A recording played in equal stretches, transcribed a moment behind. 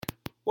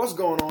What's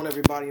going on,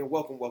 everybody, and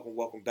welcome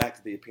back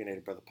to the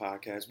Opinionated Brother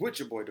Podcast with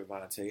your boy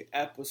Devontae,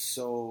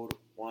 episode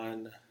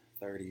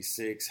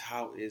 136.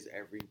 How is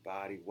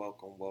everybody?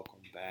 Welcome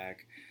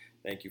back.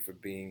 Thank you for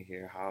being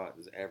here. How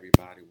is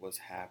everybody? What's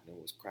happening?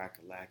 What's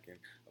crack-a-lacking?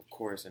 Of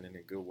course, and in the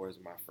good words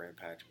of my friend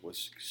Patrick,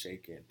 what's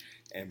shaking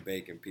and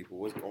baking, people?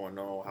 What's going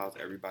on? How's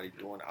everybody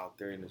doing out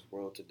there in this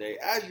world today?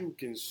 As you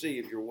can see,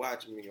 if you're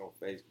watching me on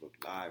Facebook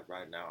Live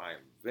right now, I am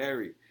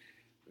very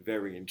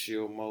in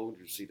chill mode.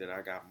 You see that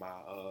I got my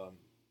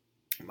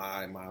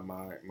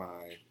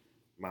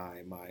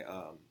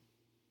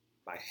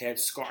head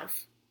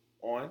scarf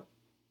on.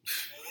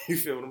 You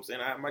feel what I'm saying?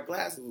 I have my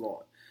glasses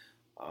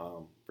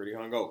on. Pretty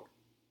hungover.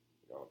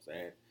 You know what I'm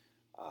saying?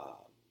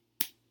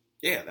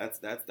 Yeah,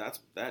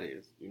 that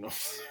is, you know.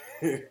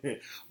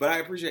 But I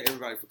appreciate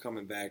everybody for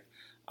coming back.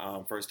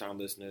 First time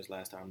listeners,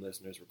 last time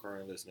listeners,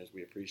 recurring listeners,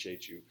 we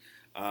appreciate you.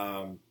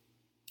 To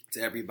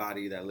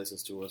everybody that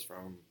listens to us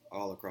from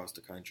all across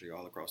the country,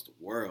 all across the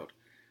world,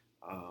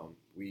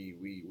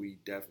 we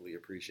definitely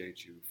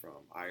appreciate you, from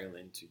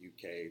Ireland to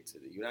UK to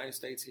the United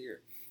States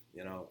here,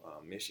 you know,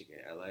 Michigan,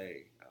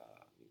 LA,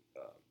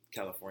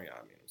 California,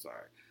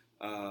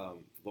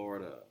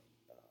 Florida,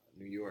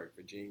 New York,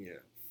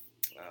 Virginia,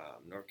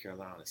 North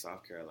Carolina,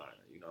 South Carolina,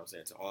 you know what I'm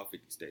saying, to all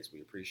 50 states.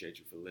 We appreciate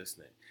you for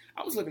listening.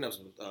 I was looking up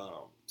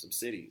some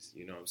cities,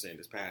 you know what I'm saying,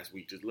 this past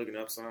week, just looking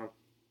up some,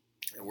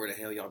 and where the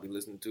hell y'all be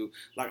listening to.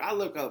 Like, I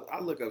look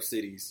up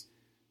cities,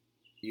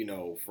 you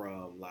know,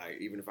 from, like,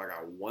 even if I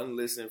got one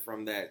listen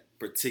from that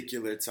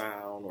particular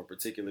town or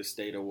particular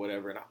state or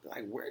whatever, and I'm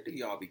like, where do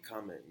y'all be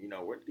coming? You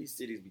know, where do these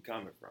cities be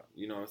coming from?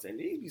 You know what I'm saying?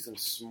 These be some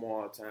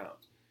small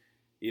towns.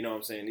 You know what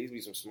I'm saying? These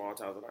be some small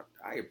towns, and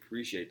I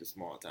appreciate the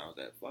small towns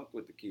that fuck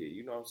with the kid.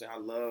 You know what I'm saying? I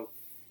love,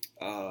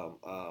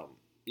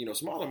 you know,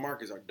 smaller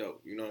markets are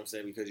dope. You know what I'm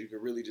saying? Because you can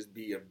really just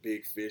be a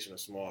big fish in a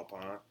small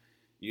pond.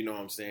 You know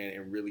what I'm saying?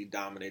 And really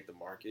dominate the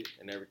market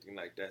and everything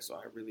like that. So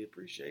I really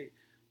appreciate,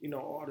 you know,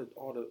 all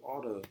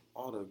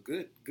the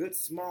good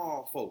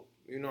small folk,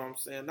 you know what I'm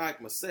saying,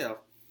 like myself,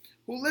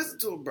 who listen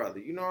to a brother,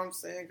 you know what I'm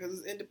saying, because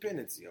it's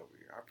independency over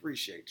here. I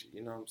appreciate you,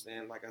 you know what I'm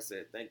saying. Like I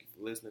said, thank you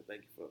for listening,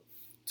 thank you for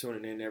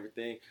tuning in and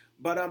everything.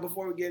 But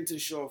before we get into the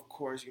show, of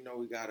course, you know,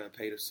 we gotta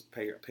pay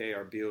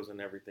our bills and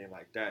everything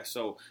like that.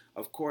 So,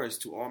 of course,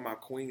 to all my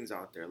queens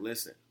out there,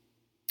 listen,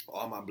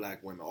 all my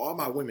black women, all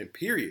my women,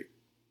 period,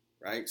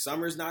 right?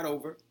 Summer's not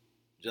over.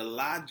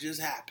 July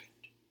just happened.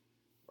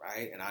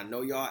 Right, and I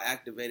know y'all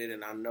activated,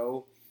 and I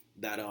know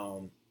that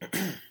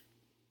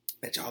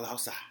that y'all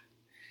outside,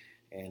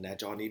 and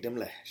that y'all need them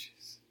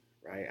lashes,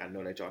 right? I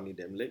know that y'all need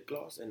them lip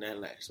gloss and that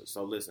lashes.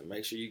 So listen,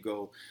 make sure you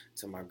go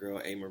to my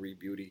girl A. Marie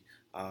Beauty.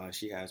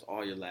 She has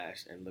all your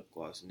lash and lip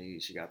gloss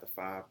needs. She got the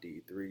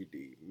 5D,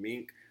 3D,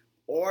 mink,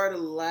 or the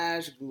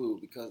lash glue,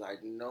 because I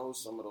know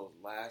some of those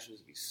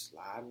lashes be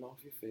sliding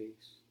off your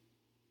face,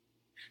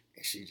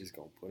 and she just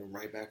gonna put them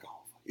right back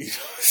off. You know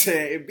what I'm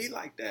saying? It be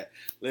like that.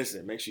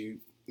 Listen, make sure you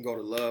go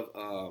to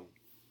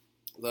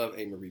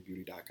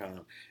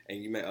loveamariebbeauty.com,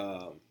 and you may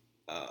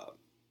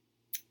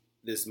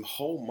this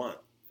whole month.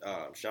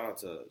 Shout out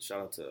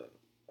to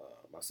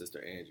my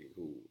sister Angie,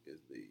 who is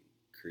the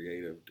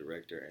creative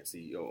director and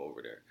CEO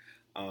over there.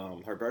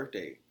 Her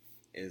birthday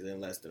is in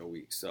less than a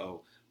week,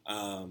 so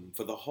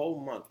for the whole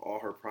month, all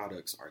her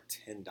products are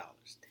 $10.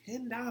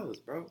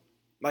 $10, bro.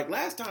 Like,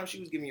 last time she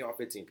was giving y'all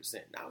 15%.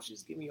 Now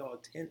she's giving y'all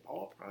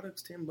all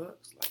products $10.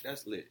 Like,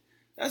 that's lit.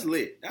 That's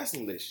lit. That's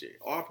some lit shit.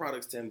 All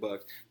products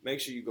 $10. Make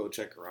sure you go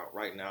check her out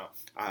right now.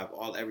 I have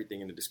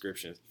everything in the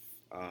descriptions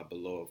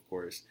below, of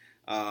course.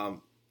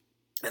 And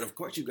of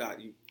course,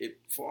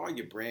 for all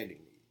your branding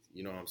needs.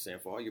 You know what I'm saying?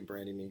 For all your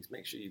branding needs,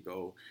 make sure you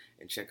go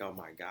and check out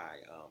my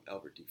guy,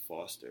 Albert D.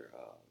 Foster,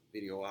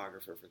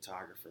 videographer,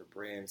 photographer,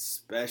 brand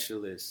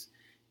specialist.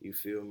 You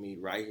feel me?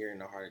 Right here in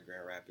the heart of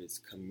Grand Rapids,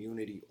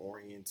 community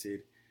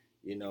oriented.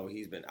 You know,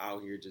 he's been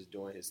out here just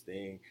doing his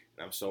thing,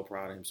 and I'm so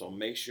proud of him. So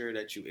make sure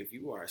that if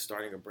you are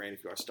starting a brand,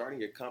 if you are starting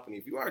your company,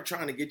 if you are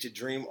trying to get your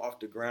dream off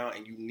the ground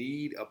and you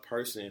need a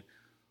person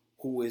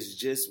who is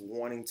just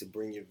wanting to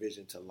bring your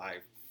vision to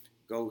life,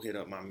 go hit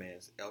up my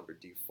man's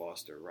Albert D.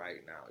 Foster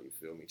right now. You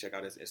feel me? Check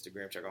out his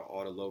Instagram. Check out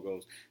all the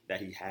logos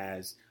that he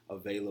has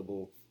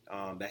available,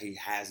 that he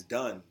has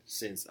done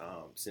since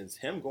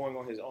him going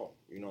on his own.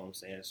 You know what I'm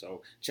saying?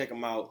 So check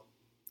him out.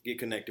 Get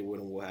connected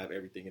with him. We'll have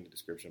everything in the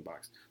description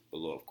box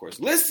below, of course.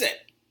 Listen,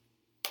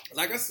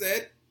 like I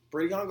said,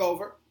 pretty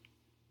hungover,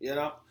 you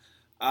know.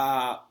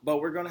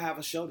 But we're going to have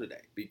a show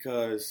today,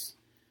 because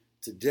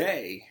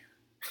today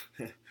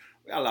we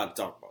got a lot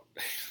to talk about.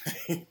 I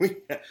ain't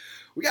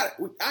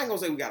going to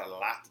say we got a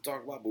lot to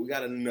talk about, but we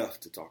got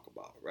enough to talk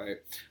about, right?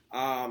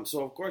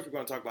 So, of course, we're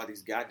going to talk about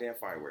these goddamn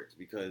fireworks,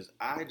 because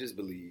I just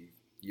believe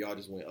y'all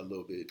just went a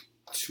little bit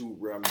too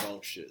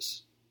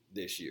rambunctious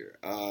this year.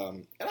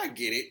 And I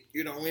get it,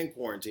 you know, in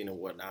quarantine and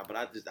whatnot, but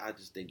I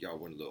just think y'all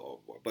went a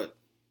little overboard. But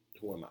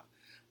who am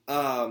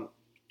I?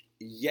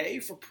 Yay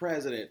for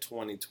President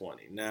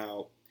 2020.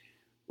 Now,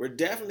 we're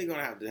definitely going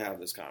to have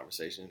this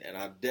conversation, and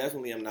I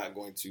definitely am not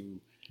going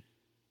to.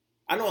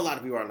 I know a lot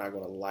of people are not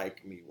going to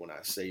like me when I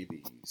say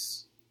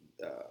these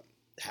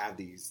have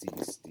these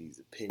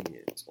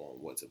opinions on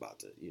what's about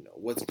to,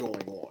 what's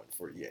going on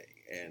for Ye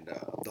and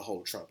the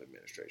whole Trump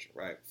administration,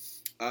 right?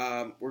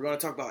 We're going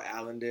to talk about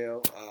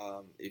Allendale.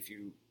 If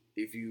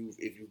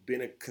you've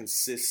been a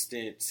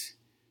consistent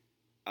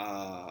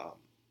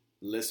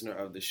listener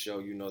of the show,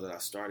 you know that I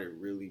started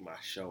really my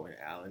show in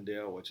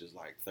Allendale, which is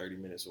like 30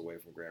 minutes away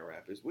from Grand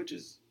Rapids, which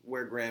is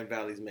where Grand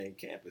Valley's main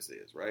campus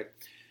is, right?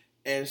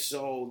 And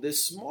so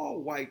this small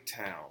white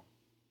town,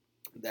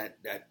 that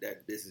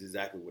this is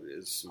exactly what it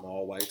is,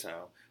 small white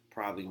town,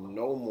 probably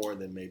no more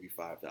than maybe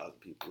 5,000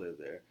 people live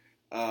there,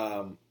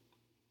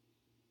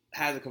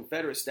 has a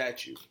Confederate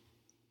statue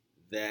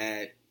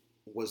that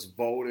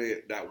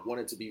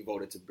wanted to be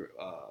voted to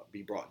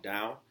be brought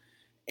down.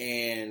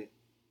 And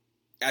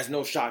as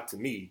no shock to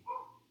me,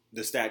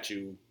 the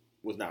statue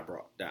was not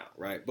brought down,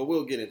 right? But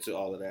we'll get into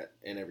all of that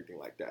and everything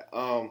like that.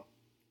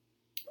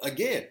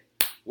 Again,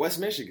 West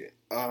Michigan.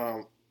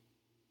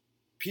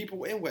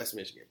 People in West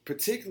Michigan,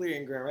 particularly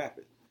in Grand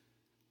Rapids,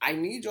 I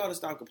need y'all to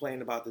stop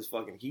complaining about this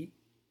fucking heat.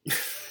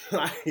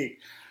 Like,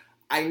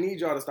 I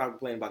need y'all to stop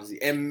complaining about this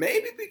heat. And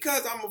maybe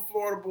because I'm a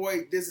Florida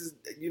boy, this is,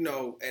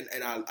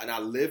 and I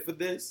live for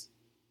this,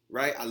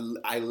 right?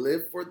 I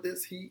live for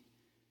this heat.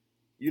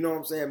 You know what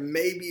I'm saying?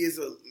 Maybe it's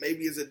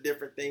a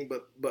different thing,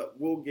 but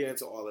we'll get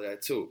into all of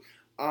that too.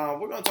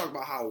 We're gonna talk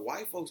about how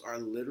white folks are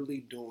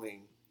literally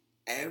doing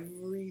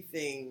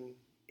everything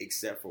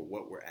except for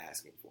what we're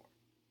asking for.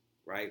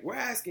 Right? We're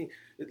asking,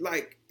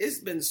 like, it's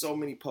been so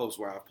many posts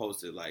where I've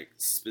posted like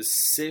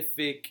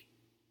specific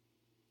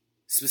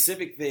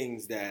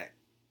things that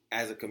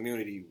as a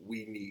community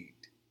we need,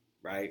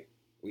 right?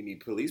 We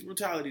need police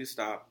brutality to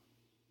stop,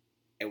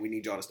 and we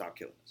need y'all to stop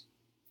killing us.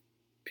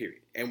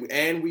 Period.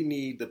 And we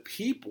need the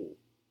people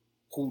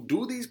who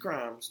do these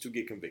crimes to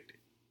get convicted.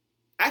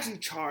 Actually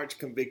charged,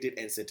 convicted,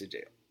 and sent to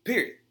jail.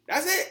 Period.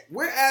 That's it.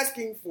 We're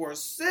asking for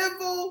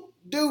civil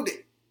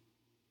duty.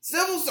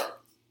 Civil service.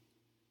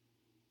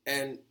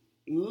 And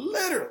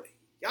literally,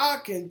 y'all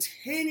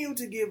continue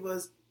to give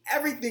us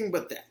everything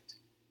but that.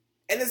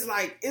 And it's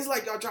like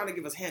y'all trying to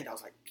give us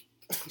handouts. Like,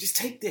 just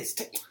take this.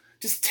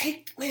 Just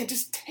take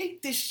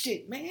this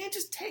shit, man.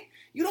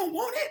 You don't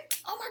want it?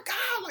 Oh my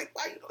God. Like,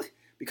 why you?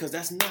 Because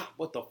that's not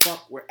what the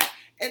fuck we're at.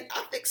 And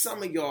I think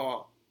some of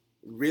y'all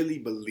really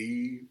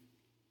believe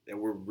that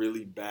we're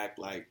really back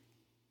like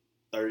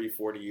 30,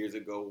 40 years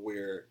ago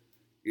where,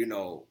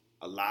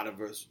 a lot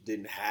of us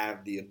didn't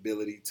have the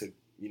ability to,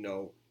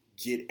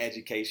 get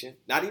education,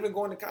 not even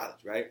going to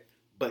college, right?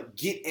 But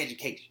get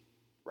education,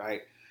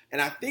 right? And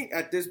I think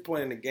at this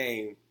point in the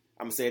game,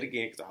 I'm going to say it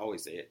again because I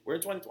always say it, we're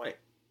in 2020.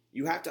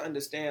 You have to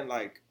understand,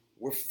 like,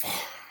 we're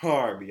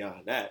far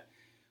beyond that.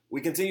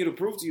 We continue to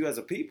prove to you as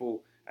a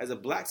people, as a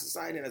black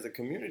society, and as a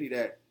community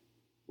that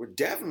we're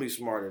definitely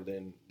smarter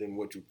than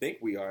what you think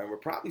we are, and we're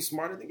probably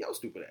smarter than your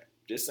stupid ass.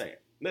 Just saying.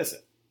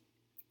 Listen,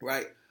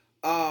 right?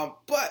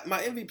 But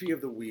my MVP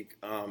of the week,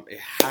 it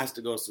has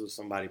to go to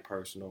somebody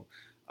personal.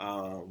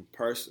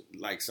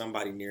 Like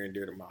somebody near and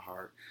dear to my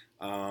heart.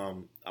 I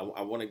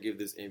want to give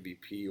this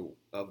MVP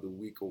of the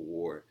week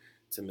award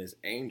to Miss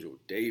Angel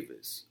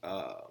Davis,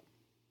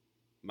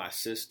 my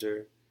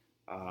sister,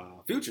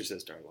 future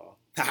sister-in-law.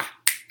 Ha!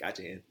 Got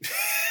you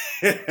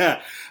in.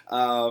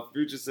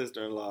 Future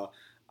sister-in-law.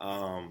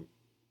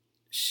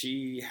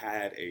 She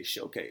had a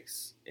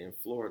showcase in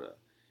Florida,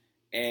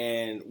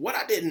 and what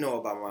I didn't know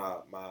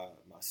about my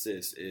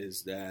sis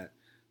is that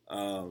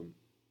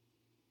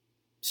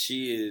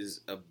she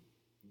is a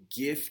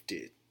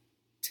gifted,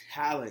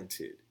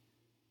 talented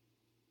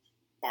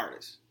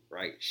artist,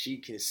 right? She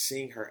can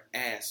sing her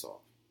ass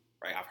off,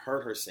 right? I've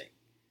heard her sing,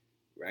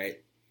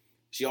 right?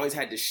 She always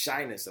had this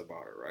shyness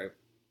about her, right?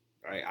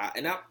 Right?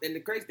 And the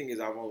crazy thing is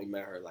I've only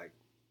met her, like,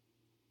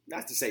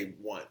 not to say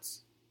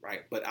once,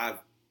 right? But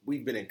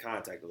we've been in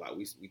contact a lot.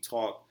 We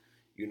talk,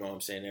 you know what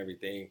I'm saying,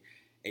 everything.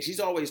 And she's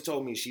always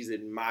told me she's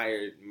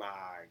admired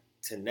my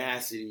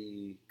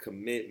tenacity,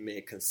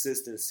 commitment,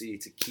 consistency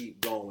to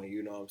keep going,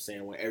 you know what I'm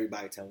saying, when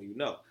everybody telling you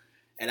no.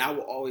 And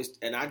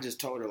I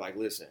just told her, like,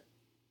 listen,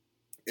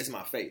 it's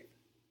my faith,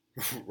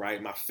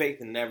 right? My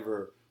faith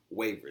never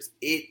wavers.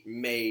 It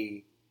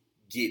may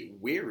get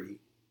weary,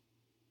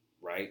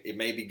 right? It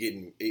may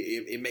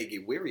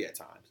get weary at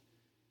times.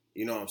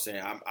 You know what I'm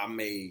saying? I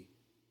may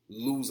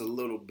lose a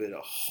little bit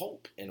of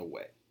hope in a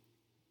way,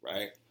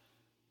 right?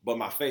 But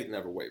my faith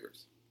never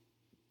wavers,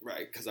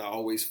 right? Because I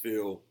always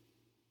feel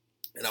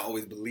and I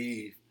always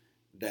believe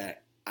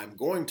that I'm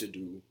going to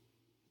do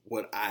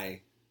what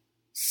I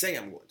say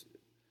I'm going to do.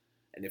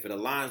 And if it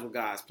aligns with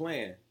God's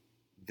plan,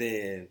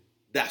 then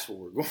that's what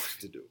we're going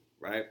to do,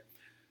 right?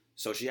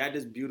 So she had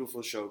this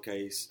beautiful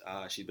showcase.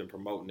 She's been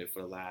promoting it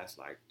for the last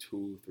like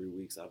 2-3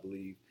 weeks, I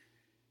believe.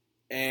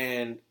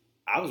 And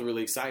I was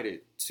really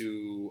excited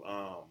to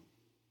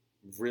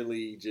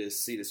really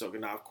just see this. So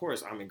now, of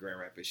course, I'm in Grand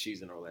Rapids.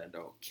 She's in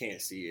Orlando.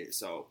 Can't see it.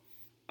 So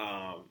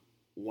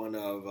one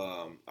of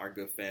our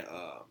good fan,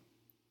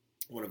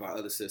 one of our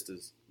other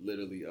sisters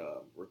literally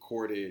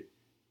recorded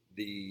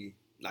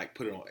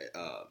put it on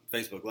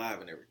Facebook Live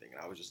and everything.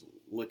 And I was just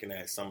looking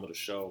at some of the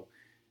show.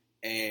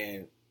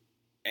 And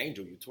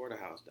Angel, you tore the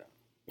house down.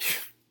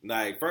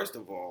 Like, first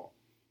of all,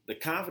 the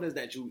confidence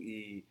that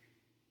you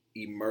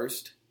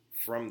immersed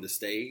from the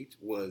stage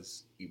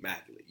was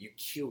immaculate. You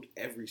killed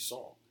every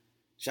song.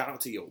 Shout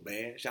out to your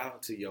band. Shout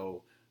out to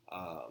your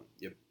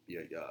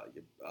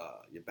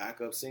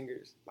backup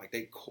singers. Like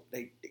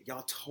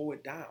y'all tore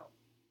it down.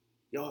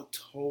 Y'all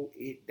tore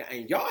it down.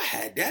 And y'all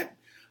had that.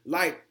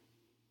 Like,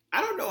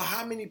 I don't know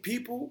how many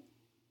people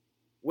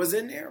was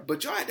in there,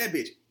 but y'all had that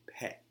bitch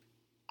packed.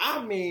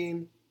 I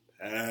mean,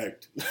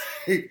 packed.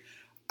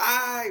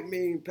 I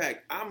mean,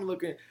 packed. I'm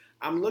looking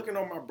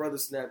on my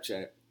brother's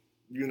Snapchat,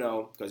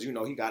 because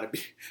he gotta be,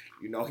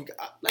 you know what?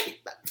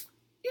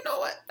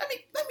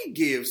 Let me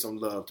give some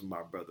love to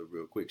my brother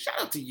real quick. Shout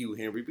out to you,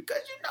 Henry,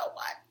 because you know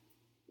what?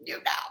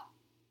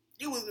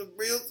 You was a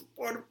real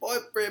supportive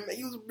boyfriend, man.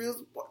 You was a real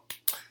support.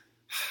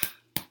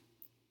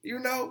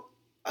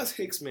 Us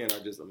Hicks men are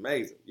just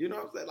amazing. You know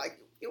what I'm saying? Like,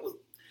 it was,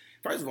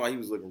 first of all, he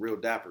was looking real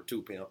dapper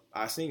too, pimp.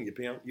 I seen you,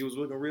 pimp. You was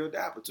looking real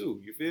dapper too.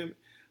 You feel me?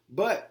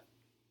 But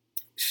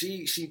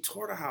she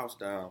tore the house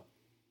down.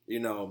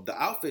 The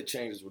outfit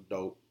changes were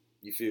dope.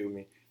 You feel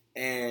me?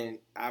 And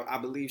I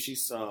believe she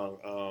sung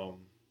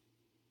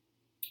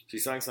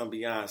some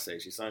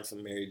Beyonce. She sung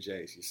some Mary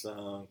J. She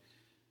sung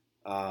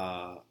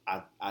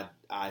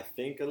I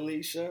think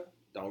Alicia.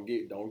 Don't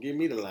give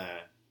me the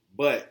line.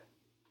 But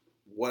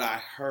what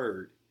I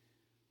heard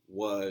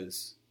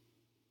was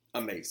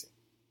amazing.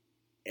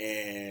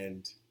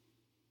 And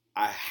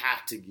I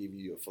have to give you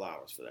your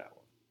flowers for that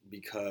one.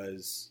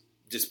 Because,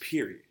 just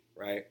period,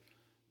 right?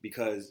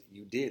 Because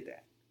you did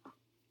that.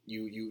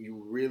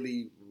 You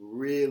really,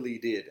 really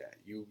did that.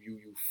 You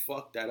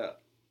fucked that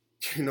up.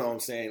 You know what I'm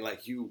saying?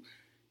 Like, you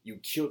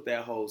killed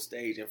that whole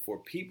stage. And for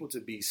people to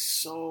be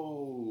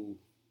so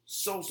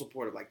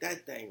supportive, like,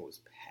 that thing was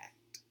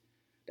packed.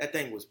 That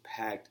thing was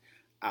packed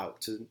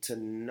out. To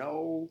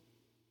know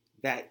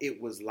that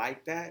it was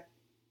like that,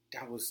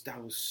 that was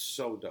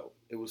so dope.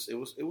 It was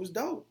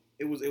dope.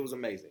 It was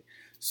amazing.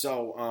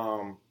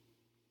 So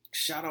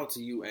shout out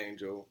to you,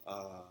 Angel.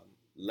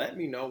 Let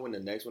me know when the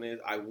next one is.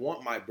 I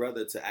want my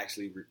brother to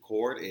actually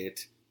record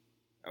it.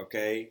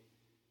 Okay?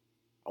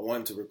 I want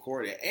him to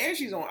record it. And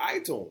she's on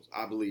iTunes,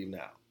 I believe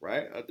now,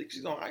 right? I think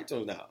she's on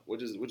iTunes now,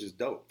 which is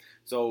dope.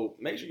 So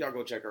make sure y'all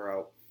go check her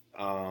out.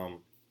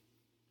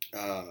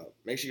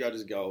 Make sure y'all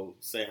just go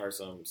send her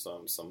some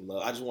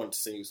love. I just wanted to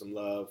send you some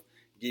love.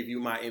 Give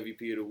you my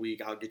MVP of the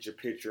week. I'll get your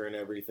picture and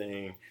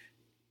everything.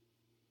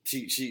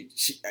 She,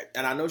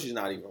 and I know she's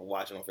not even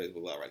watching on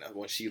Facebook Live right now.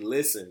 When she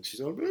listens, she's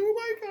going to be, oh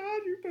my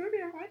God, you put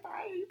me on my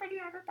body, you put me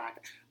on my body.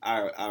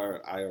 I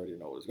already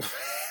know what's going to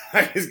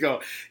it's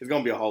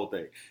going to be a whole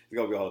thing. It's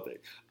going to be a whole thing.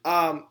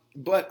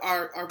 But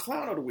our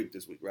clown of the week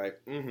this week, right?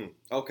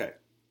 Okay.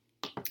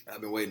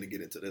 I've been waiting to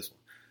get into this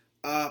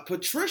one.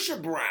 Patricia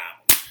Brown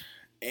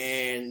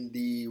and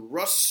the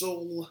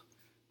Russellville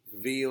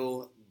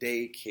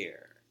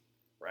daycare,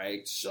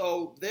 right?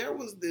 So there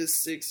was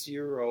this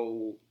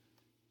 6-year-old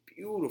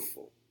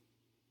beautiful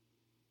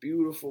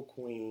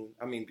queen.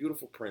 I mean,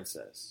 beautiful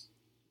princess,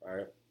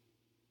 right?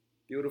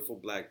 Beautiful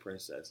black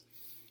princess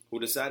who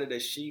decided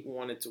that she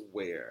wanted to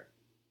wear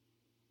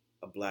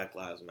a Black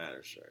Lives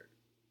Matter shirt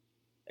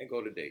and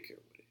go to daycare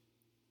with it.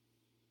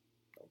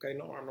 Okay,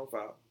 no harm, no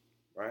foul,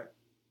 right?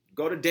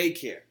 Go to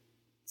daycare.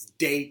 It's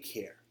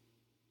daycare.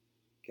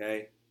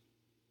 Okay?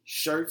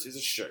 Shirts is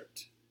a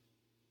shirt,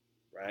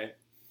 right?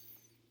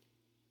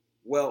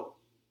 Well,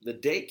 the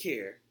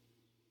daycare,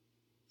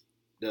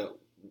 the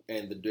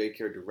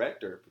daycare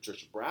director,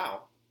 Patricia Brown,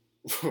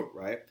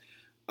 right?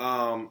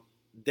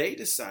 They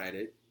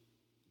decided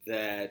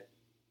that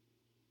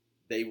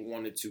they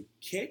wanted to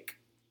kick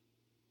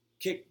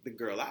the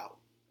girl out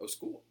of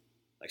school.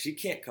 Like, she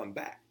can't come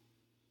back.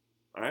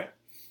 All right?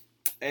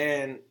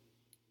 And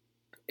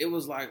it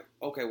was like,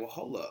 okay, well,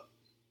 hold up.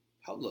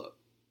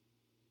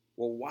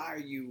 Well, why are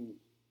you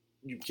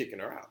kicking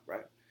her out,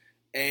 right?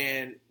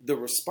 And the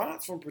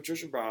response from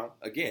Patricia Brown,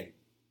 again,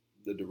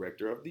 the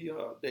director of the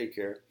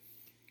daycare,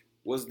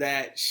 was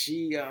that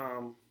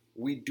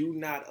we do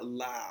not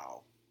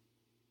allow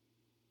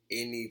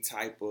any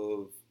type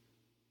of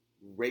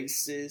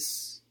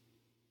racist,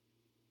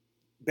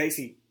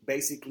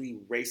 basically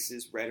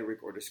racist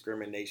rhetoric or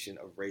discrimination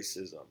of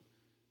racism,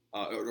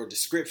 or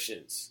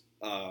descriptions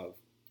of,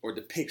 or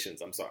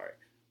depictions,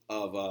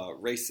 of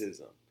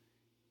racism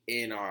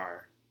in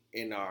our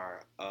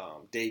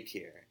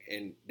daycare,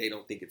 and they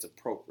don't think it's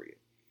appropriate.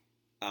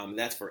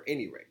 That's for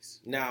any race.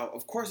 Now,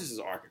 of course, this is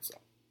Arkansas,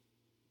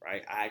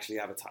 right? I actually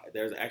have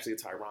there's actually a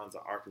Tyranza,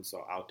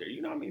 Arkansas out there.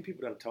 You know how many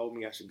people that told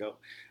me I should go?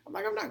 I'm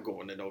like, I'm not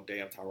going to no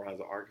damn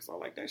Tyranza, Arkansas.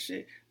 Like, that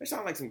shit, that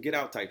sounds like some Get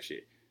Out type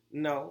shit.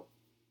 No,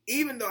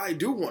 even though I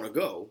do want to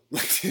go,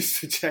 like,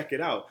 just to check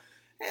it out.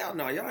 Hell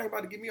no, y'all ain't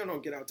about to get me on no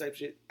Get Out type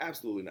shit.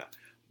 Absolutely not.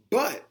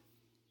 But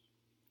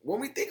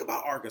when we think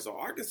about Arkansas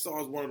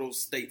is one of those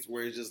states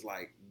where it's just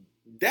like,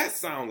 that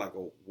sounds like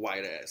a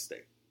white ass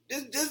state.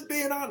 Just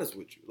being honest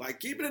with you. Like,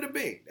 keeping it a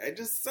bean. It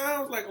just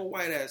sounds like a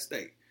white ass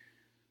state.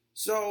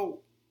 So,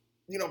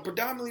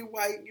 predominantly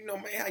white,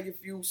 may have a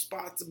few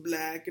spots of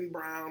black and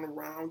brown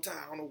around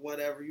town or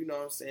whatever, you know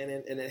what I'm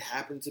saying? And it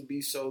happened to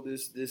be so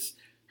this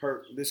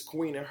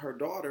queen and her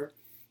daughter.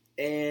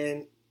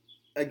 And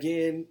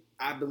again,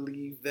 I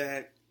believe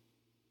that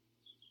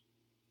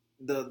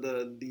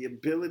the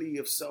ability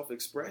of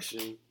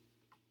self-expression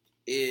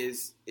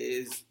is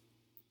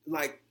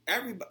like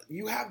everybody,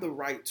 you have the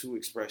right to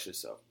express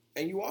yourself.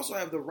 And you also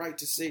have the right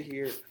to sit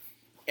here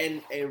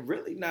and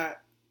really not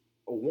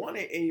want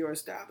it in your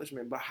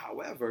establishment. But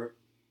however,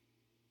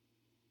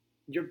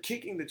 you're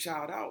kicking the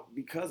child out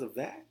because of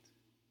that,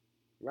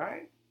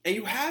 right? And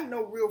you have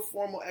no real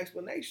formal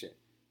explanation.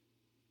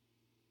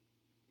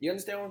 You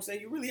understand what I'm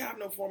saying? You really have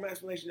no formal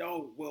explanation.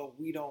 Oh, well,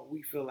 we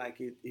feel like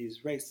it is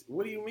racist.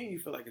 What do you mean you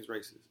feel like it's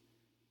racist?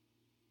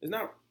 It's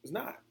not.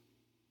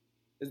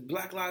 It's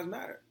Black Lives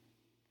Matter.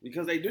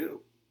 Because they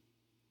do.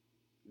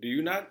 Do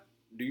you not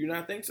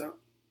think so?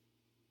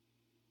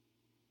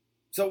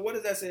 So what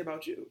does that say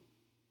about you?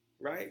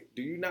 Right?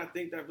 Do you not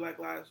think that Black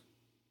lives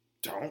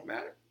don't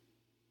matter?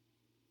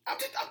 I'm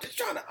just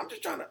trying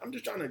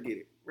to get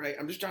it, right?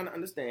 I'm just trying to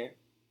understand.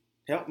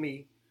 Help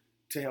me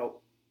to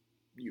help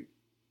you,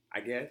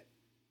 I guess.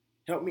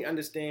 Help me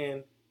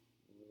understand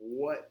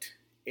what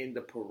in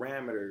the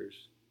parameters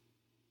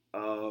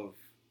of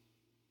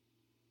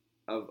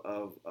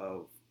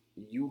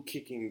you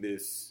kicking the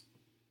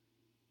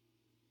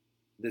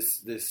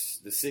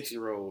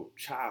 6-year-old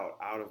child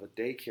out of a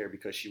daycare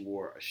because she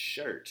wore a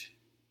shirt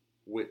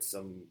with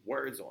some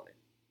words on it.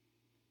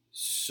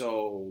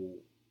 So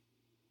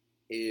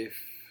if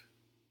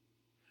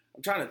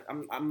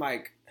I'm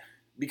like,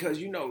 because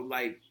I've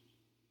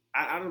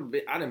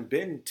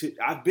been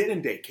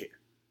in daycare,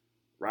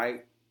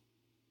 right?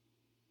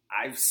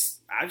 I've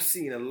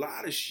seen a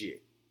lot of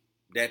shit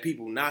that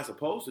people not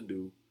supposed to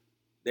do.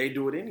 They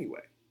do it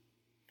anyway.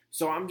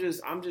 So I'm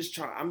just trying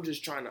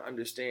to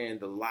understand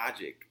the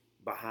logic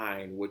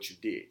behind what you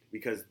did,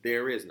 because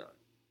there is none.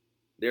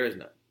 There is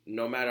none.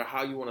 No matter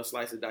how you want to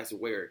slice it, dice it,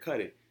 wear it, cut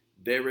it,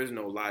 there is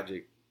no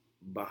logic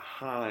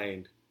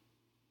behind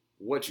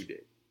what you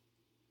did.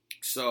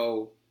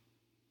 So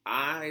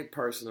I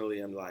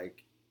personally am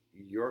like,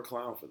 you're a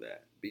clown for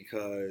that,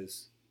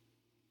 because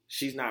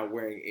she's not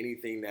wearing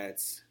anything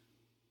that's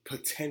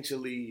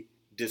potentially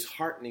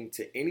disheartening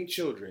to any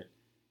children.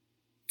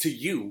 To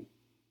you,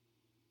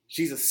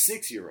 she's a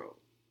 6-year-old.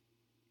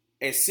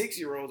 And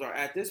 6-year-olds are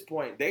at this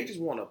point, they just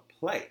want to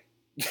play.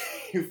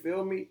 You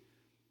feel me?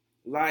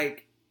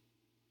 Like,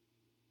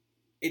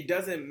 it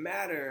doesn't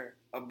matter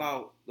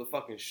about the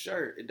fucking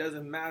shirt. It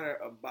doesn't matter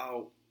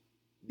about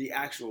the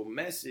actual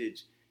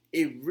message.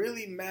 It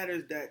really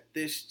matters that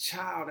this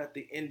child at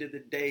the end of the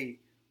day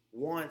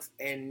wants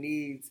and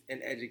needs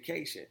an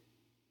education,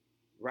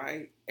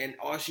 right? And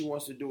all she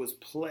wants to do is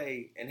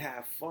play and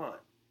have fun.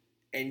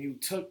 And you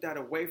took that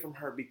away from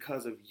her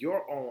because of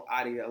your own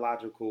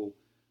ideological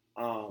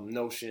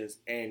notions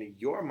and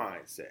your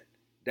mindset.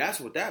 That's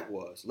what that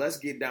was. Let's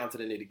get down to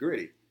the nitty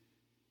gritty.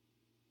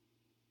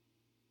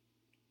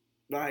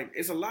 Like,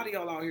 it's a lot of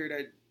y'all out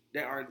here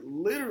that are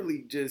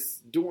literally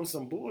just doing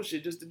some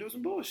bullshit just to do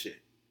some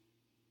bullshit.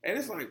 And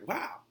it's like,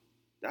 wow,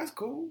 that's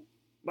cool.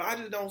 But I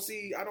just don't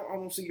see, I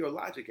don't see your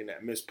logic in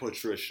that, Miss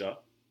Patricia.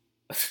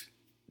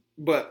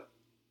 But,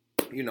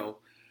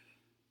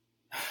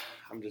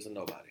 I'm just a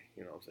nobody.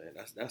 You know what I'm saying?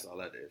 That's all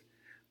that is.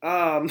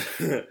 No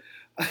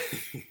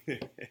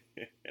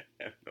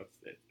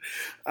sense.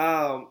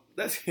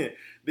 That's it.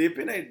 The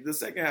opinion, the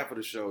second half of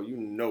the show,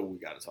 we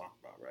got to talk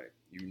about, right?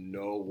 You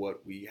know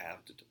what we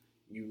have to do.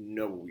 You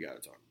know what we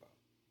got to talk about.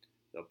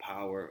 The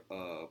power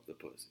of the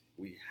pussy.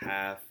 We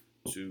have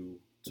to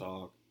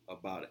talk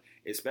about it.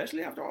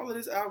 Especially after all of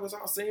this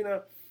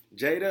Alcina,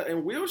 Jada,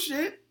 and Will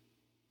shit,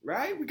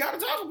 right? We got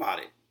to talk about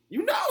it.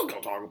 You know we're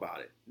going to talk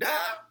about it. Nah.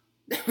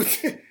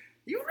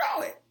 You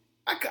know it.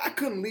 I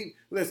couldn't leave.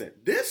 Listen,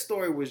 this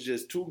story was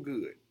just too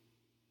good,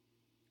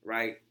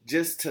 right?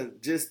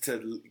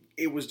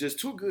 It was just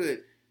too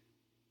good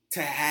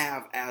to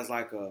have as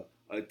like a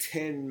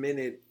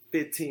 10-minute,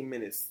 15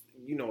 minutes,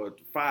 a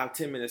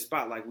 5-10 minute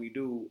spot like we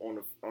do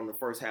on the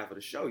first half of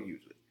the show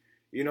usually.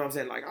 You know what I'm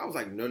saying? Like, I was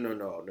like, no.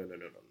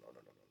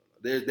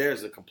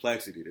 There's a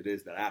complexity to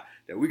this that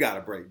we got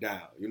to break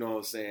down. You know what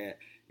I'm saying?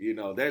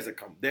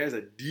 There's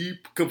a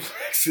deep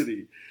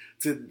complexity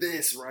to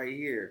this right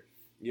here.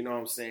 You know what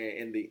I'm saying?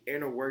 In the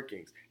inner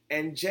workings.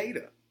 And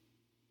Jada,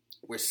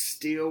 we're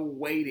still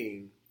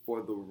waiting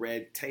for the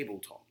red table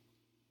talk,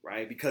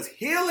 right? Because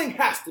healing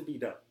has to be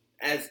done.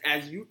 As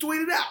you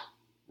tweeted out,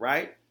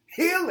 right?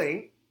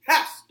 Healing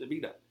has to be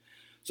done.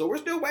 So we're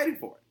still waiting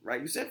for it, right?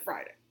 You said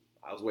Friday.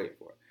 I was waiting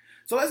for it.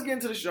 So let's get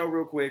into the show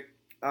real quick.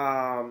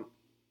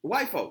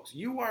 White folks,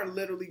 you are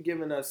literally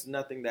giving us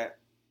nothing that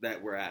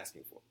we're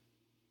asking for,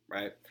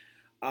 right?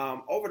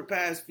 Over the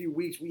past few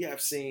weeks, we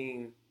have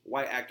seen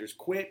white actors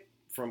quit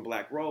from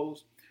Black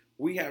Rose.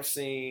 We have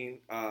seen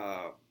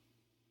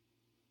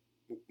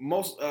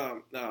most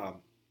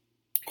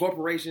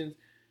corporations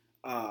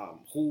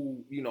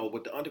who,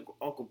 with the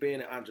Uncle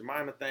Ben and Aunt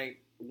Jemima thing,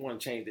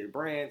 want to change their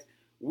brands.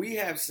 We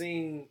have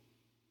seen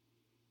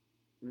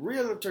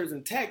realtors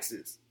in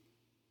Texas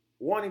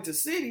wanting to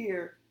sit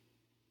here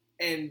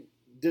and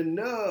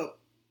denub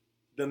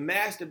the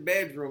master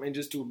bedroom into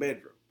just a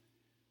bedroom.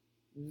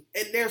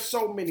 And there's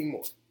so many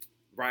more,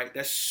 right?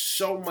 There's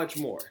so much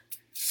more.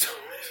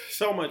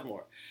 So much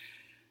more.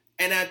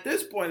 And at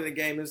this point in the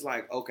game, it's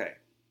like, okay,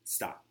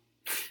 stop.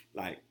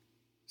 Like,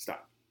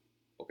 stop.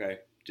 Okay?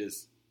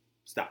 Just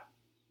stop.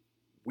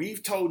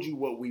 We've told you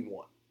what we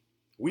want.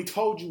 We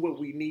told you what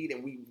we need,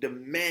 and we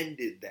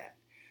demanded that.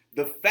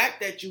 The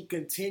fact that you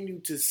continue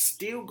to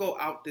still go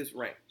out this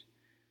range,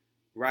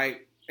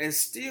 right, and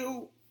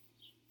still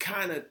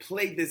kind of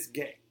play this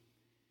game,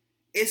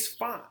 it's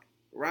fine,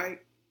 right?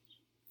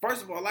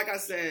 First of all, like I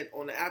said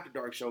on the After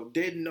Dark show,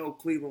 didn't know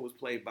Cleveland was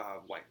played by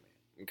a white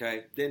man,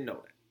 okay? Didn't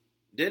know that.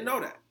 Didn't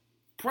know that.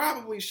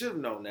 Probably should have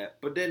known that,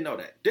 but didn't know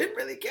that. Didn't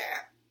really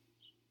care,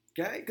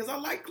 okay? Because I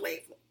like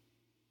Cleveland,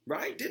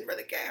 right? Didn't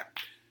really care.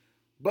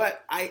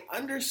 But I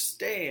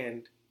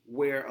understand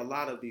where a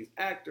lot of these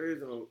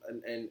actors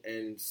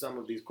and some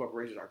of these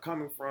corporations are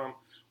coming from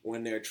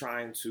when they're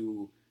trying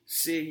to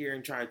sit here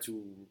and try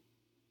to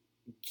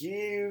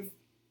give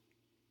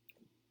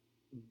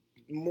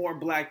more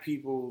black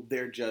people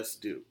their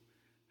just due.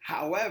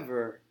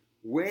 However,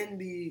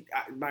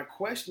 my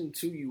question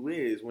to you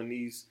is, when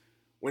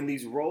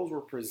these roles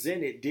were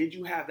presented, did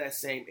you have that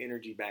same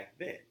energy back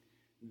then?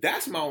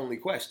 That's my only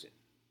question.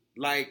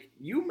 Like,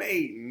 you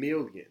made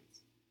millions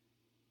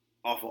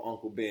off of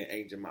Uncle Ben,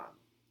 Aunt Jemima.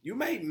 You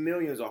made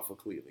millions off of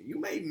Cleveland. You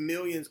made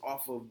millions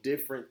off of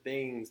different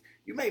things.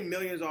 You made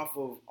millions off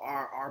of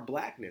our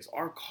blackness,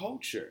 our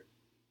culture.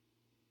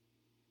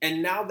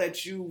 And now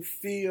that you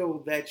feel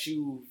that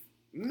you've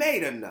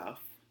made enough,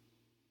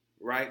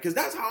 right? Because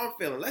that's how I'm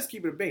feeling. Let's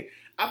keep it a bean.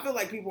 I feel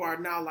like people are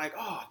now like,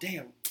 oh,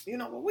 damn, you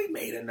know what? We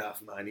made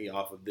enough money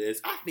off of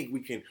this. I think we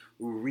can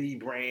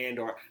rebrand,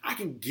 or I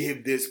can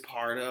give this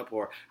part up,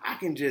 or I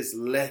can just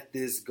let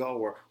this go,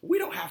 or we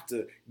don't have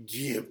to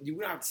give. We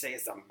don't have to say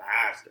it's a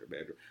master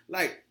bedroom.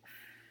 Like,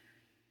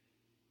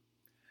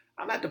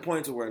 I'm at the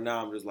point to where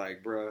now I'm just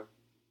like, bruh,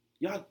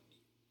 y'all,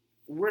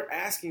 we're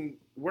asking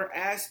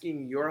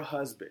your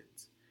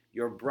husbands,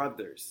 your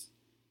brothers,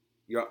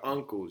 your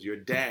uncles, your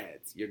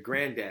dads, your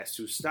granddads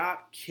to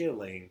stop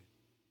killing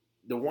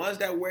the ones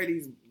that wear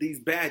these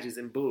badges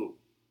in blue,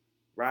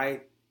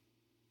 right?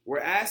 We're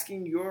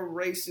asking your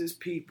racist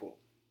people,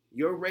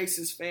 your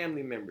racist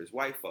family members,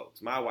 white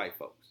folks, my white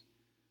folks,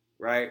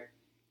 right?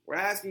 We're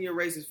asking your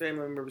racist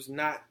family members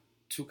not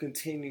to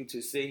continue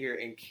to sit here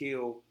and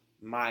kill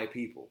my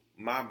people,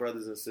 my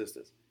brothers and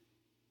sisters,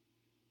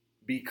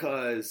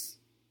 because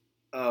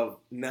of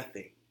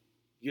nothing.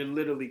 You're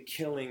literally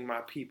killing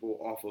my people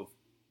off of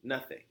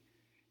nothing.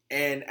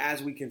 And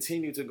as we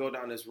continue to go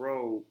down this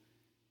road,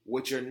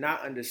 what you're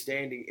not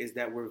understanding is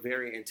that we're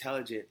very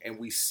intelligent and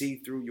we see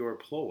through your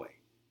ploy.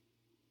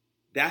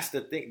 That's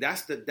the thing. I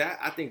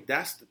think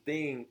that's the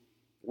thing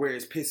where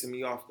it's pissing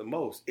me off the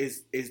most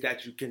is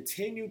that you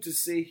continue to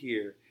sit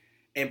here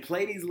and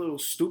play these little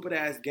stupid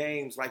ass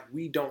games like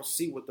we don't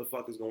see what the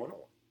fuck is going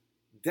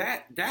on.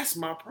 That's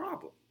my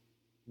problem.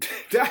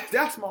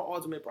 That's my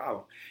ultimate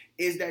problem.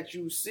 Is that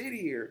you sit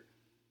here,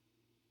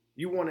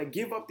 you want to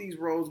give up these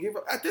roles,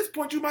 at this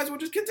point you might as well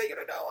just continue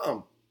to do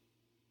them.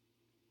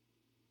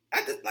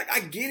 I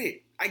get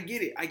it. I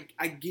get it.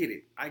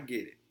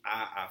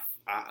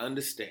 I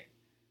understand,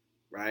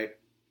 right?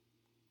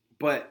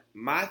 But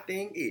my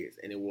thing is,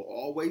 and it will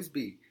always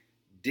be,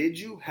 did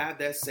you have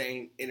that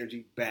same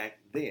energy back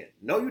then?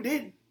 No, you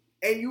didn't.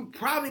 And you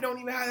probably don't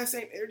even have that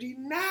same energy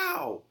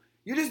now.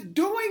 You're just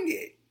doing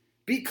it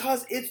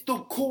because it's the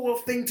cool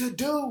thing to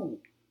do.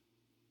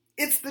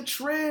 It's the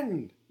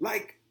trend.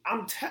 Like,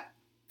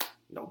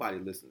 nobody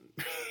listening.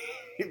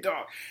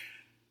 Dog.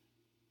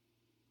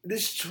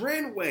 This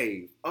trend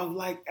wave of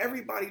like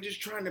everybody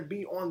just trying to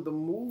be on the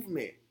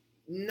movement.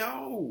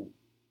 No,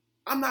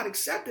 I'm not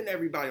accepting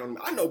everybody on.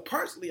 I know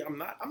personally I'm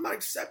not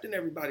accepting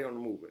everybody on the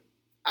movement.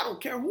 I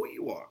don't care who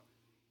you are,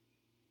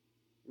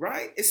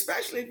 right?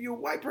 Especially if you're a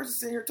white person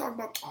sitting here talking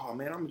about, oh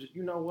man, I'm just,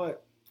 you know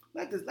what?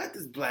 Let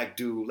this black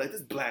dude, let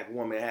this black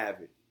woman have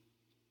it.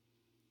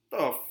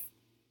 The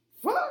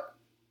fuck?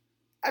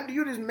 After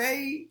you just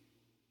made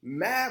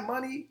mad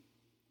money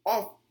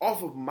off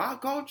of my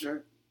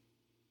culture.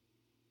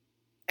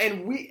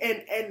 And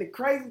the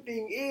crazy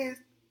thing is,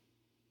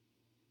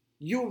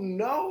 you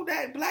know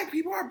that black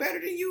people are better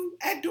than you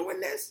at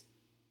doing this.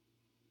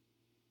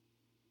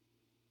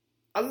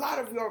 A lot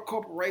of your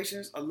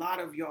corporations, a lot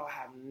of y'all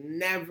have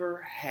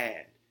never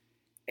had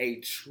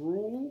a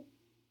true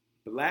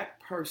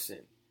black person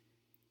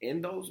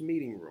in those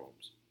meeting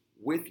rooms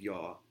with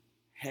y'all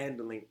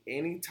handling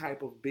any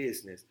type of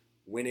business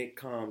when it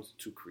comes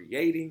to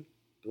creating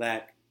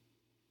black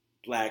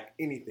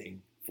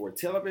anything for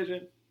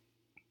television,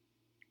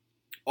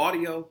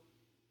 audio,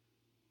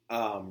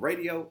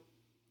 radio,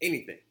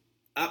 anything.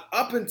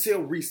 Up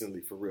until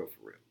recently, for real.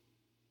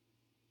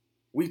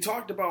 We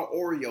talked about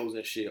Oreos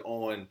and shit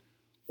on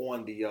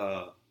the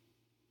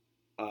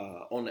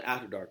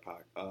After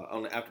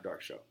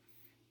Dark show,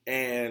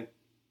 and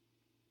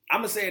I'm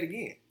gonna say it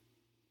again.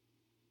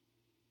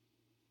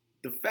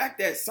 The fact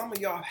that some of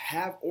y'all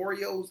have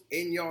Oreos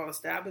in y'all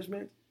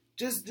establishment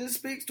just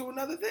speaks to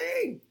another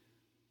thing.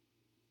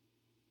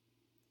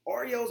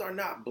 Oreos are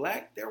not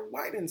black, they're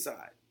white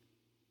inside.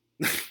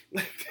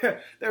 Like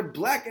they're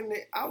black in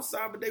the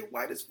outside, but they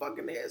white as fuck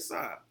in the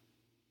inside.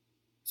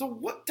 So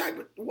what type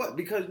of, what?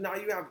 Because now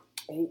you have,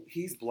 oh,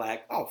 he's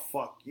black. Oh,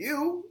 fuck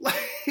you.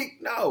 Like,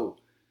 no.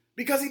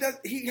 Because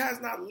he has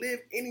not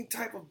lived any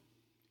type of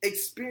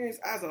experience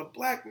as a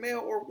black male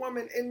or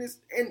woman in this,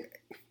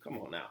 come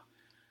on now.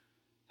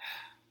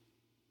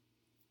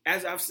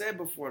 As I've said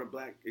before, the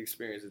black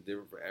experience is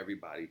different for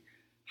everybody.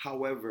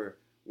 However,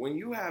 when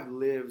you have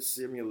lived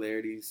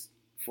similarities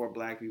for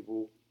black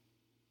people,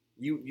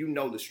 you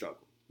know the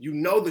struggle. You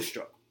know the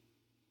struggle.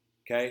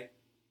 Okay?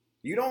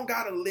 You don't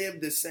got to live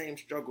the same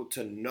struggle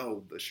to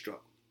know the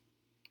struggle.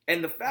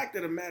 And the fact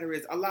of the matter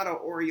is, a lot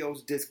of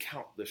Oreos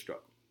discount the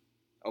struggle.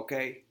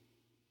 Okay?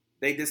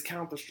 They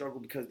discount the struggle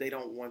because they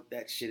don't want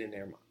that shit in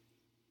their mind.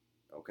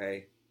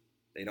 Okay?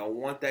 They don't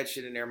want that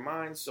shit in their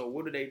mind, so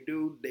what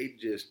do? They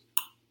just,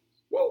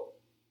 whoa,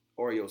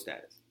 Oreo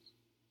status.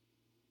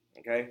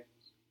 Okay?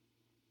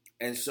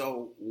 And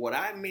so what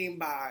I mean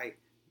by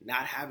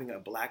not having a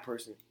black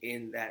person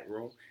in that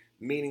room,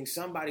 meaning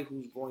somebody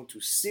who's going to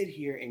sit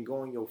here and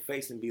go in your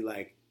face and be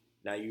like,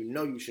 now you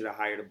know you should have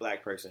hired a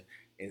black person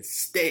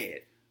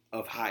instead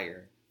of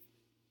hiring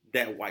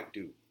that white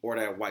dude or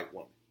that white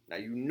woman. Now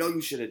you know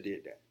you should have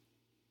did that.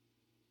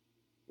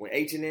 When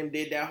H&M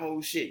did that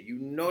whole shit, you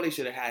know they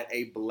should have had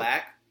a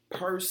black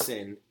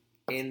person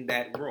in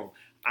that room.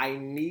 I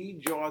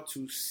need y'all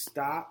to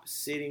stop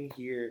sitting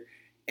here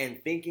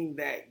and thinking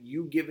that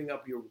you giving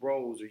up your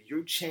roles or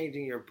you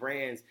changing your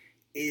brands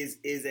is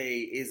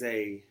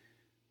a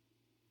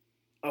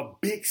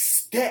big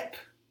step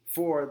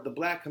for the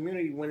black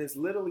community when it's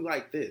literally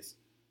like this.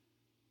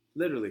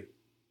 Literally.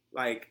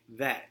 Like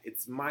that.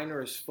 It's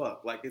minor as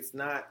fuck. Like it's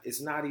not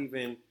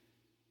even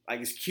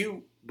like it's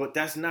cute, but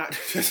that's not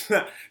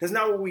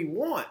what we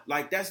want.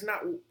 Like that's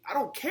not, I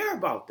don't care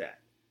about that.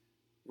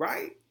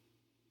 Right?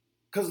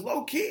 Cause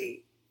low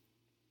key,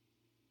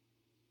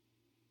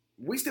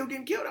 we still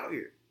getting killed out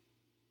here.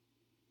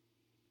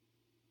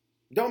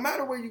 Don't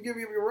matter whether you give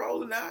up your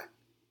role or not.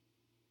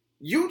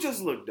 You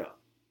just look dumb.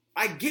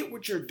 I get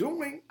what you're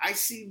doing. I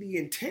see the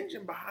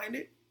intention behind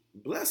it.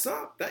 Bless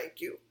up. Thank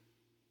you.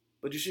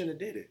 But you shouldn't have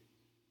did it.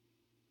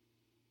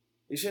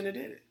 You shouldn't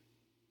have did it.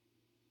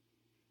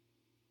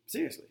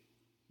 Seriously.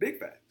 Big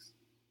facts.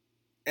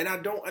 And I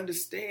don't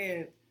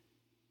understand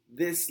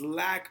this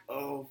lack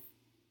of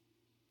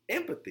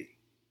empathy.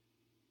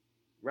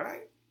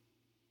 Right?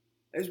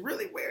 It's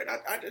really weird.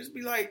 I just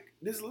be like,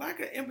 this lack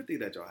of empathy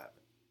that y'all have.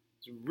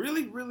 It's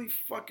really, really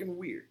fucking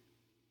weird.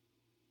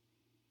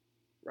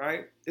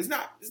 Right? It's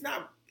not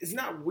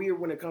weird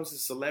when it comes to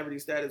celebrity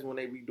status when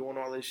they be doing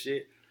all this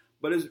shit.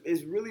 But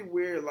it's really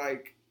weird,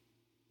 like,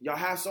 y'all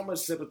have so much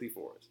sympathy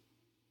for us.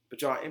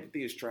 But y'all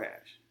empathy is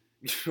trash.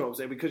 You know what I'm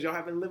saying? Because y'all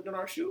haven't lived in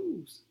our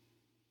shoes.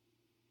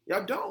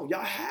 Y'all don't.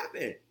 Y'all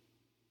haven't.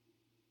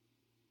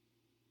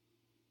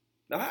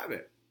 Y'all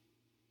haven't.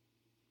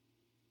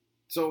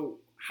 So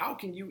how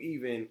can you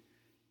even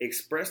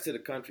express to the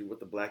country what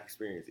the black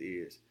experience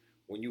is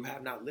when you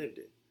have not lived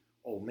it?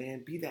 Oh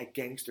man, be that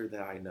gangster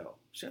that I know.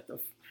 Shut the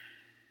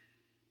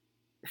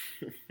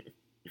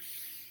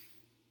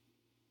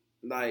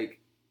like,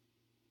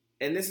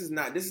 and this is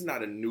not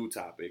a new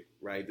topic,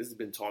 right? This has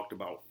been talked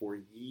about for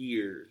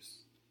years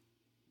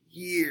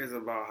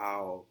about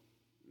how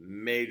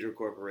major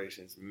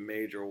corporations,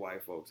 major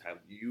white folks have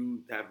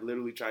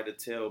literally tried to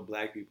tell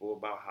black people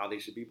about how they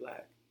should be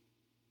black.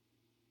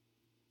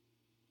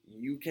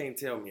 You can't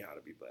tell me how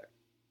to be black,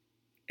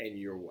 and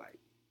you're white.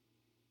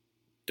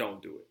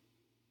 Don't do it.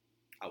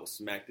 I will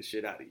smack the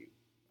shit out of you.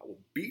 I will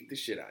beat the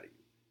shit out of you.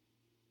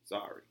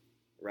 Sorry,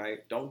 right?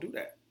 Don't do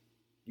that.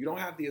 You don't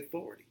have the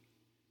authority,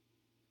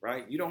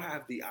 right? You don't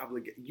have the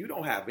obligation. You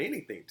don't have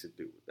anything to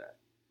do with that.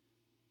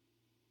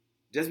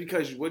 Just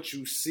because what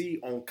you see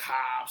on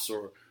Cops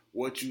or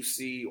what you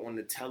see on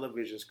the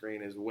television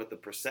screen is what the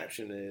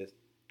perception is,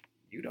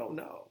 you don't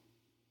know.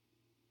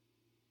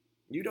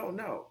 You don't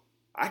know.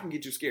 I can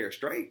get you scared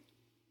straight,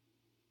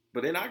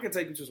 but then I can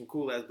take you to some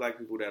cool ass black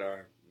people that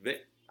are,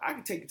 I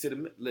can take you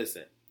to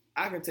listen,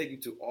 I can take you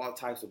to all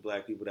types of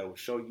black people that will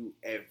show you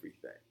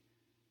everything.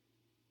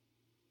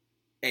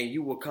 And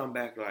you will come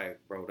back like,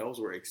 bro, those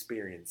were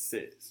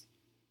experiences.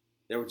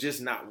 There was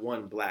just not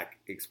one black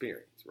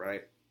experience,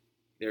 right?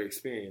 Their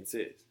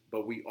experiences.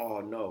 But we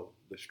all know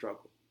the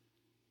struggle.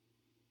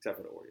 Except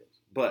for the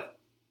Oreos. But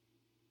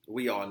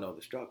we all know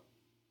the struggle,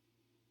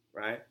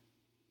 right?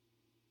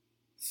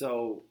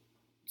 So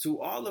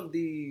to all of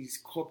these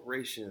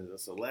corporations and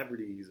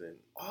celebrities and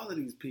all of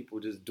these people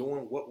just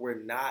doing what we're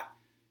not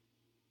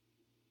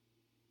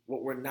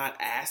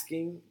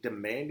asking,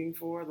 demanding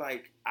for,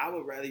 like, I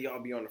would rather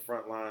y'all be on the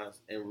front lines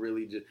and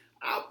really just,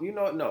 I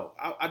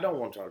don't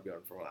want y'all to be on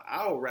the front line.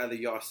 I would rather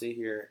y'all sit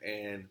here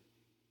and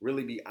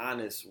really be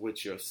honest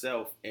with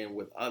yourself and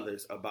with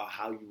others about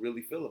how you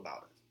really feel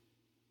about us.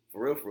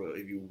 For real, for real.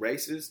 If you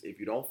racist, if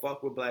you don't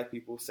fuck with black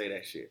people, say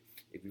that shit.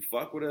 If you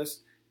fuck with us,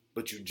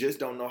 but you just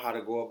don't know how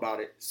to go about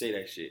it, say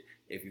that shit.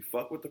 If you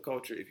fuck with the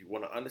culture, if you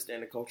want to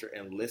understand the culture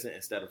and listen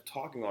instead of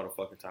talking all the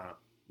fucking time,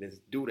 then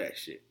do that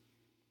shit.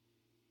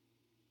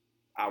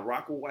 I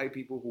rock with white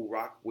people who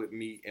rock with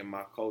me and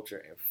my culture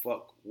and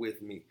fuck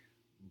with me.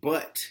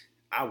 But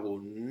I will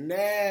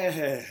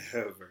never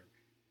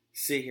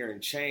sit here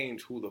and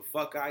change who the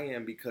fuck I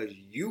am because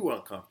you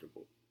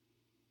uncomfortable.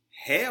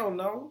 Hell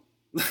no.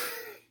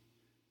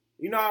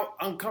 You know how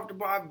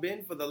uncomfortable I've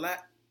been for the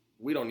last...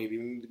 We don't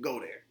even need to go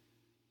there.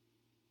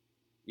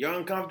 Your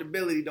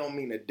uncomfortability don't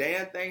mean a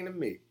damn thing to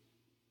me.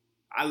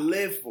 I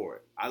live for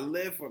it. I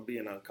live for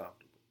being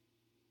uncomfortable.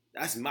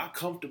 That's my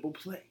comfortable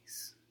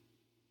place.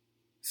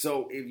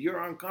 So if you're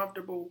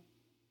uncomfortable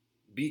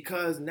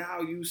because now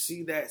you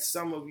see that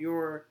some of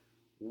your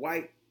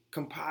white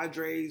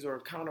compadres or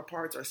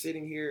counterparts are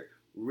sitting here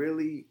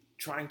really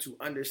trying to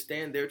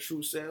understand their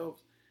true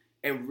selves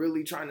and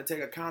really trying to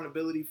take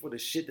accountability for the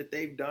shit that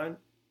they've done,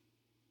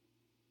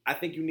 I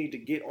think you need to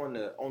get on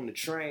the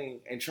train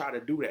and try to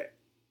do that.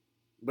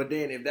 But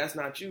then if that's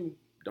not you,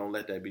 don't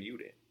let that be you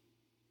then.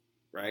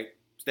 Right?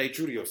 Stay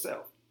true to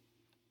yourself.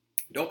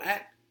 Don't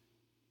act.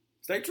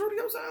 Stay true to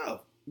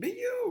yourself. Be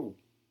you.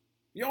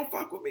 You don't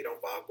fuck with me,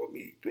 don't fuck with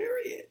me.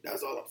 Period.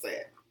 That's all I'm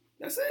saying.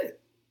 That's it.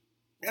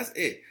 That's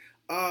it.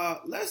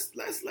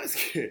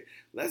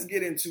 Let's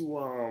get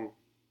into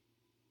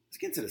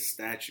the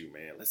statue,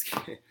 man. Let's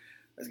get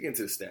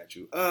into the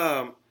statue.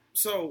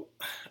 So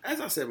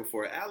as I said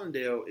before,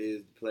 Allendale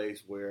is the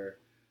place where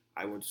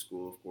I went to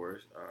school, of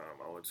course.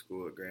 I went to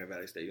school at Grand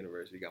Valley State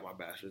University, got my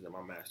bachelor's and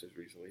my master's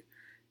recently.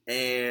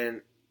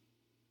 And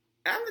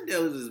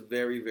Allendale is a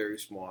very, very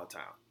small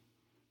town,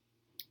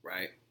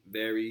 right?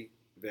 Very,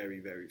 very,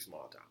 very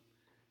small town.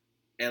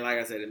 And like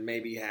I said, it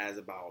maybe has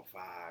about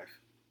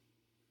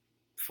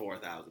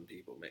 4,000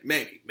 people,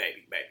 maybe.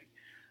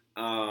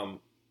 And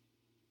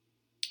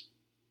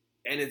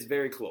it's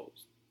very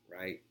close,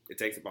 right? It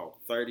takes about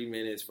 30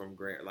 minutes from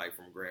Grand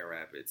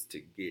Rapids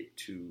to get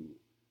to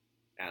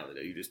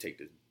Allendale. You just take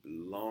this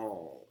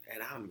long,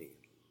 and I mean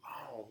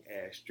long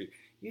ass street.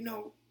 You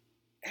know,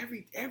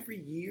 every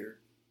year,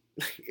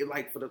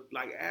 for the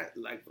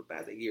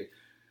past 8 years,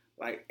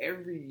 like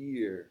every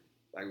year,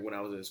 like when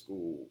I was in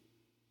school,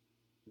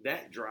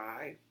 that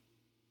drive,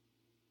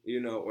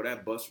 you know, or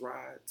that bus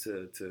ride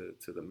to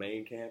the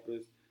main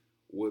campus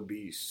would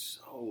be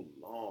so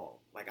long.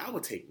 Like I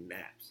would take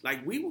naps.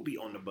 Like we would be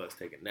on the bus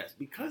taking naps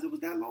because it was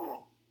that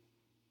long.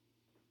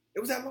 It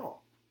was that long,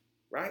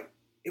 right?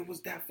 It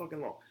was that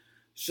fucking long.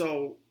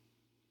 So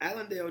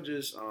Allendale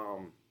just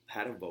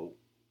had a vote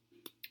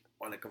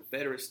on a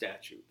Confederate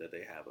statue that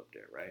they have up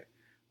there, right?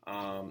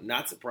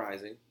 Not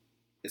surprising,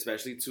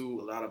 especially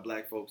to a lot of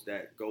black folks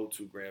that go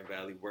to Grand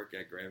Valley, work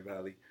at Grand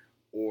Valley,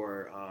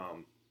 or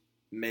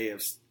may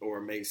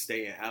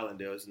stay in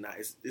Allendale. It's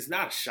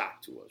not a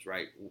shock to us,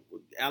 right?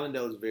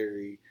 Allendale is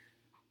very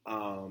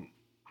I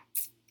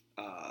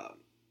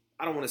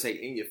don't want to say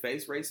in your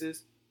face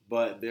racist,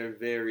 but they're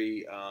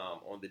very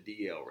on the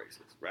DL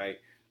racist, right?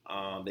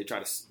 They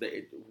try to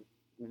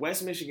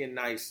West Michigan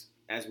nice,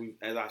 as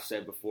I've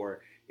said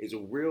before, is a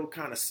real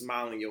kind of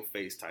smile in your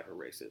face type of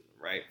racism,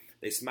 right?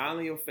 They smile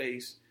in your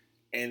face,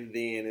 and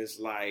then it's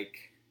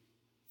like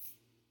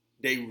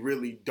they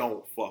really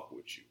don't fuck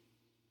with you.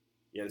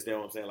 You understand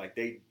what I'm saying? Like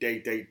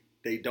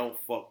they don't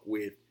fuck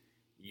with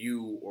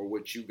you or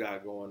what you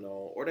got going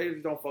on, or they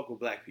just don't fuck with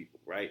black people,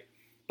 right?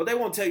 But they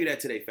won't tell you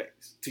that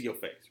to your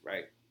face,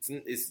 right?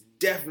 It's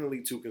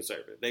definitely too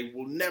conservative. They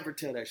will never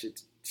tell that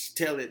shit.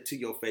 Tell it to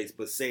your face,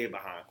 but say it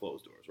behind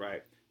closed doors,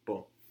 right?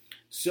 Boom.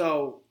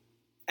 So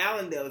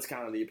Allendale is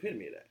kind of the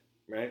epitome of that,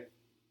 right?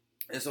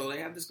 And so they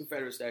have this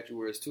Confederate statue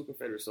where it's two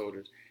Confederate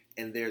soldiers,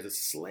 and there's a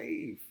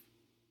slave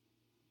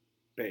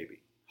baby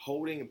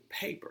holding a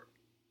paper,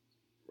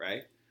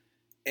 right?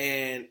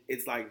 And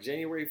it's like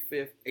January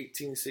 5th,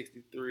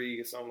 1863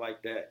 or something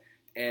like that.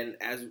 And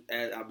as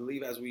I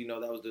believe, as we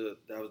know, that was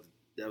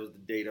the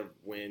date of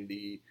when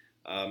the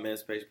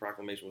Emancipation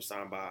Proclamation was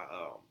signed by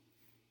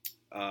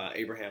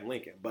Abraham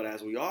Lincoln. But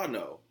as we all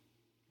know,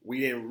 we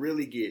didn't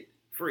really get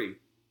free,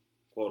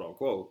 quote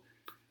unquote,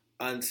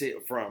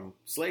 from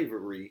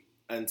slavery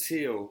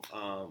until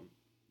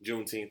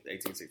Juneteenth,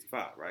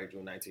 1865, right?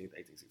 June 19th,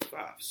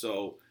 1865.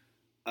 So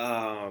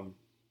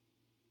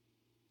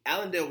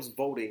Allendale was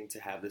voting to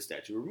have this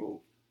statue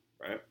removed,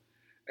 right?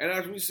 And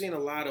as we've seen a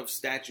lot of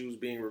statues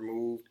being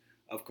removed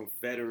of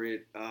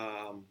Confederate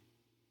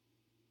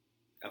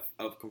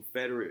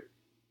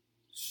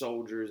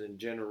soldiers and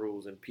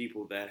generals and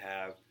people that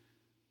have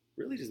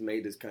really just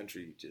made this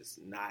country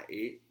just not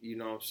it, you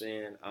know what I'm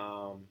saying?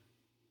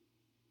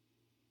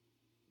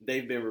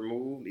 They've been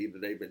removed, either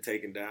they've been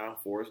taken down,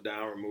 forced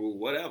down, removed,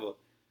 whatever.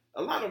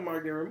 A lot of them are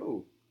getting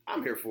removed.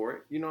 I'm here for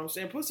it, you know what I'm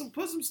saying? Put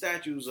some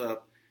statues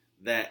up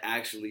that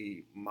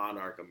actually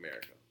monarch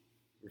America.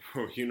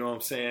 You know what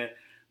I'm saying?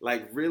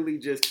 Like, really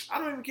just, I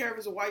don't even care if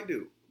it's a white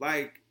dude.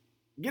 Like,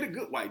 get a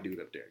good white dude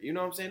up there. You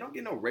know what I'm saying? Don't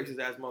get no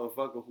racist-ass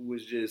motherfucker who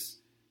is just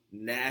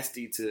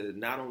nasty to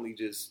not only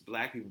just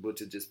black people but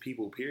to just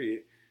people.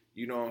 Period.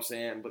 You know what I'm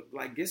saying? But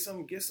like,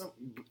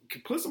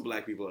 put some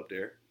black people up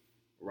there,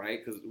 right?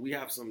 Because we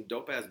have some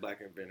dope ass black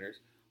inventors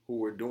who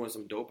were doing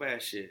some dope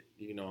ass shit.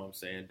 You know what I'm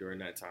saying, during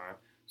that time.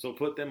 So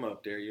put them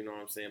up there. You know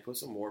what I'm saying? Put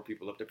some more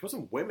people up there. Put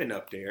some women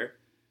up there,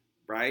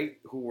 right?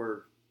 Who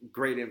were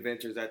great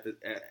inventors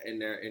in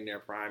their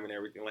prime and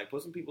everything. Like,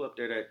 put some people up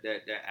there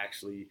that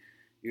actually,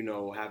 you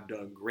know, have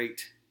done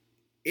great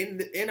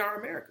in our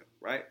America,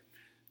 right?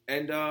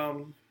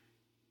 And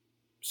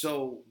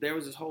so there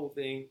was this whole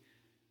thing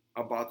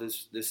about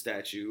this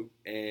statue,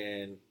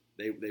 and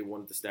they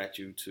wanted the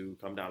statue to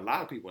come down. A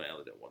lot of people in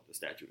LA wanted the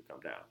statue to come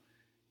down,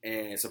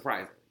 and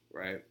surprisingly,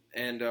 right?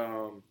 And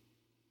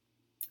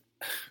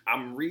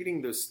I'm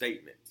reading the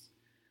statements,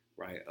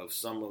 right, of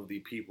some of the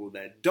people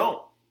that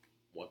don't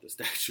want the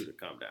statue to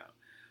come down.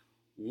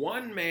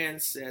 One man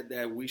said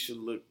that we should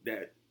look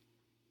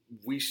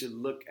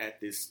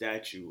at this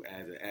statue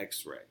as an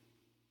X-ray,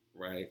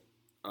 right?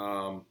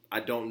 I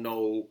don't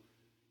know.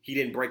 He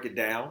didn't break it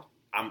down.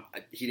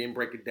 He didn't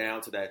break it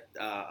down to that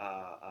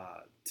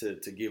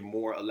to give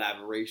more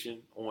elaboration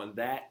on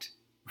that,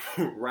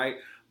 right?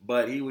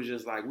 But he was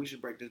just like, we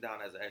should break this down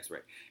as an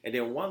X-ray. And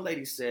then one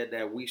lady said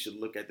that we should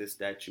look at this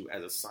statue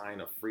as a sign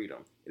of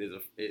freedom.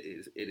 It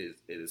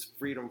is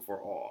freedom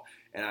for all.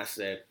 And I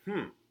said,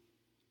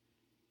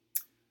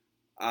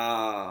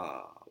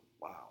 wow.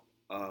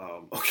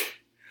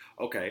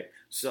 Okay.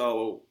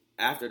 So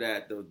after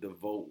that, the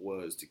vote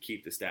was to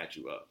keep the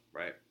statue up,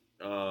 right?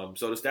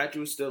 So the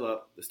statue is still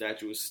up. The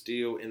statue is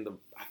still in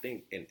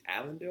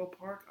Allendale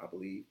Park, I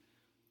believe.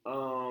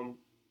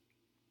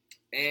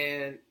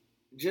 And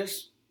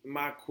just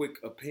my quick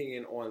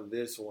opinion on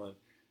this one.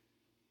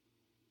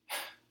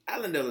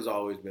 Allendale has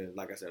always been,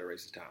 like I said, a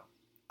racist town.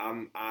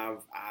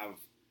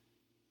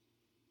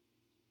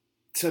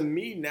 To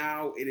me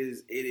now, it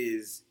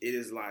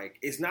is like,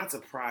 it's not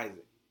surprising.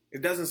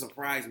 It doesn't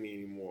surprise me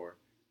anymore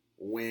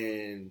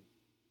when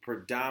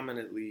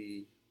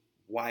predominantly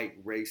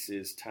white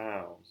racist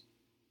towns,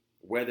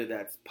 whether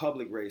that's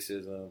public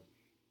racism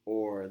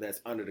or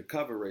that's under the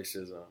cover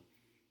racism,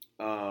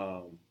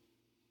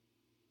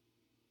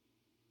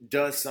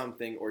 does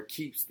something or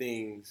keeps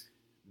things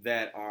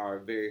that are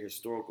very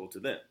historical to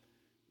them,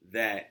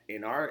 that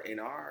in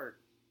our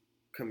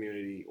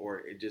community,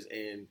 or just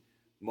in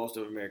most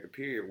of America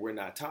period, we're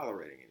not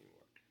tolerating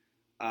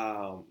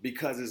anymore,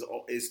 because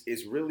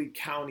it's really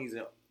counties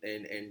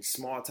and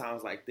small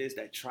towns like this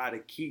that try to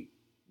keep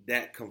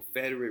that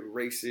Confederate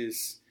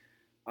racist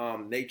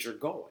nature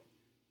going.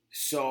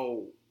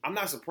 So I'm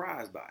not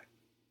surprised by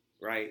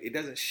it, right? It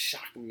doesn't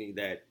shock me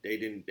that they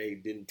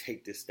didn't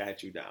take this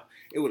statue down.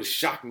 It would have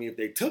shocked me if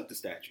they took the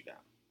statue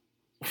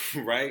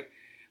down, right?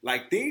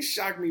 Like, things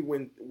shock me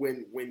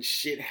when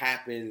shit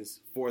happens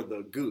for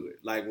the good.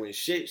 Like, when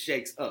shit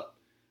shakes up.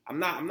 I'm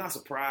not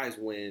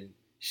surprised when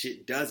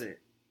shit doesn't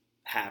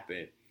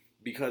happen,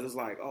 because it's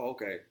like, oh,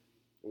 okay,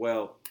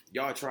 well,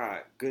 y'all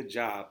tried, good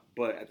job,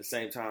 but at the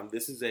same time,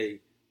 this is a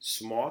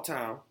small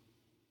town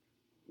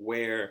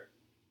where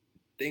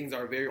things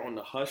are very on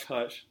the hush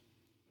hush.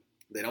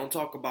 They don't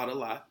talk about a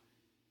lot,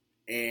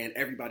 and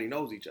everybody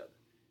knows each other.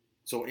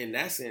 So in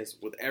that sense,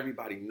 with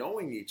everybody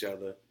knowing each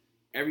other,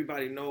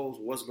 everybody knows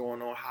what's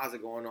going on, how's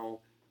it going on.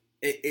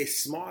 It's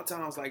small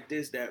towns like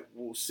this that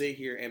will sit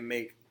here and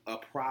make a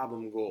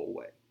problem go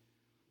away,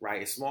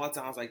 right? It's small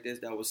towns like this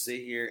that will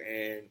sit here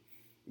and,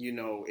 you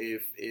know,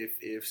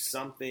 if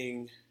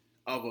something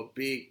of a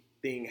big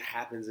thing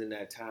happens in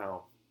that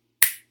town,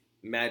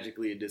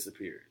 magically it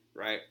disappeared,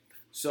 right?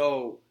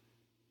 So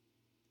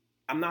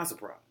I'm not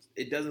surprised.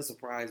 It doesn't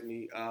surprise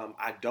me.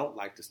 I don't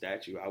like the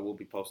statue. I will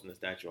be posting the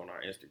statue on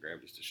our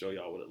Instagram just to show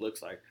y'all what it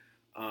looks like.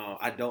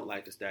 I don't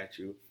like the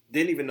statue.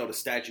 Didn't even know the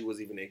statue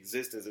was even in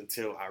existence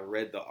until I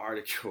read the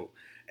article,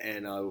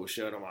 and it was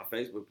shared on my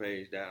Facebook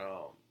page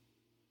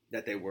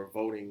that they were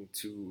voting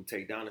to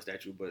take down the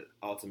statue, but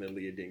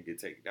ultimately it didn't get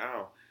taken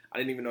down. I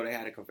didn't even know they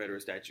had a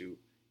Confederate statue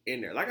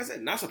in there. Like I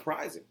said, not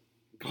surprising,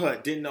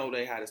 but didn't know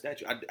they had a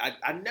statue.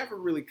 I never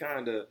really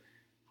kind of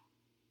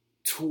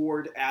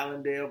toured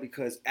Allendale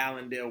because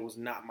Allendale was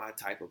not my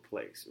type of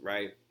place,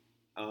 right?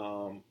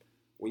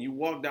 When you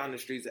walk down the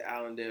streets of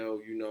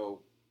Allendale, you know,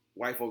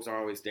 white folks are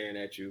always staring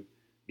at you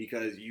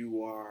because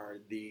you are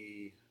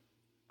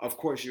of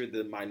course you're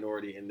the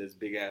minority in this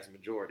big ass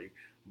majority,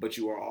 but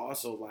you are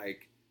also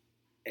like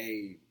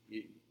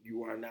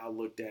you are now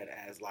looked at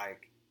as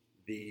like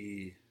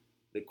the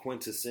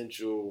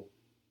quintessential,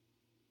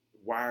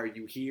 why are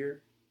you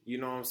here? You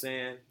know what I'm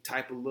saying?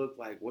 Type of look,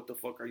 like, what the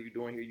fuck are you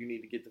doing here? You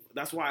need to get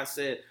that's why I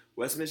said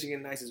West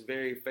Michigan Nice is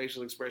very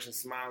facial expression,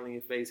 smile in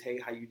your face. Hey,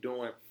 how you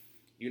doing?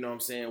 You know what I'm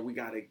saying? We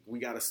got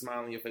a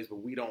smile in your face,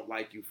 but we don't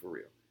like you for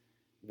real.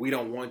 We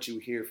don't want you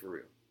here for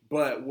real.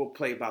 But we'll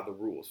play by the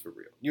rules for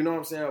real. You know what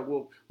I'm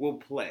saying? We'll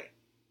play.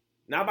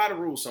 Not by the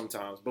rules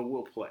sometimes, but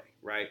we'll play,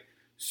 right?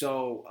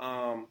 So,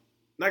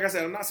 like I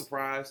said, I'm not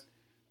surprised.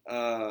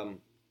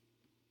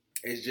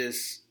 It's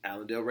just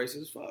Allendale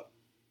racist as fuck.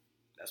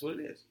 That's what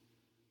it is.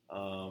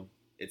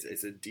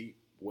 It's a deep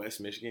West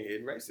Michigan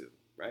hidden racism.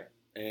 right?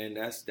 And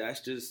that's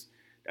just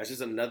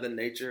another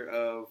nature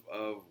of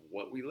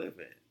what we live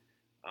in.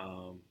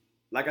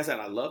 Like I said,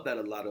 I love that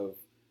a lot of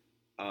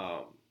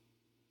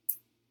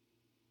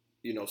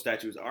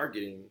statues are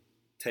getting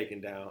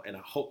taken down, and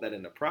I hope that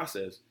in the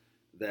process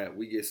that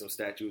we get some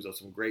statues of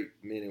some great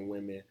men and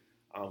women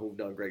who've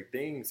done great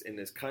things in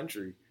this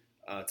country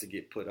to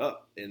get put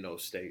up in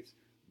those states,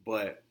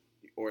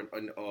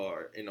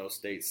 or in those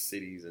states,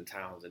 cities, and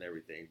towns and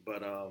everything.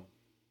 But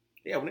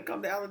when it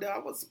comes to Allendale, I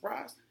wasn't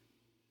surprised.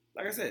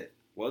 Like I said,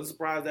 wasn't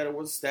surprised that it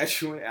was a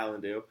statue in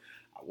Allendale.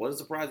 I wasn't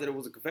surprised that it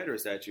was a Confederate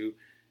statue,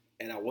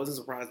 and I wasn't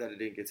surprised that it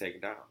didn't get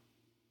taken down.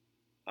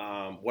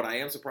 What I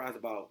am surprised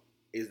about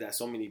is that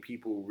so many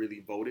people really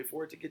voted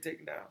for it to get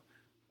taken down,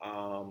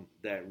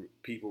 that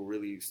people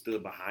really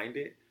stood behind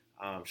it.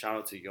 Shout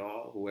out to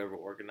y'all, whoever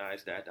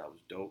organized that. That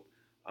was dope.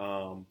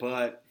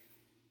 But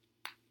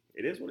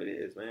it is what it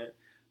is, man.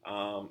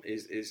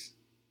 It's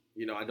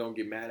I don't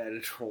get mad at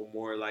it no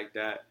more like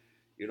that.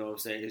 You know what I'm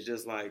saying? It's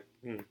just like,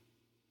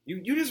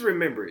 you just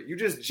remember it. You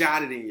just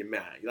jot it in your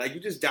mind. Like, you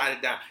just jot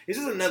it down. It's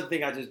just another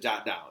thing I just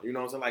jot down. You know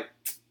what I'm saying? Like,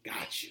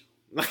 got you.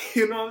 Like,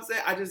 you know what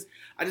I'm saying?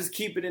 I just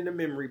keep it in the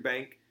memory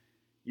bank.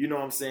 You know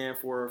what I'm saying?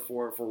 For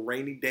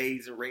rainy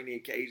days and rainy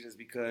occasions,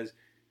 because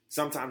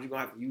sometimes you're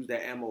going to have to use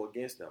that ammo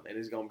against them. And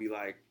it's going to be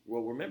like,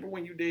 well, remember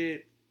when you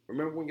did?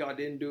 Remember when y'all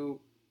didn't do?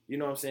 You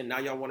know what I'm saying? Now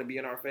y'all want to be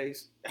in our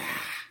face?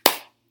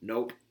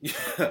 Nope.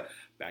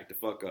 Back the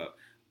fuck up.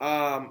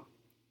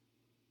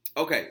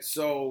 Okay,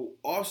 so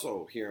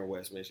also here in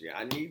West Michigan,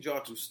 I need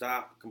y'all to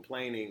stop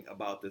complaining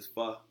about this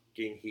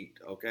fucking heat,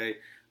 okay?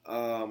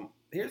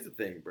 Here's the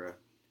thing, bruh.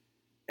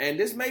 And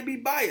this may be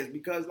biased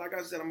because, like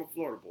I said, I'm a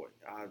Florida boy.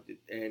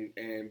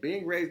 And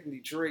being raised in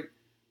Detroit,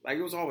 like,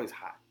 it was always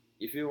hot.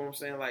 You feel what I'm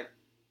saying? Like,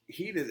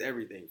 heat is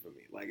everything for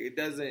me. Like, it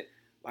doesn't,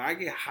 like, I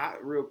get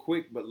hot real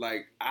quick, but,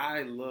 like,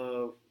 I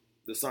love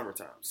the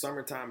summertime.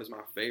 Summertime is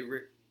my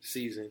favorite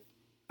season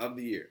of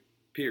the year,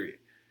 period.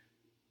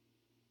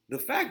 The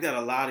fact that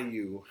a lot of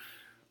you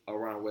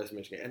around West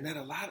Michigan, and that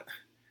a lot of,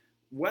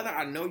 whether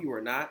I know you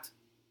or not,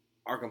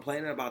 are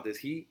complaining about this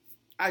heat.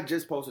 I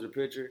just posted a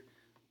picture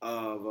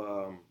of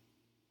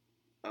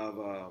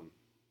our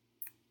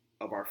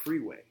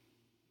freeway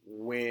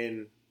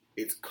when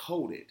it's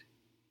coated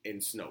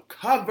in snow,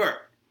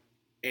 covered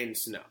in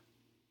snow,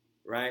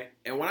 right?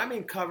 And when I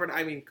mean covered,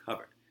 I mean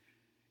covered.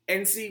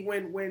 And see,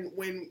 when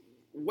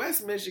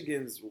West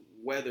Michigan's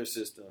weather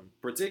system,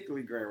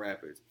 particularly Grand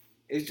Rapids,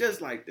 is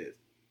just like this.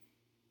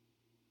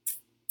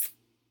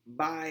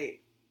 By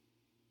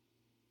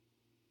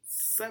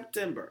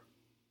September,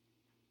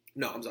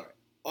 no, I'm sorry,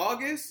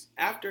 August,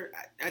 at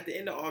the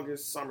end of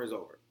August, summer's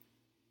over.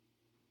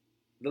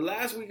 The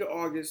last week of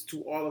August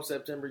to all of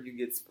September, you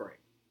get spring.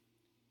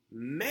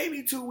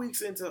 Maybe 2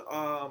 weeks into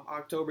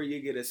October, you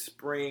get a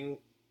spring,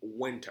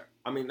 winter.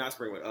 I mean, not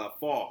spring, winter,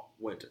 fall,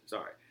 winter,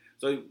 sorry.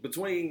 So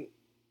between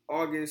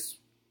August,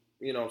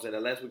 you know what I'm saying, the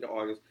last week of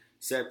August,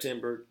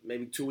 September,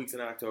 maybe 2 weeks in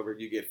October,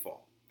 you get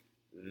fall.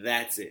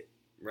 That's it,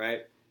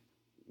 right?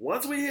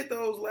 Once we hit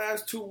those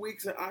last 2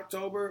 weeks in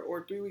October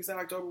or 3 weeks in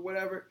October,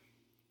 whatever,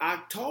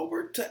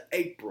 October to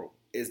April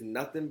is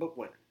nothing but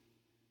winter,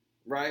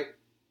 right?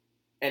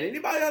 And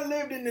anybody that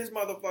lived in this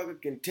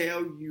motherfucker can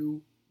tell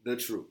you the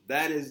truth.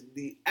 That is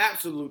the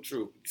absolute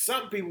truth.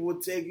 Some people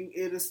will tell you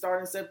it'll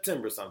start in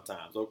September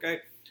sometimes,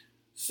 okay?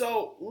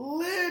 So,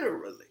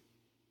 literally,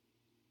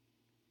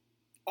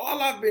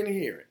 all I've been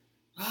hearing,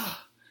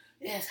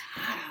 it's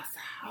hot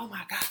outside. Oh,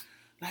 my God.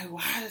 Like,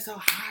 why is it so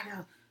hot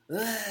out?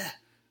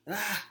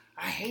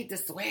 I hate the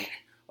sweat.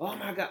 Oh,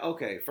 my God.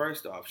 Okay,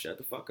 first off, shut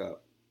the fuck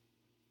up.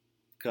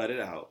 Cut it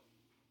out.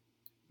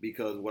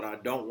 Because what I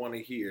don't want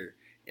to hear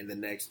in the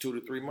next 2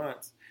 to 3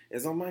 months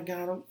is, oh, my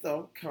God, I'm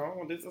so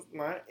cold. This is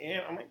not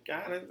in. Oh, my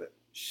God.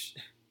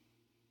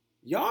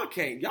 Y'all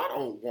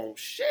don't want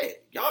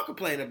shit. Y'all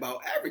complain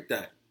about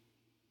everything.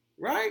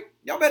 Right?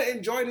 Y'all better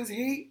enjoy this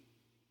heat.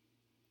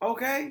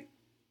 Okay?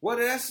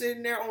 Whether that's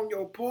sitting there on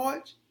your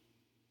porch,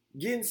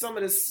 getting some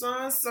of the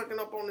sun, sucking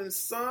up on the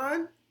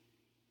sun.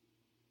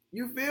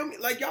 You feel me?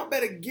 Like, y'all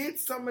better get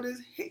some of this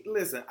heat.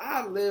 Listen,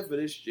 I live for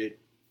this shit.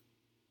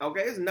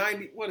 Okay, it's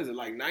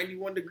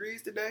 91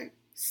 degrees today?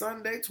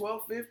 Sunday,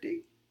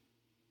 12:50.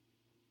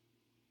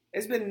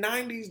 It's been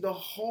 90s the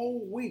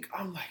whole week.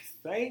 I'm like,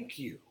 thank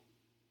you.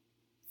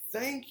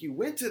 Thank you.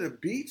 Went to the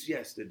beach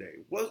yesterday.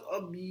 Was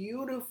a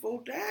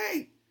beautiful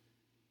day.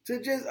 To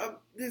just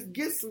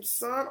get some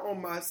sun on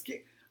my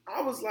skin.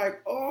 I was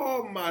like,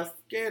 oh, my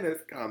skin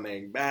is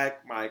coming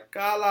back. My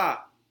color.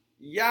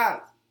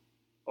 Yes.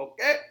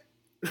 Okay?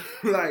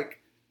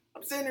 Like,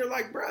 I'm sitting here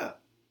like, bruh,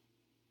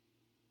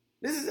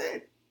 this is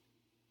it.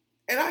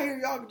 And I hear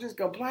y'all just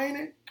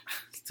complaining.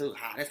 It's too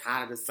hot. It's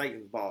hotter than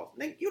Satan's balls.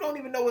 Nigga, you don't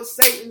even know what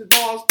Satan's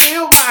balls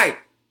feel like.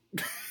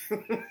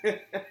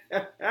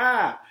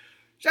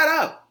 Shut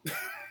up.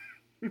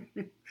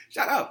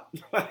 Shut up.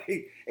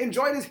 Like,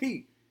 enjoy this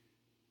heat.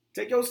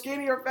 Take your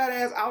skinny or fat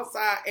ass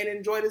outside and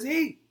enjoy this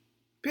heat.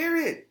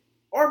 Period.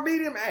 Or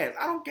medium ass.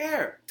 I don't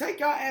care. Take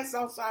your ass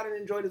outside and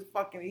enjoy this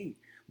fucking heat.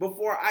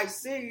 Before I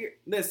sit here,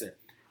 listen,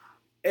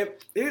 If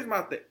here's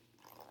my thing.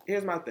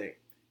 Here's my thing.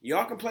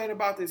 Y'all complain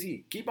about this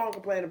heat. Keep on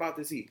complaining about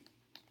this heat.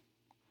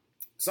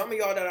 Some of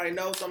y'all that I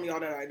know, some of y'all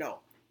that I don't.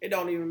 It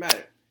don't even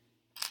matter.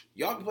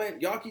 Y'all complain.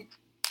 Y'all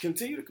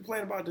continue to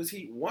complain about this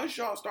heat. Once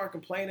y'all start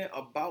complaining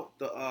about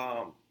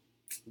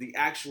the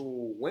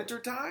actual winter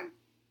time,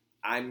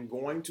 I'm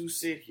going to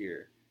sit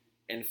here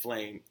and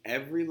flame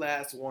every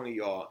last one of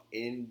y'all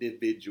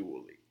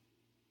individually.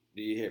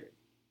 Do you hear me?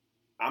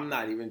 I'm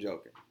not even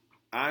joking.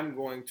 I'm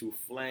going to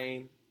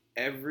flame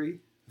every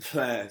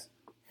last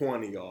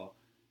one of y'all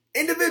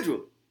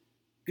individually.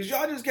 Because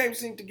y'all just can't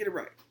seem to get it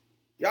right.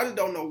 Y'all just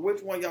don't know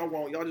which one y'all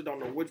want. Y'all just don't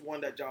know which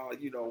one that y'all,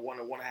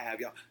 want to have.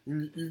 Y'all,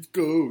 it's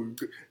cold.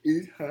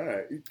 It's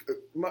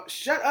hot.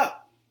 Shut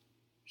up.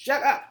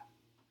 Shut up.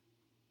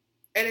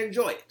 And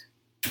enjoy it.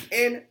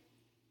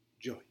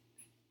 Enjoy it.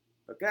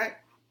 Okay?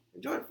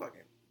 Enjoy the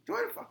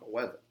fucking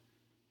weather.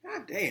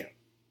 God damn.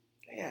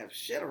 Can't have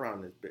shit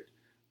around this bitch.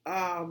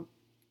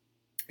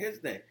 Here's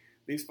the thing.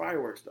 These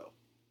fireworks though,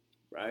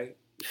 right?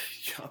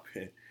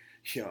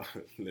 Y'all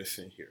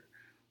listen here.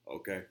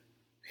 Okay?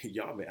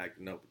 Y'all been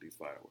acting up with these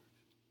fireworks.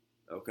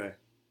 Okay?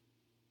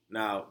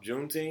 Now,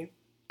 Juneteenth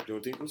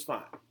was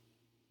fine.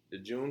 The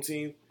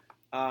Juneteenth,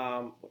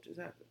 what just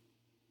happened?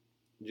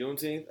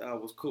 Juneteenth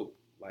was cool.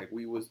 Like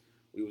we was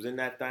in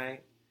that thing,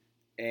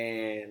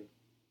 and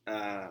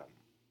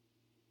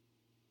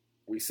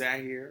we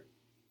sat here,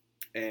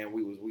 and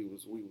we was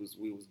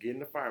getting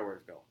the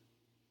fireworks going.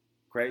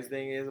 Crazy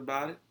thing is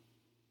about it,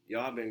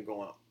 y'all been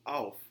going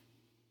off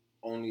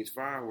on these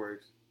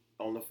fireworks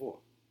on the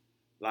 4th.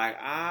 Like,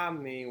 I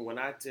mean, when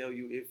I tell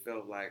you, it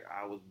felt like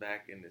I was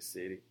back in the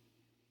city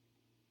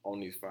on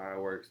these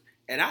fireworks.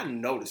 And I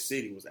know the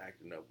city was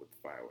acting up with the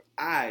fireworks.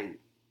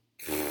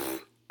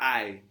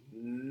 I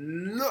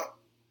know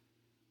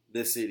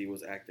the city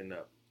was acting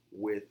up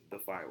with the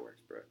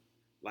fireworks, bro.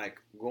 Like,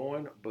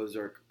 going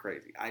berserk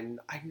crazy. I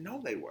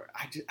know they were.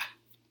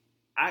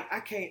 I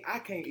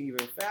can't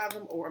even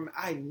fathom, or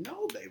I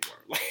know they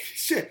were. Like,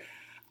 shit.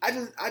 I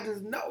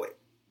just know it.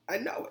 I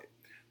know it.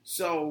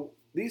 So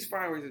these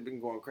fireworks have been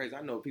going crazy.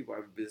 I know people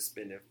have been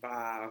spending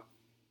 $5,000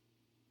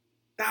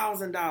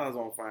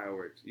 on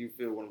fireworks. You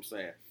feel what I'm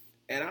saying?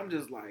 And I'm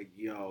just like,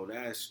 yo,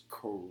 that's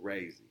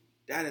crazy.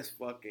 That is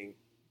fucking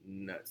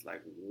nuts.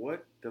 Like,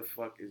 what the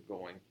fuck is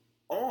going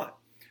on?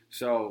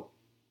 So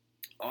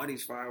all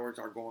these fireworks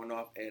are going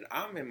off, and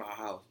I'm in my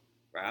house,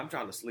 right? I'm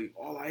trying to sleep.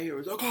 All I hear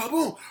is, okay,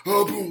 boom,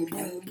 boom, boom,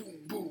 boom,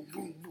 boom, boom,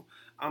 boom.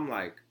 I'm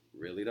like,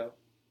 really though?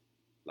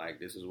 Like,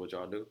 this is what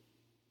y'all do?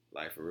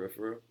 Like, for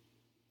real?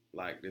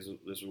 Like, this is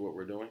what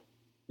we're doing?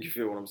 You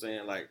feel what I'm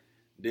saying? Like,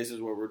 this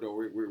is what we're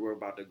doing. We're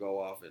about to go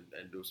off and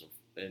do some,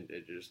 and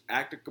just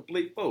act a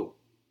complete fool,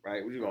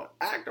 right? We're just going to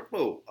act a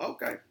fool.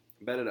 Okay,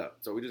 bet it up.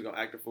 So we're just going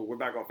to act a fool. We're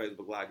back on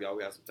Facebook Live, y'all.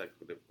 We have some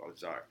technical difficulties,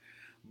 sorry.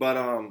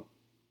 But,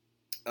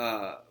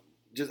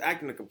 just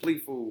acting a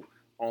complete fool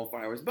on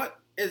fireworks. But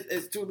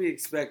it's to be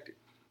expected.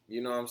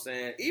 You know what I'm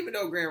saying? Even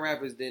though Grand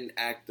Rapids didn't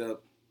act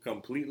up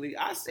completely,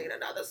 I seen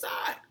another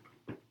side,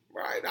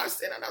 right? I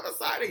seen another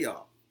side of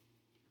y'all.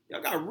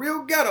 Y'all got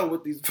real ghetto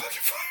with these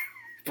fucking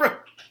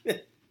fireworks, bro.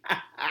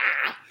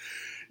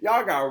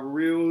 Y'all got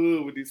real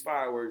hood with these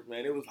fireworks,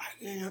 man. It was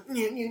like,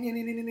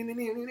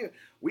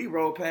 we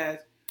rode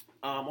past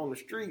on the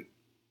street,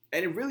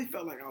 and it really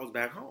felt like I was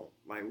back home.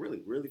 Like,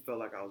 really, really felt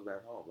like I was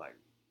back home. Like,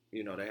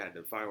 you know, they had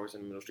the fireworks in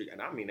the middle of the street,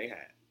 and I mean, they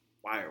had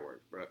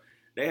fireworks, bro.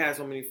 They had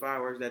so many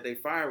fireworks that they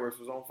fireworks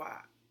was on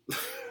fire.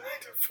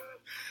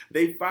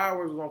 They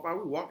fireworks was on fire.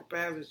 We walked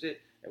past and shit,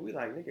 and we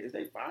like, nigga, is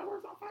they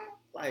fireworks on fire?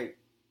 Like,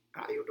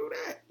 how do you do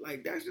that?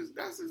 Like, that's just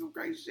some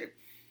crazy shit.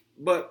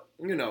 But,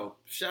 you know,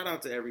 shout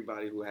out to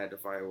everybody who had the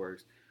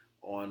fireworks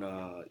on,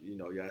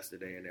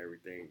 yesterday and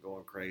everything,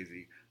 going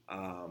crazy.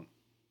 And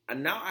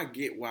now I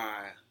get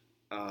why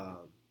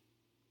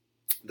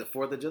the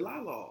 4th of July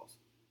laws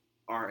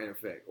are in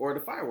effect, or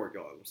the firework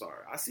laws, I'm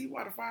sorry. I see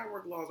why the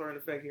firework laws are in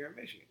effect here in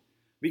Michigan.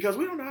 Because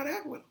we don't know how to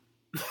act with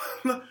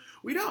them.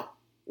 We don't.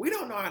 We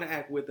don't know how to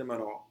act with them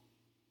at all.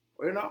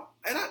 You know?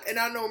 And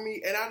I know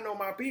me, and I know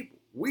my people.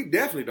 We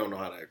definitely don't know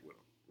how to act with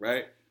them,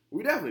 right?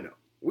 We definitely don't.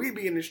 We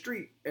be in the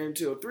street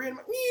until 3 in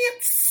the morning.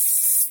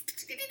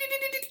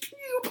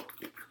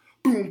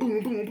 Boom,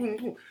 boom, boom, boom,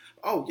 boom.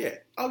 Oh, yeah.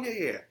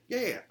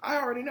 Yeah. I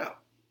already know,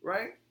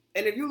 right?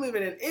 And if you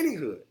living in any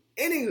hood,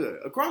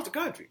 across the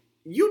country,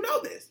 you know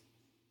this,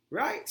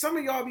 right? Some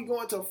of y'all be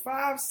going till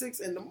 5, 6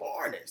 in the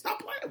morning. Stop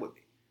playing with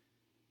me.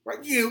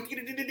 Right? You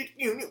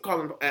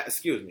calling,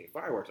 excuse me,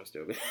 fireworks are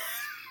still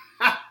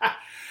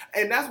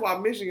And that's why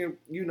Michigan,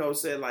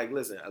 said, like,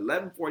 listen,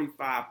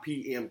 11:45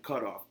 p.m.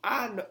 cutoff.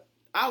 I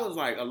was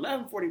like,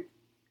 11:40.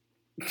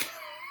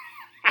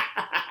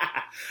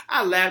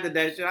 I laughed at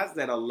that shit. I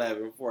said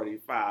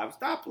 11:45.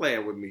 Stop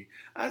playing with me.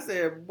 I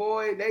said,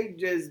 boy, they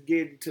just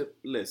getting to,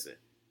 listen,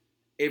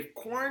 if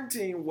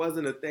quarantine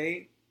wasn't a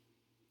thing,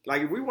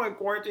 like if we weren't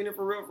quarantining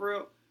for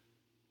real,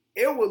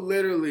 it would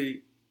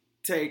literally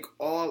take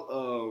all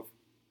of,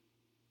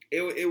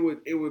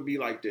 it would be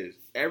like this.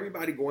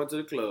 Everybody going to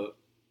the club,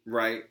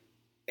 right?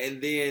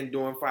 And then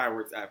doing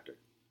fireworks after.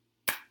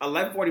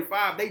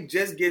 11:45. They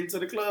just getting to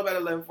the club at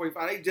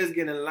 11:45. They just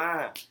getting in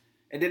line,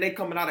 and then they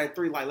coming out at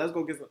 3. Like, let's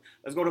go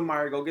to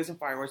Meyer, go get some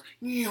fireworks.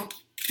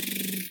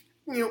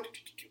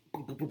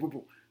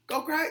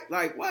 Go crack.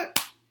 Like, what?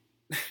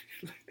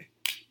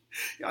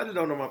 Y'all just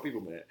don't know my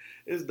people, man.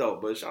 It's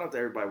dope. But shout out to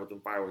everybody with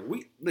them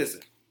fireworks.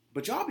 Listen.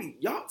 But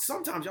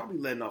sometimes y'all be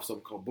letting off some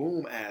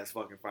kaboom ass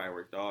fucking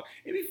fireworks, dog.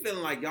 It be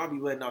feeling like y'all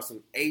be letting off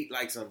some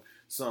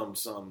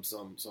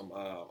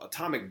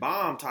atomic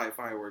bomb type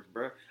fireworks,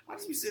 bro. I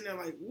just be sitting there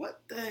like,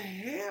 what the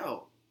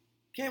hell?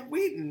 Can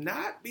we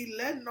not be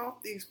letting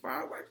off these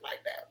fireworks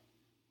like that?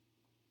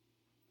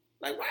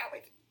 Like, why are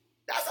we?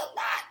 That's a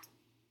lot.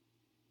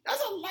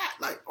 That's a lot.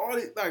 Like all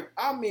these,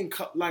 I mean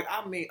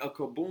a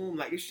kaboom,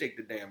 like it shake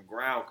the damn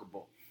ground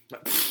kaboom.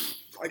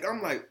 Like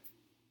I'm like,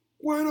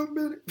 wait a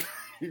minute.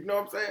 You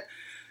know what I'm saying?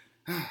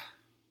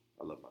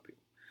 I love my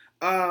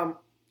people.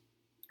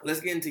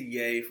 Let's get into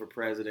Ye for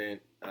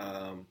president.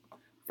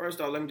 First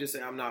off, let me just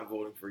say I'm not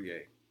voting for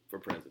Ye for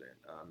president.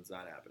 It's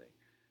not happening.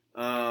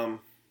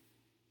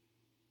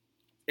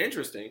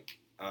 Interesting.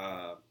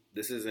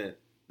 This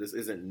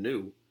isn't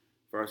new.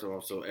 First of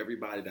all, so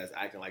everybody that's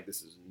acting like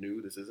this is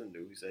new, this isn't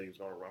new. He said he was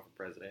going to run for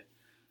president.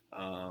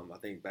 I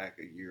think back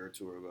a year or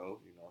two ago.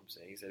 You know what I'm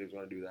saying? He said he was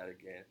going to do that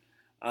again.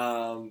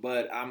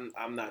 But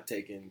I'm not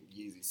taking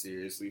Yeezy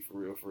seriously for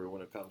real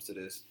when it comes to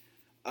this.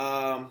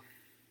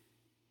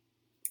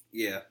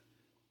 Yeah,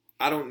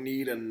 I don't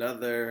need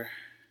another.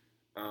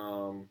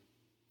 I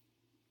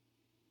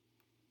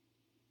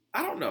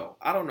don't know.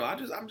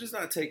 I'm just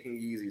not taking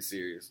Yeezy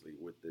seriously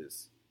with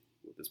this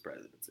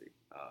presidency.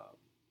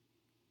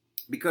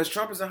 Because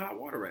Trump is in hot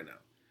water right now.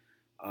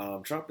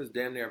 Trump is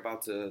damn near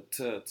about to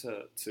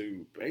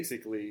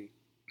basically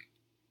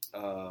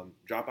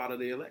drop out of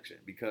the election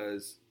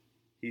because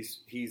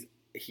he's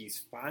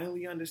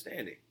finally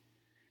understanding,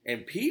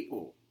 and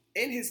people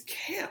in his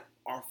camp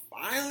are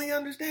finally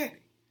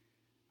understanding.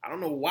 I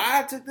don't know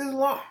why it took this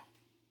long,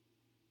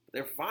 but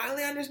they're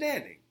finally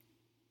understanding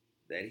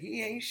that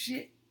he ain't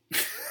shit.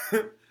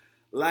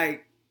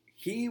 Like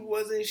he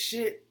wasn't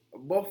shit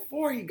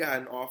before he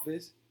got in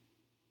office,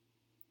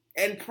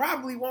 and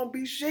probably won't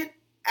be shit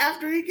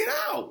after he get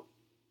out.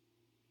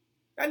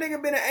 That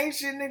nigga been an ain't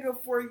shit nigga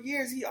for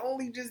years. He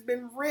only just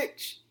been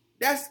rich.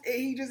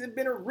 He just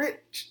been a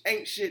rich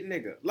ain't shit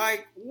nigga.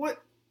 Like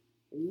what?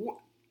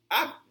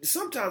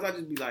 Sometimes I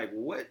just be like,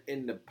 what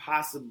in the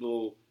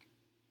possible,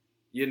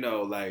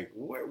 like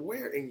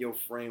where in your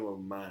frame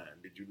of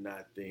mind did you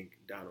not think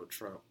Donald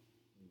Trump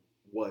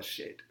was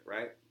shit,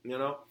 right?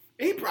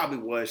 He probably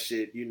was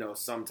shit,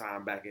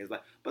 sometime back in his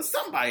life, but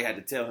somebody had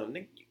to tell him,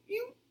 nigga,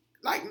 you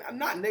like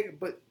not nigga,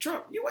 but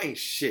Trump, you ain't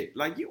shit.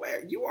 Like you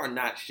are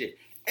not shit,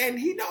 and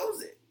he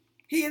knows it.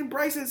 He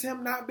embraces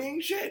him not being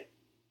shit.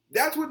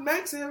 That's what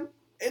makes him,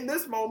 in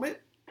this moment,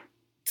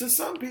 to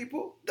some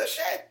people, the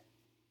shit.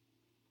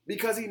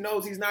 Because he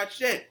knows he's not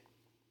shit,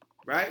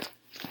 right?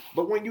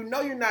 But when you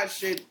know you're not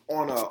shit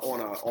on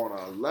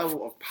a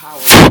level of power,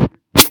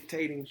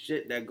 dictating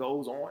shit that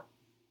goes on,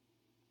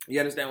 you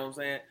understand what I'm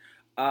saying?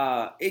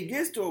 It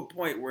gets to a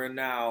point where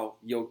now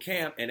your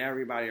camp and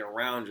everybody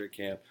around your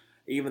camp,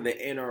 even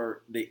the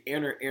inner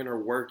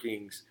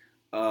workings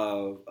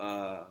of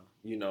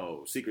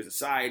secret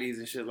societies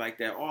and shit like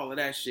that, all of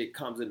that shit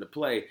comes into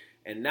play,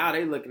 and now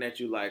they looking at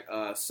you like,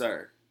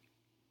 sir,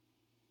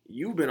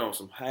 you've been on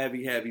some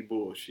heavy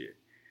bullshit,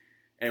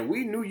 and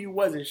we knew you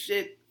wasn't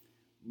shit,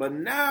 but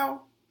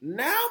now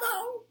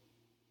though,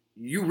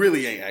 you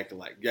really ain't acting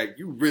like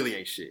you really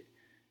ain't shit.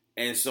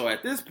 And so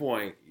at this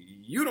point,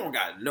 you don't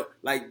got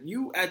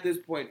at this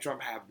point,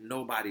 Trump have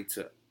nobody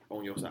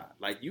on your side.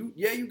 Like you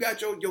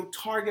got your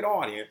target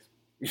audience,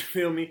 you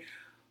feel me?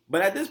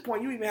 But at this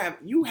point,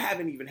 you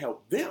haven't even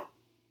helped them.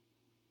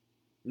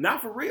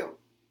 Not for real,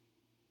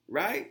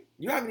 right?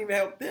 You haven't even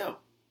helped them.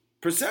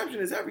 Perception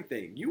is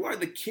everything. You are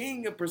the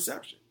king of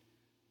perception.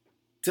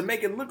 To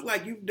make it look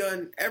like you've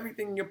done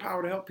everything in your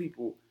power to help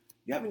people,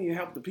 you haven't even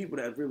helped the people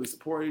that really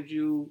supported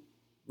you,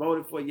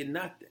 voted for you,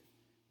 nothing.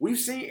 We've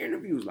seen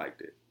interviews like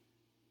this,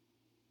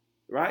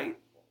 right?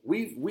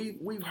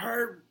 We've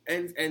heard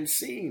and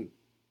seen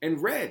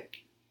and read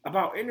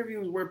about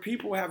interviews where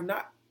people have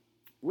not.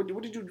 What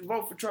did you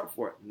vote for Trump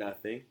for?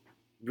 Nothing,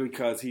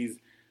 because we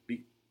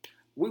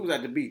was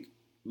at the beach,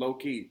 low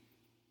key,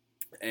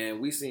 and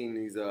we seen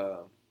these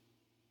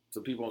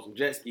some people on some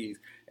jet skis,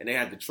 and they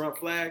had the Trump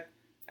flag,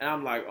 and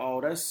I'm like,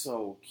 oh, that's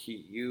so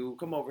cute. You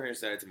come over here and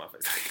say it to my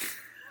face.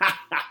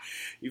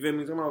 You feel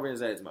me? Come over here and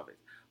say it to my face.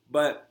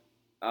 But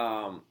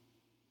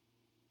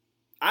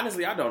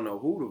honestly, I don't know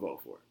who to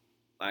vote for.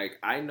 Like,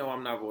 I know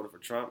I'm not voting for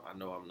Trump. I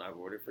know I'm not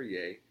voting for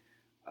Ye.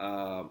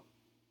 I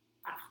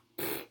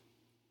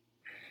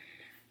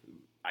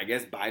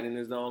guess Biden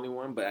is the only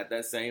one, but at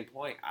that same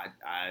point,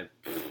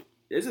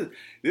 this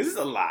is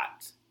a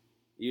lot.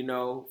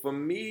 For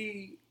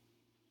me,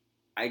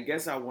 I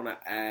guess I want to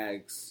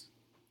ask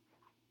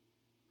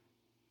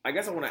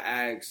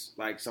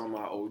like some of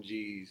my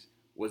OGs,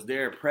 was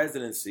there a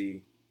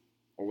presidency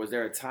or was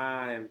there a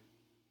time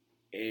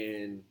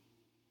in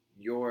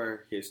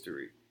your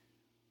history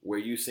where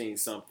you've seen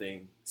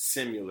something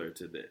similar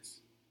to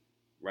this,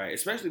 right?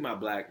 Especially my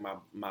black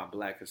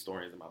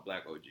historians and my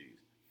black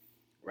OGs,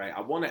 right?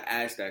 I want to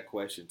ask that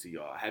question to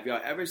y'all. Have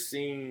y'all ever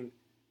seen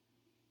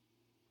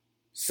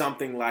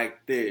something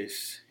like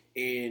this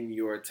in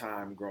your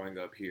time growing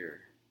up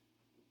here?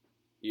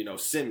 You know,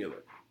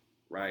 similar,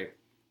 right?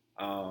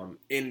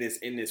 In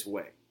this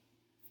way.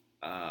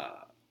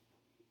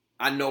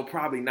 I know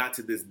probably not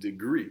to this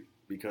degree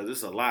because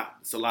it's a lot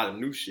of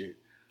new shit,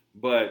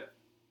 but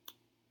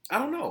I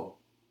don't know.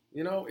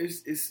 You know,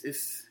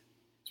 it's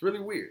really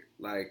weird.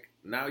 Like,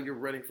 now you're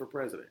running for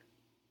president.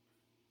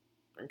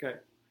 Okay.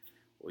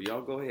 Well,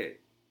 y'all go ahead.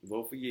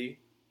 Vote for Ye.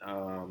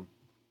 Or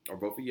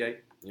vote for Ye.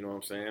 You know what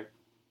I'm saying?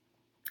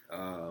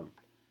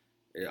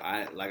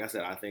 Like I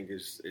said, I think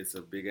it's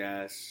a big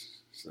ass,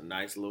 it's a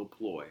nice little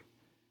ploy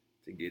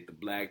to get the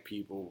black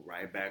people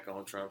right back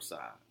on Trump's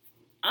side.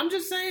 I'm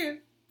just saying.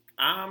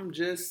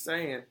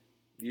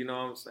 You know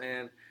what I'm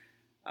saying?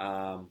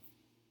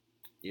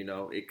 You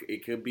know,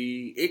 it could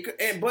be,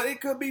 but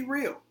it could be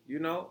real. You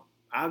know,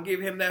 I'll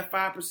give him that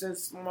 5%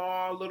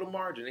 small little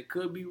margin. It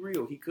could be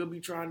real. He could be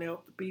trying to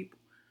help the people.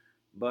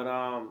 But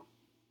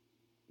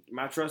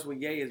my trust with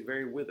Ye is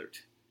very withered.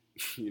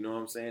 You know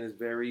what I'm saying? It's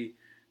very,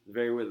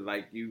 very withered.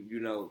 Like,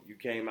 you know, you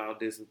came out,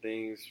 did some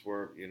things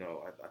for, you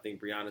know, I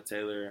think Breonna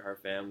Taylor and her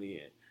family,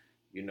 and,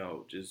 you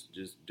know, just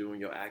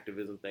doing your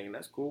activism thing. And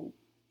that's cool.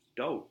 It's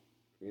dope.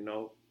 You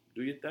know,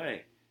 do your thing.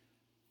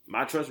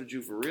 My trust with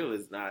you for real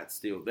is not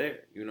still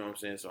there. You know what I'm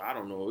saying? So I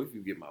don't know if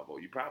you get my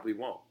vote. You probably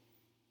won't.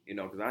 You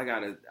know,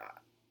 because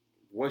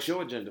what's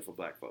your agenda for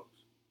black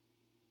folks?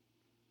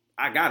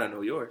 I gotta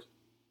know yours,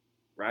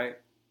 right?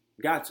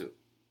 Got to.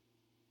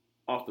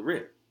 Off the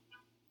rip.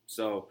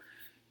 So,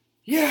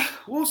 yeah,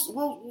 we'll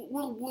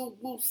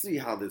see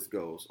how this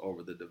goes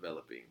over the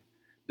developing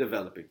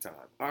time.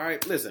 All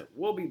right, listen,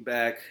 we'll be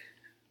back.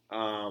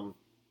 We'll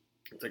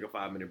take a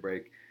 5-minute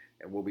break,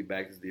 and we'll be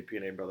back. This is the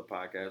Opinionated Brother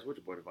Podcast with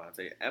your boy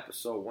Devontae,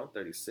 episode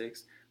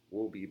 136.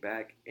 We'll be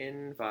back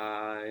in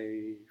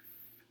 5.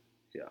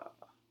 Yeah.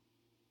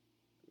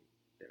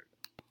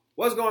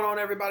 What's going on,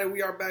 everybody?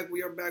 We are back.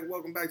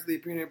 Welcome back to the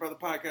Opinionated Brother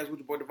Podcast with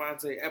your boy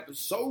Devontae,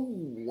 episode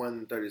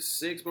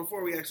 136.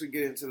 Before we actually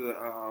get into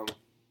the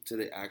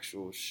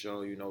actual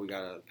show, you know, we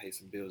gotta pay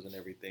some bills and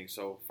everything.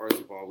 So first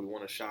of all, we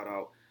want to shout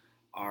out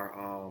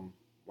our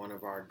one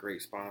of our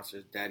great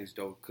sponsors, Daddy's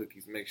Dope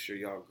Cookies. Make sure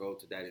y'all go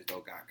to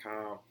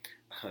daddysdope.com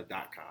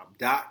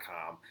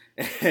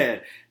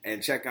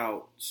and check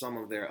out some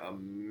of their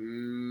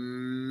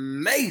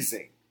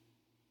amazing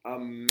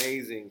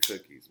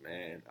cookies,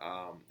 man.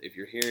 If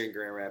you're here in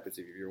Grand Rapids,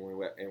 if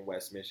you're in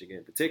West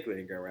Michigan,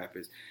 particularly in Grand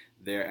Rapids,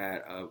 they're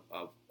at a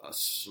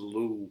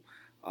slew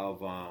of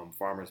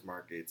farmers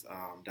markets,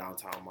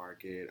 downtown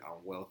market,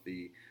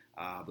 Wealthy,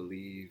 I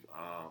believe,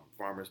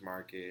 farmers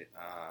market,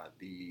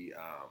 the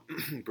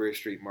Bridge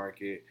Street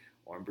market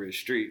on Bridge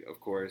Street, of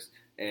course,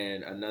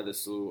 and another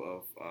slew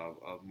of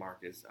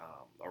markets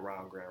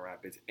around Grand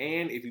Rapids.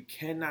 And if you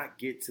cannot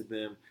get to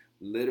them,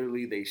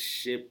 literally, they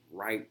ship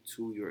right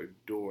to your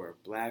door.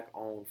 Black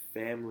owned,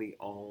 family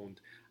owned.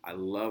 I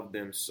love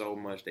them so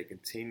much. They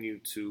continue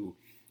to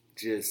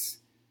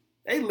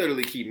they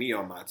literally keep me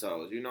on my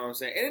toes. You know what I'm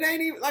saying? And it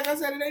ain't even, like I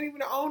said, it ain't even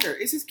the owner.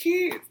 It's his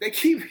kids. They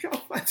keep me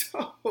on my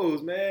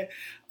toes, man.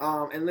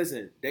 And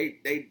listen,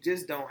 they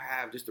just don't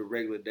have just the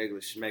regular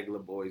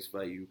schmegler boys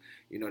for you.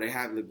 You know, they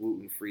have the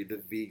gluten-free,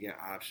 the vegan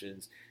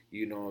options.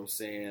 You know what I'm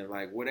saying?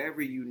 Like,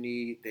 whatever you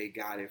need, they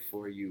got it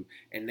for you.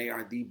 And they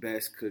are the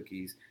best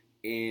cookies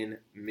in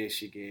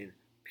Michigan,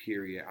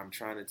 period. I'm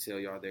trying to tell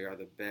y'all, they are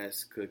the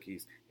best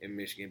cookies in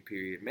Michigan,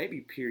 period. Maybe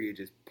period,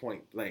 just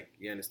point blank.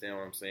 You understand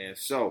what I'm saying?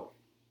 So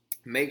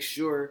make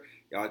sure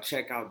y'all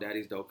check out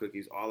Daddy's Dope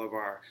Cookies. All of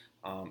our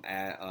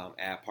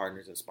ad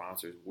partners and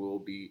sponsors will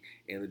be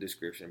in the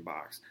description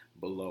box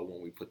below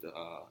when we put the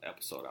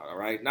episode out. All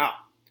right. Now,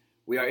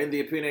 we are in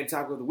the opinionated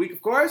topic of the week,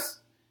 of course.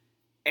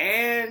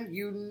 And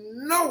you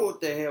know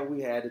what the hell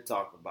we had to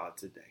talk about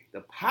today.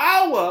 The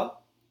power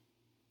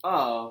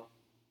of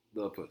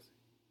the pussy.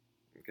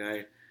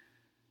 Okay?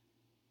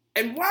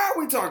 And why are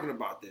we talking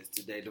about this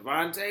today,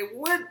 Devontae?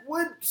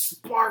 What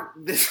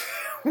sparked this?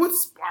 What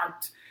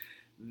sparked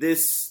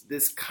this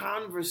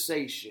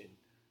conversation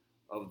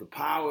of the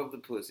power of the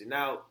pussy?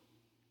 Now,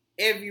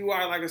 if you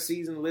are like a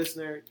seasoned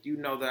listener, you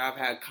know that I've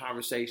had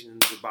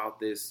conversations about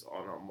this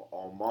on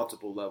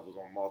multiple levels,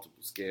 on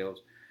multiple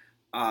scales.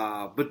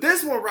 But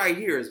this one right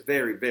here is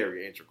very,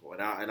 very integral,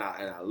 and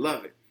I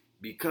love it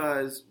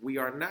because we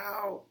are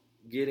now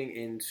getting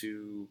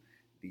into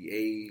the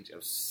age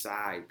of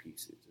side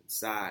pieces and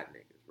side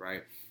niggas,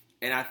 right?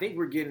 And I think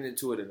we're getting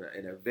into it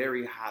in a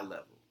very high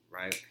level,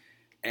 right?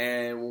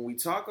 And when we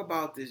talk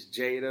about this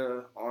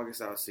Jada,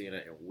 August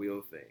Alsina, and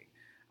Will thing,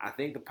 I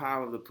think the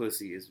power of the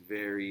pussy is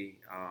very,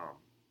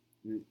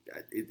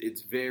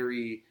 it's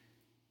very,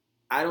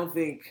 I don't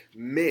think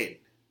men,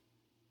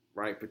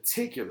 right,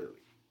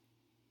 particularly,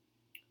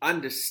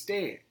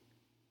 understand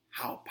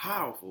how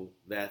powerful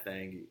that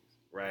thing is,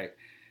 right?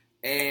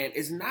 And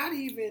it's not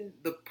even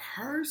the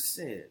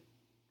person,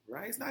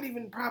 right? It's not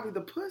even probably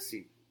the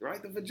pussy,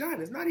 right? The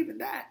vagina. It's not even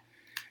that.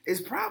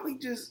 It's probably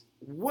just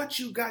what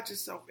you got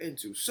yourself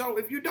into. So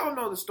if you don't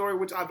know the story,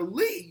 which I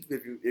believe,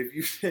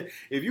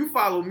 if you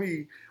follow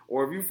me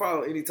or if you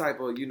follow any type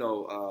of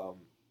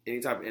any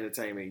type of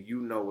entertainment,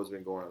 you know what's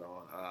been going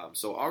on.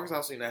 So August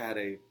Alsina had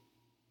a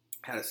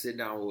sit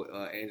down with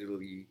Angela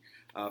Yee.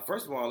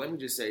 First of all, let me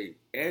just say,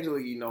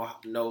 Angela Yee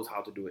knows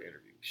how to do an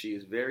interview. She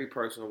is very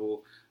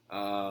personable.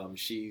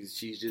 She's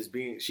just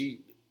being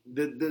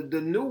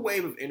the new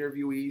wave of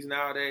interviewees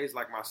nowadays,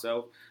 like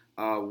myself.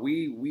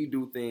 We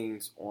do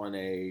things on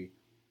a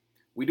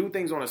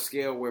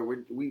scale where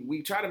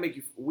we try to make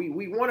you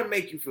we want to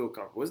make you feel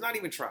comfortable. It's not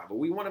even try, but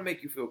we want to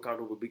make you feel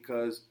comfortable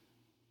because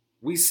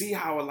we see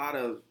how a lot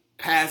of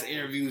past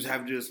interviews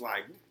have just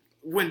like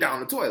went down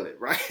the toilet,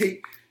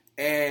 right?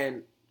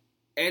 And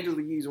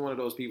Angela Yee is one of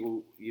those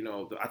people,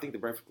 I think the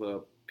Breakfast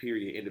Club,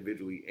 period,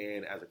 individually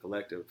and as a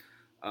collective,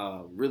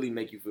 really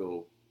make you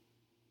feel,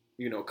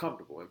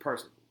 comfortable and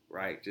personal,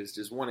 right?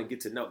 Just want to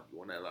get to know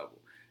you on that level.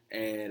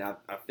 And I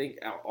think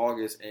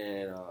August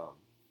and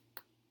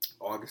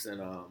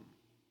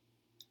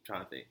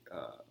trying to think,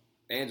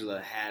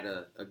 Angela had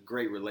a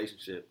great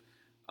relationship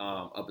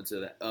up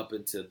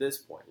until this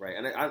point, right?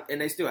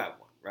 And they still have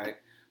one, right?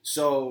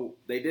 So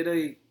they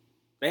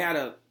had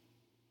a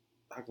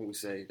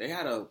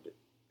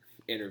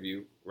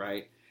interview,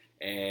 right?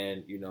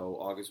 And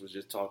August was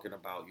just talking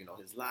about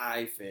his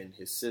life and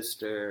his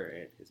sister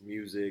and his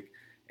music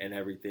and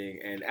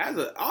everything. And as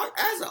an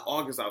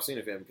August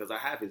Alsina fan, because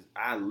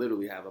I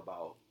literally have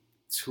about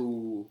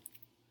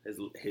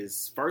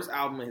his first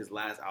album and his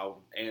last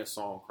album and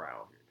song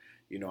crowd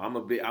here.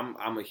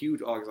 I'm a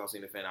huge August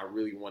Alsina fan. I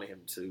really wanted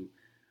him to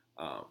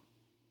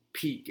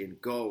peak and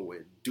go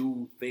and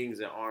do things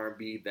in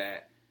R&B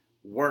that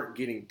weren't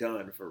getting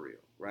done for real,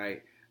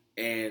 right?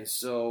 And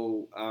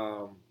so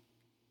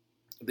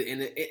in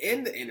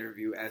the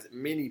interview, as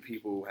many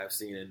people have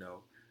seen and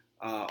know,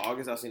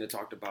 August Alsina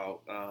talked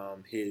about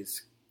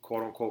his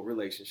quote-unquote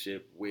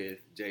relationship with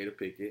Jada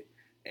Pinkett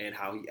and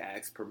how he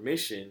asked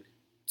permission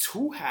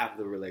to have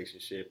the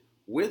relationship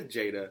with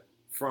Jada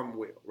from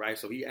Will, right?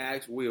 So he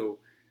asked Will,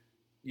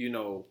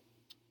 or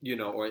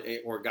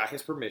got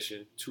his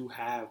permission to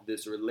have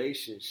this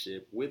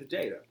relationship with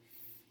Jada.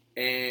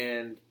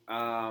 And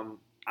I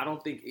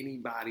don't think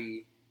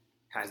anybody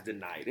has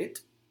denied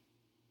it.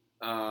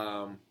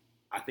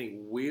 I think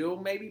Will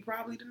maybe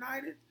probably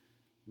denied it,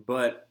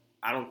 but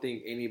I don't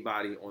think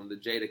anybody on the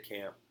Jada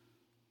camp,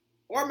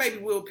 or maybe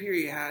Will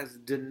period, has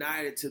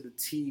denied it to the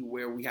T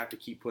where we have to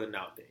keep putting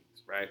out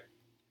things, right?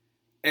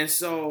 And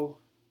so,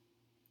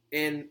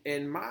 in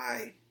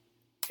my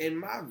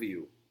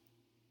view,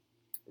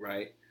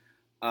 right,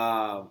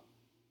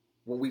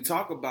 when we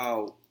talk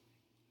about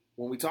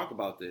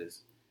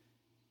this,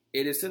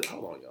 it is to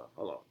hold on, y'all,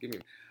 hold on, give me.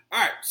 All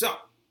right, so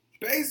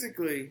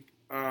basically,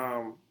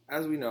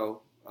 as we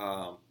know,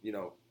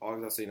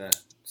 August Alsina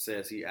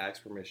says he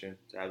asked permission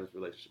to have this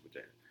relationship with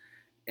Jada.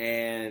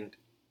 And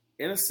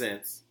in a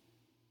sense,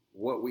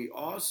 what we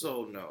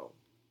also know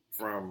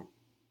from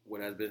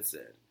what has been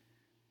said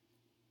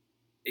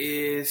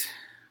is,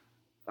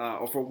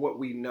 or from what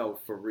we know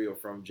for real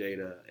from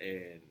Jada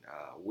and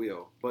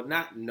Will, but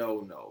not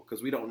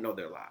because we don't know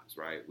their lives,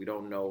 right? We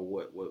don't know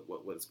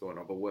what's going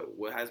on. But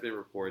what has been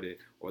reported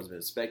or has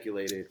been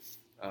speculated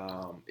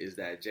is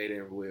that Jada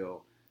and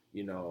Will,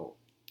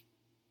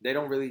 they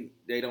don't really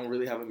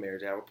have a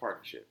marriage. They have a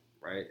partnership,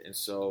 right? And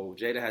so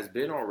Jada has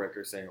been on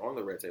record saying on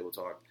the Red Table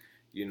Talk,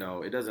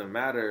 it doesn't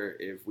matter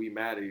if we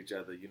mad at each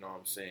other. You know what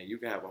I'm saying? You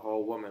can have a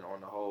whole woman on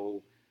the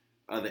whole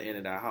other end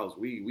of that house.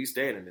 We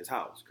staying in this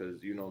house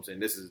because you know what I'm saying.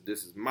 This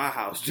is my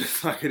house,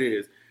 just like it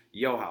is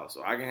your house.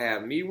 So I can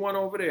have me one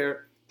over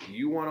there,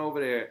 you one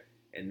over there,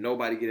 and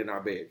nobody get in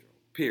our bedroom.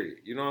 Period.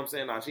 You know what I'm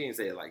saying? Now she didn't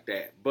say it like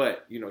that,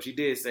 but she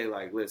did say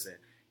like, listen.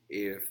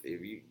 If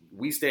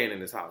we staying in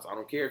this house, I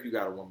don't care if you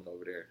got a woman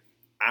over there.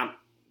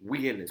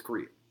 We in this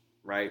crib,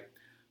 right?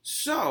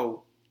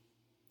 So,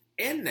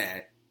 in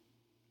that,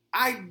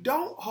 I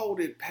don't hold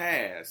it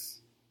past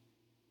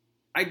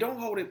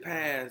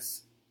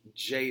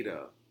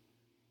Jada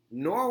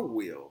nor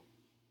Will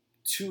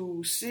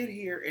to sit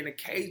here and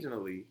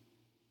occasionally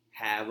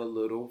have a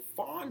little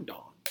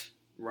fondant,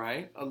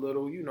 right? A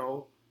little,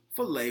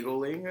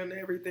 finagling and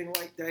everything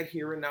like that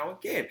here and now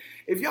again.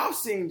 If y'all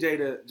seen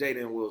Jada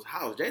and Will's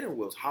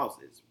house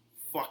is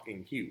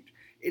fucking huge.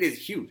 It is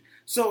huge.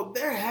 So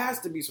there has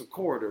to be some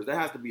corridors. There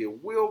has to be a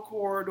Will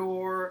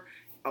corridor,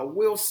 a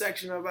Will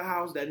section of the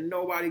house that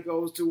nobody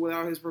goes to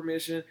without his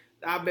permission.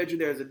 I bet you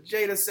there's a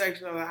Jada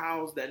section of the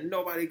house that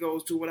nobody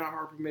goes to without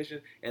her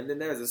permission. And then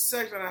there's a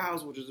section of the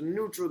house which is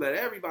neutral that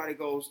everybody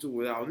goes to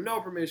without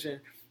no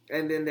permission.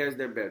 And then there's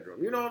their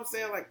bedroom. You know what I'm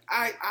saying? Like,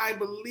 I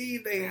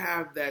believe they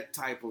have that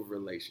type of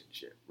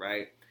relationship,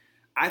 right?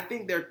 I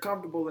think they're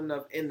comfortable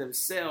enough in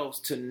themselves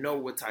to know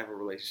what type of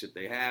relationship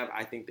they have.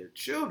 I think their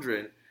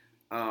children,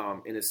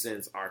 in a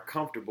sense, are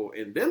comfortable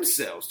in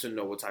themselves to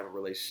know what type of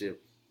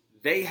relationship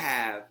they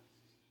have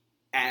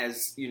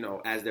as,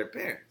 as their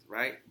parents,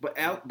 right? But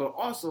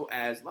also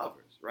as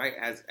lovers, right?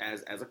 As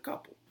a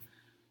couple.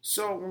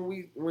 So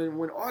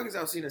when August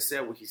Alsina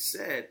said what he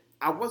said,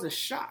 I wasn't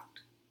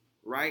shocked,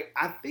 right?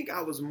 I think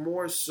I was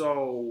more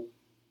so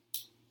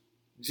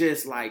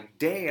just like,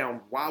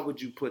 damn, why would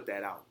you put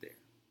that out there,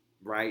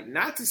 right?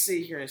 Not to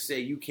sit here and say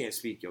you can't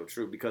speak your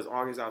truth, because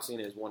August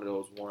Alsina is one of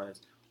those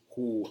ones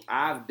who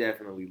I've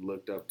definitely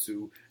looked up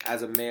to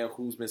as a man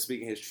who's been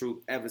speaking his truth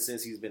ever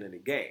since he's been in the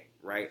game,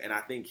 right? And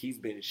I think he's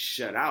been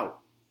shut out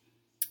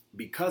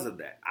because of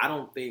that. I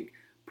don't think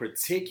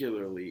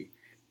particularly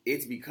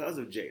it's because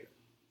of Jada.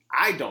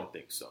 I don't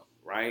think so,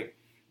 right?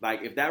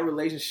 Like, if that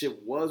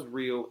relationship was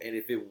real and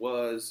if it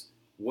was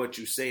what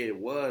you say it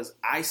was,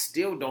 I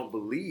still don't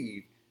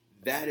believe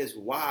that is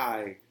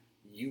why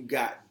you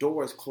got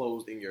doors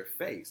closed in your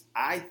face.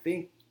 I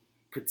think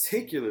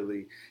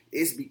particularly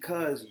it's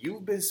because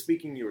you've been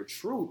speaking your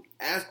truth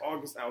as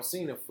August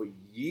Alsina for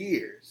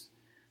years.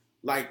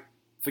 Like,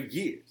 for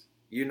years.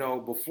 You know,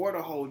 before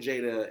the whole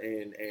Jada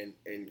and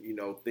you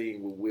know,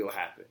 thing with Will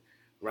happen,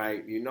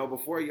 right? You know,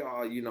 before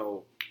y'all,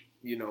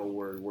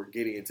 we're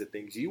getting into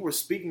things, you were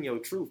speaking your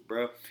truth,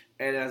 bro.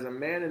 And as a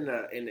man in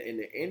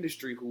the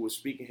industry who was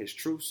speaking his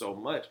truth so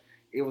much,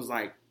 it was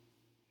like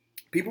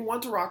people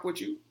want to rock with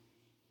you.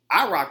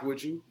 I rock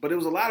with you, but there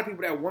was a lot of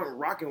people that weren't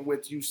rocking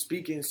with you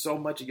speaking so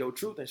much of your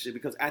truth and shit,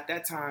 because at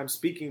that time,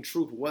 speaking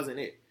truth wasn't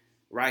it,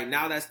 right?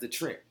 Now that's the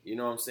trend. You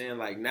know what I'm saying?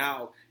 Like,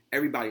 now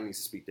everybody needs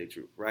to speak their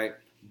truth, right?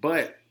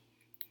 But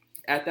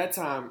at that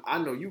time, I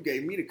know you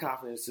gave me the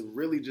confidence to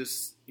really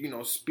just,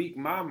 speak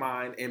my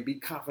mind and be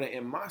confident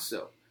in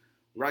myself,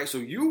 right? So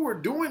you were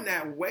doing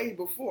that way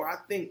before. I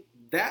think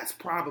that's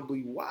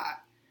probably why.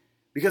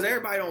 Because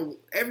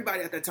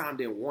everybody at that time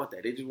didn't want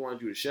that. They just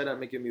wanted you to shut up,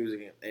 make your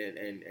music,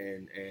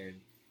 and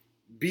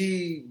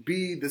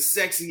be the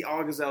sexy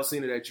August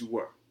Alsina that you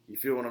were. You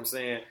feel what I'm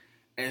saying?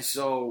 And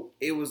so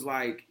it was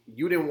like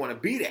you didn't want to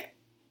be that,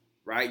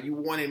 right? You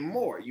wanted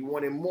more. You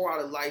wanted more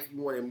out of life.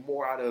 You wanted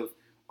more out of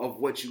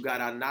what you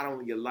got out, not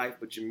only your life,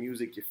 but your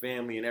music, your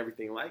family, and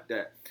everything like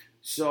that.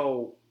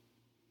 So,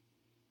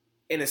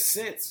 in a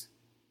sense,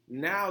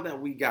 now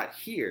that we got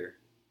here,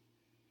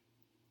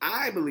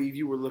 I believe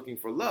you were looking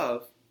for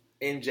love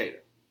in Jada.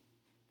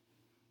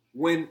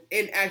 When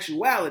in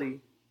actuality,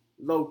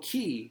 low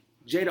key,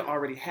 Jada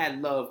already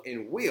had love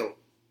in Will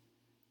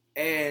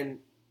and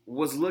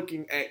was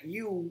looking at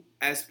you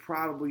as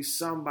probably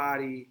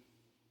somebody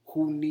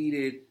who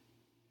needed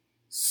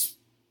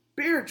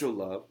spiritual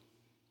love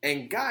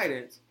and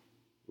guidance,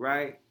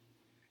 right?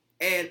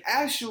 And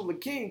as Shula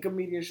King,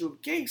 comedian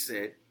Shula King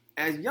said,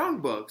 as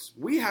young bucks,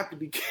 we have to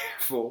be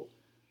careful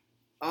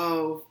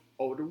of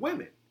older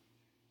women.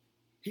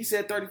 He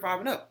said 35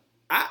 and up.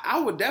 I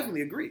would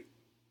definitely agree,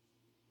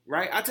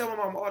 right? I tell my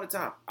mom all the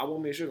time, I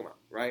want me a sugar mom,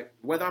 right?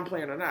 Whether I'm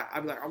playing or not,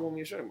 I'd be like, I want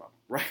me a sugar mom,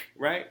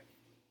 right?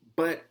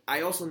 But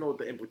I also know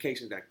the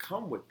implications that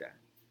come with that.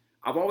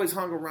 I've always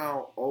hung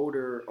around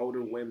older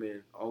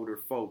women, older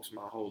folks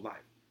my whole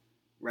life,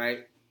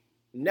 right?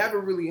 Never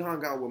really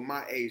hung out with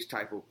my age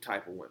type of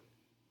women,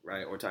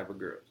 right? Or type of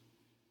girls,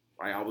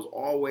 right? I was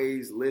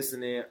always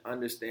listening,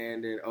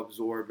 understanding,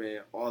 absorbing,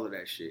 all of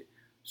that shit.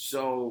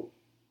 So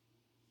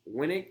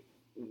when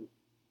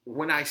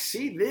I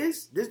see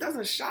this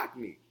doesn't shock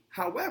me.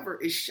 However,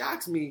 it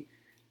shocks me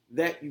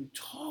that you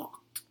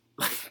talked.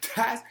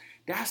 Like,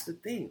 that's the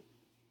thing.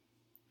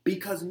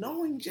 Because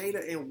knowing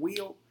Jada and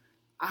Will,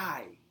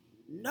 I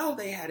know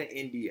they had an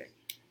NDA.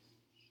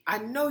 I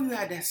know you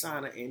had to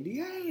sign an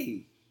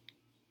NDA.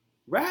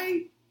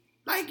 Right?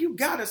 Like, you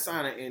gotta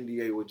sign an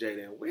NDA with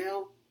Jada and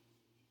Will.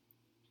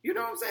 You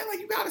know what I'm saying? Like,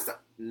 you gotta sign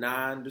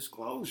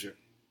non-disclosure.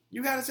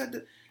 You gotta set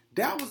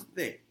that was the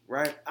thing.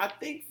 Right? I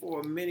think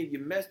for a minute you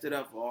messed it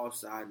up for all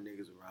side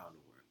niggas around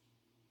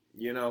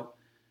the world.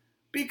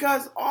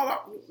 Because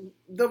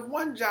the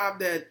one job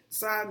that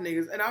side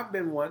niggas, and I've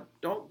been one,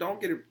 don't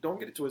get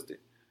it twisted.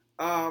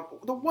 The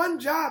one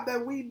job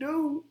that we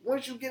do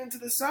once you get into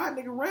the side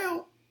nigga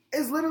realm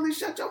is literally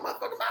shut your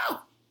motherfucking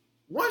mouth.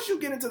 Once you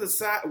get into the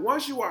side,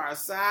 once you are a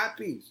side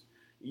piece,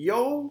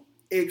 your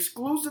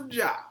exclusive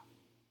job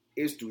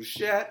is to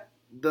shut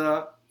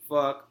the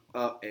fuck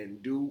up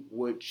and do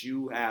what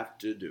you have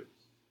to do.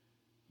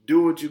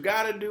 Do what you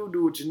gotta do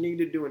what you need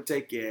to do, and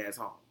take your ass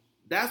home.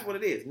 That's what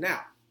it is.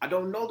 Now, I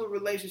don't know the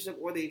relationship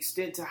or the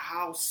extent to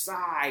how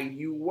side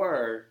you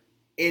were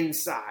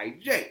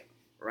inside Jada,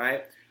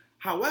 right?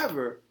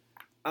 However,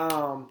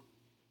 Jada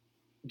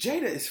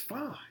is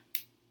fine.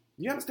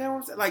 You understand what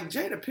I'm saying? Like,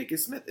 Jada Pinkett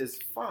Smith is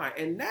fine,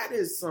 and that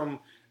is some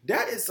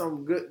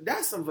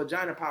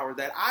vagina power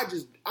that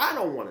I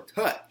don't want to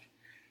touch,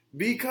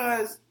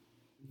 because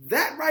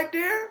that right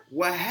there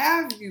will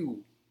have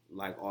you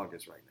like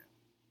August right now.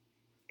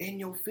 In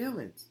your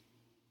feelings.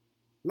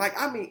 Like,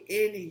 I mean,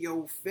 in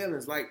your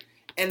feelings. Like,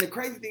 and the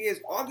crazy thing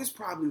is, August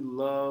probably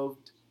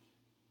loved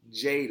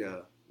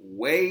Jada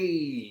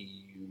way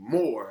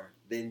more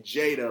than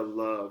Jada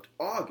loved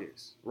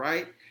August,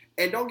 right?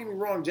 And don't get me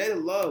wrong,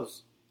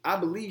 I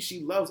believe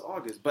she loves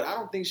August, but I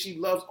don't think she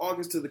loves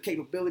August to the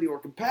capability or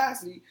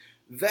capacity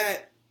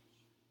that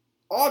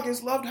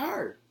August loved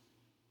her.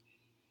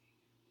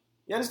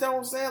 You understand what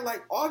I'm saying?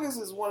 Like August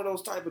is one of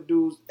those type of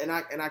dudes, and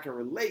I can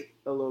relate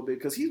a little bit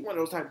because he's one of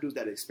those type of dudes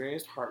that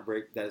experienced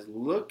heartbreak, that's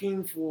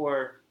looking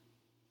for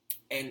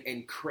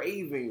and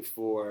craving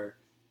for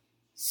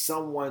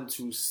someone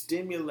to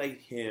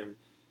stimulate him,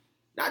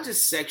 not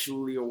just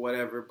sexually or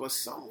whatever, but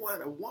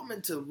a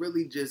woman to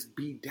really just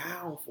be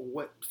down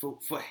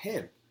for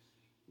him,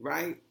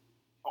 right?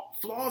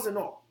 Flaws and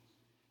all.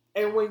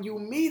 And when you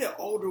meet an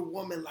older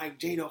woman like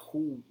Jada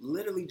who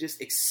literally just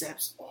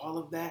accepts all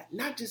of that,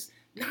 not just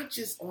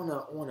on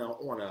a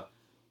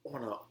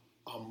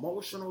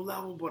emotional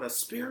level, but a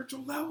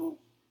spiritual level,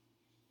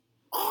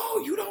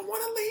 oh, you don't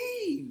want to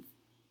leave.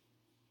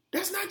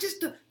 That's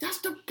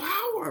the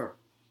power.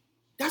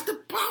 That's the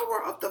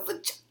power of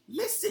the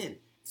listen.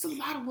 It's a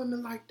lot of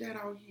women like that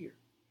out here,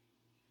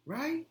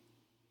 right?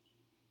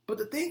 But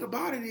the thing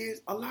about it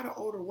is, a lot of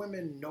older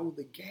women know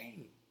the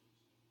game.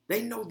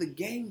 They know the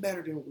game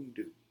better than we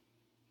do,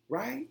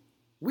 right?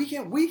 We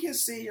can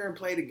sit here and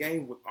play the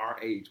game with our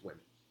age women,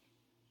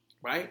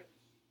 right?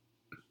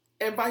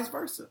 And vice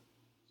versa.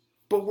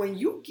 But when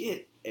you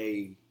get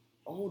a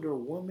older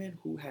woman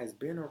who has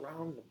been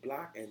around the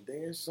block and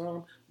then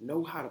some,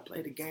 know how to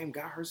play the game,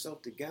 got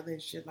herself together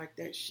and shit like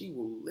that, she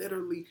will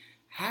literally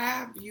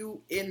have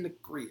you in the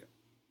crib,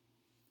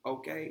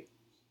 okay?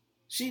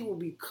 She will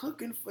be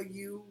cooking for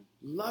you,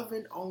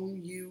 loving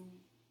on you,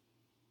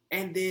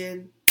 and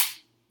then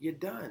you're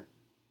done,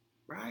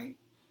 right?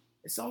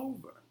 It's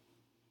over,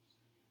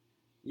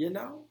 you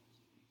know?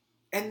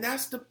 And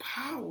that's the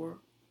power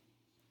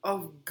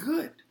of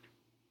good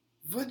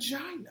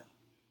vagina,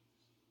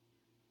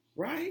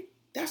 right?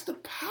 That's the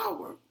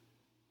power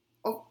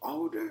of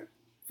older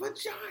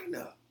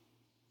vagina.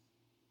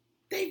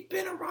 They've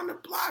been around the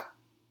block.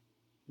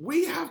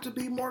 We have to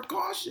be more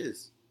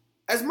cautious.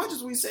 As much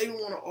as we say we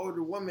want an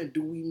older woman,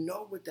 do we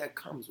know what that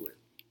comes with,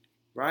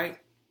 right?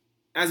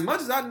 As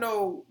much as I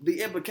know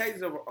the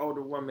implications of an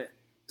older woman,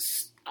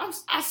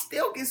 I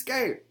still get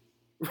scared.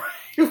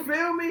 You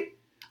feel me?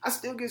 I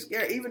still get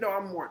scared. Even though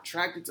I'm more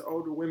attracted to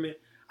older women,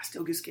 I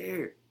still get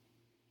scared.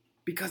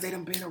 Because they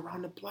done been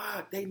around the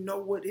block. They know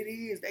what it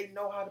is. They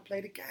know how to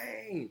play the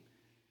game.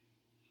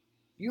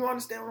 You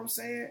understand what I'm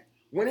saying?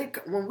 When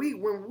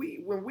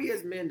we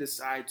as men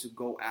decide to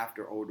go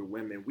after older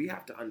women, we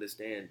have to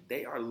understand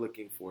they are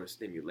looking for a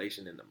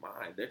stimulation in the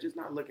mind. They're just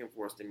not looking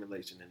for a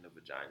stimulation in the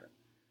vagina.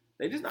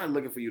 They're just not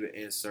looking for you to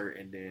insert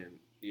and then,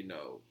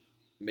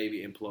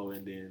 maybe implode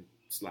and then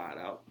slide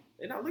out.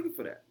 They're not looking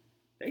for that.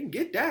 They can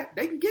get that.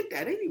 They can get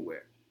that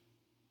anywhere.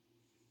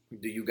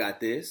 Do you got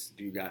this?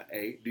 Do you got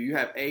A? Do you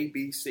have A,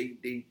 B, C,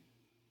 D?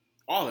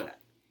 All of that.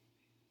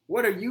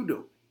 What are you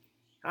doing?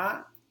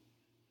 Huh?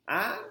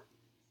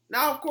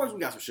 Now, of course,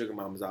 we got some sugar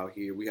mamas out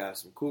here. We got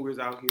some cougars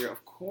out here.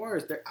 Of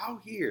course, they're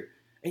out here.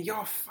 And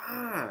y'all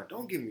fine.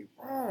 Don't get me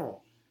wrong.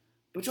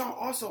 But y'all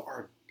also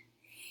are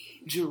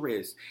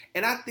dangerous.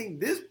 And I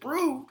think this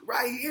proved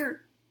right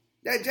here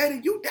that,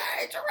 Jada, you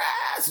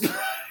dangerous.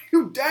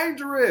 You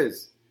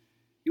dangerous.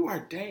 You are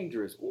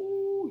dangerous.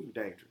 Ooh, you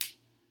dangerous.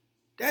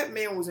 That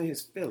man was in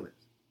his feelings.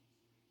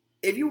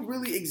 If you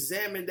really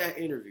examine that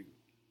interview,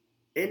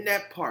 in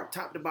that part,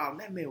 top to bottom,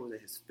 that man was in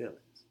his feelings.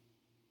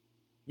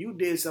 You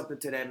did something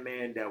to that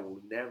man that will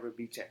never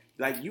be changed.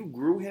 Like, you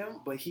grew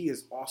him, but he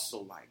is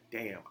also like,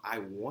 damn, I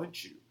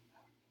want you.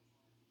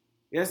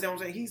 You understand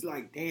what I'm saying? He's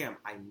like, damn,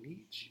 I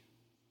need you.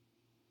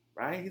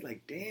 Right? He's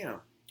like,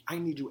 damn, I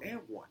need you and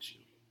want you.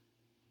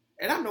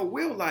 And I know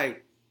Will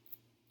like,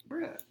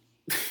 bruh.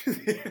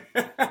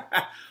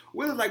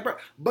 Will's like, bruh.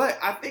 But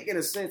I think in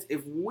a sense,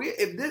 if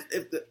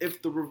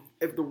the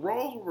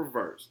roles were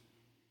reversed,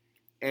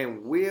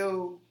 and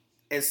Will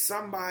and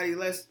somebody,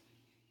 like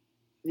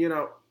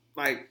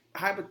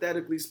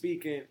hypothetically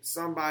speaking,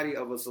 somebody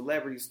of a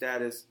celebrity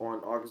status on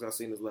August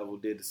Alsina's level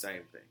did the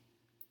same thing,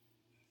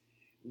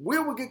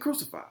 Will would get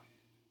crucified.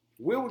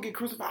 Will would get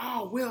crucified.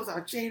 Oh, Will's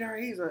our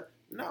cheater.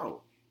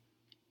 No.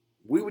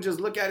 We would just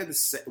look at it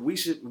we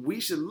should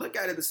look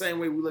at it the same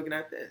way we're looking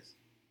at this.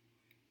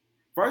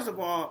 First of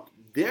all,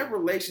 their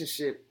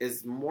relationship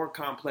is more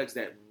complex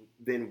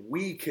than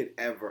we could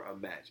ever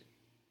imagine.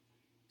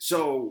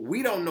 So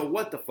we don't know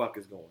what the fuck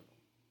is going on.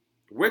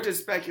 We're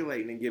just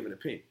speculating and giving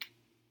opinion,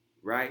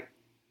 right?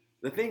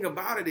 The thing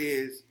about it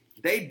is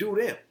they do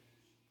them.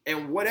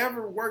 And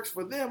whatever works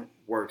for them,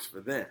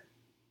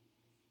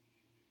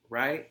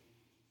 right?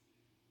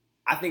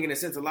 I think in a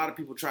sense, a lot of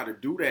people try to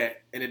do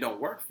that and it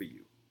don't work for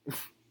you,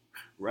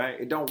 right?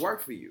 It don't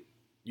work for you.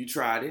 You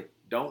tried it,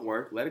 don't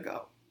work, let it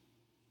go.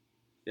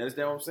 You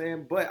understand what I'm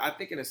saying? But I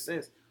think in a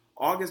sense,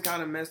 August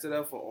kind of messed it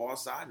up for all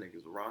side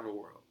niggas around the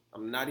world.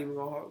 I'm not even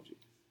going to hold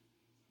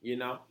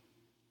you,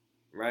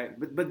 right?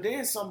 But then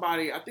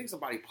I think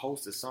somebody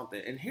posted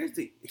something, and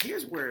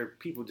here's where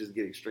people just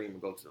get extreme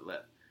and go to the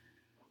left.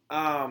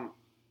 I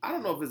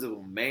don't know if it's a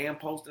man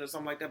posting or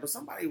something like that, but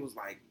somebody was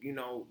like,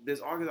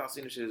 this August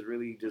Alsina shit is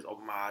really just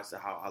open my eyes to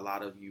how a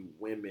lot of you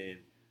women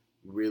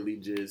really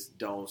just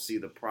don't see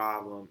the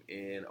problem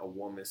in a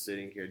woman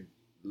sitting here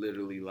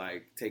literally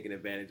like taking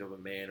advantage of a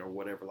man or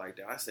whatever like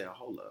that. I said,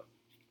 hold up.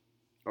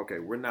 Okay,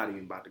 we're not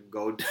even about to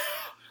go down.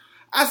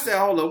 I said,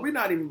 hold up, we're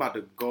not even about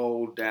to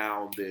go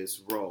down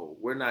this road.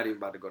 We're not even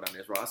about to go down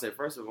this road. I said,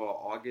 first of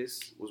all,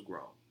 August was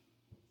grown.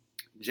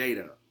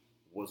 Jada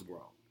was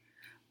grown.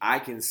 I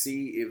can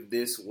see if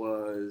this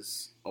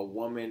was a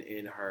woman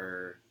in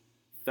her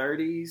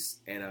 30s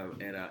and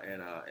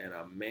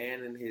a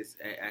man in his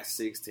at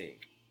 16.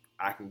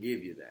 I can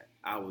give you that.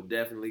 I will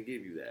definitely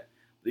give you that.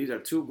 These are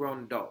two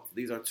grown adults.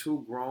 These are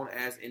two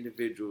grown-ass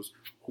individuals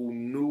who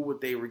knew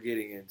what they were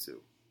getting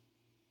into,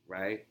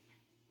 right?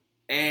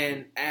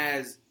 And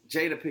as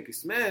Jada Pinkett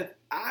Smith,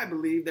 I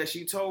believe that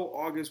she told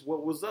August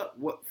what was up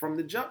from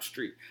the jump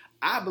street.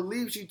 I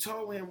believe she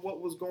told him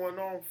what was going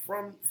on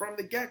from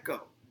the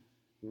get-go.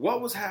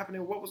 What was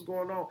happening, what was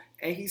going on.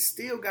 And he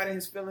still got in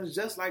his feelings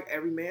just like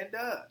every man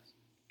does,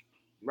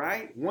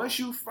 right? Once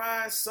you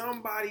find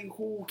somebody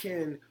who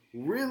can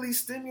really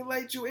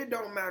stimulate you, it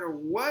don't matter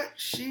what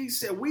she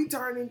said. We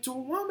turn into a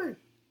woman.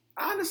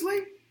 Honestly,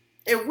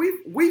 if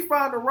we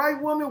find the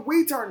right woman,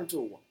 we turn into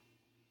a woman.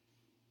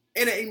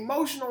 In an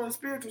emotional and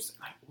spiritual,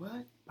 like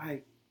what?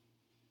 Like,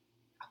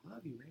 I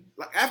love you, man.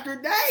 Like after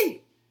a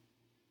day.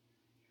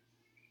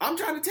 I'm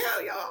trying to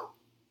tell y'all.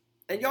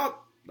 And y'all,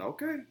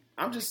 okay.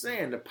 I'm just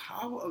saying the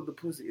power of the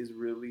pussy is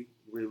really,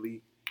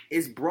 really,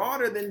 it's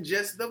broader than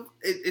just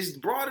it's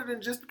broader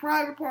than just the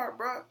private part,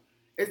 bro.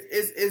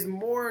 It's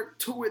more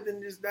to it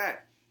than just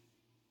that.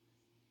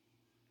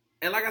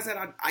 And like I said,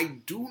 I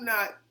do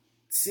not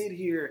sit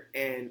here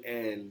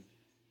and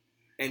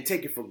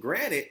take it for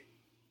granted,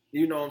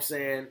 you know what I'm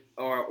saying,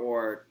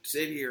 or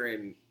sit here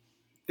and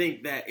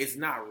think that it's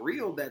not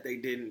real that they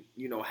didn't,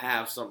 you know,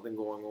 have something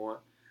going on.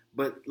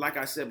 But like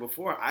I said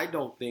before, I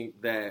don't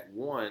think that,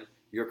 one,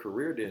 your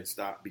career didn't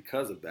stop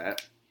because of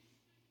that,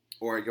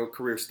 or your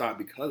career stopped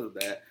because of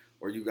that,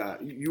 or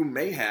you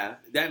may have,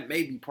 that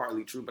may be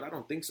partly true, but I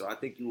don't think so. I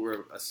think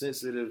you're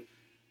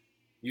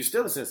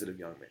still a sensitive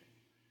young man,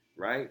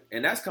 right?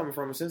 And that's coming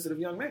from a sensitive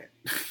young man.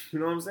 You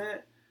know what I'm saying?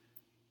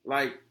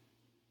 Like,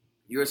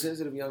 you're a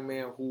sensitive young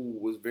man who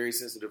was very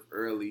sensitive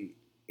early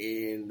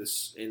in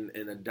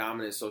a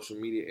dominant social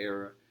media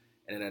era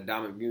and in a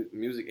dominant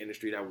music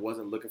industry that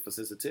wasn't looking for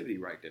sensitivity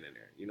right then and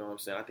there. You know what I'm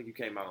saying? I think you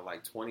came out in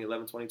like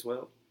 2011,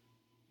 2012.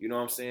 You know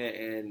what I'm saying?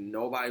 And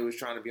nobody was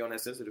trying to be on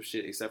that sensitive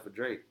shit except for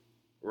Drake,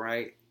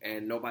 right?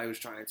 And nobody was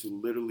trying to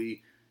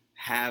literally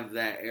have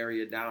that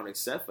area down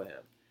except for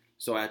him.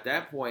 So at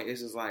that point,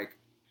 it's just like,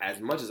 as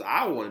much as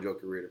I wanted your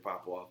career to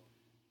pop off,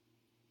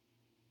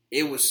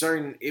 it was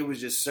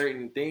just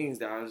certain things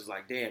that I was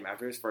like, damn,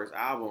 after his first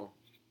album,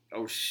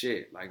 oh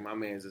shit, like my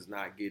man's is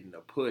not getting the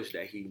push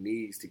that he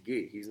needs to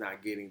get. He's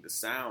not getting the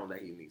sound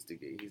that he needs to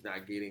get. He's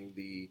not getting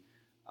the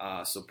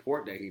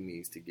support that he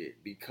needs to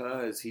get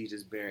because he's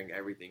just bearing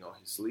everything on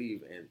his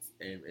sleeve,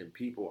 and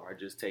people are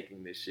just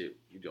taking this shit,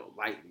 you know,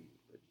 lightly,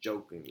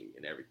 jokingly,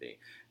 and everything.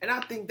 And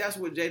I think that's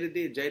what Jada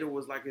did. Jada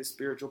was like his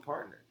spiritual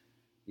partner.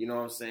 You know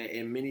what I'm saying?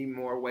 In many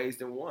more ways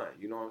than one.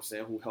 You know what I'm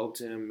saying? Who helped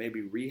him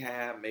maybe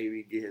rehab,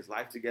 maybe get his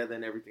life together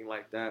and everything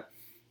like that.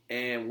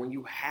 And when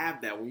you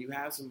have that, when you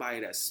have somebody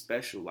that's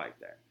special like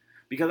that,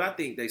 because I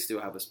think they still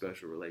have a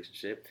special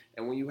relationship.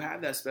 And when you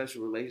have that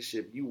special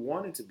relationship, you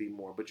want it to be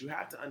more, but you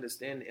have to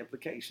understand the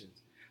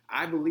implications.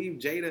 I believe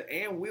Jada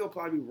and Will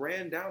probably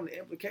ran down the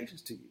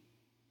implications to you,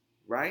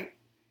 right?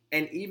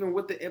 And even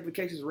with the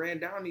implications ran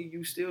down to you,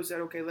 you still said,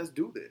 okay, let's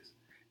do this.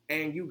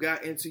 And you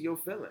got into your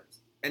feelings.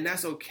 And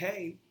that's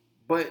okay,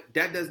 but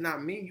that does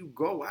not mean you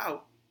go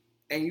out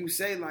and you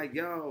say like,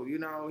 yo, you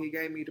know, he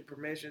gave me the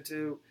permission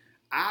to.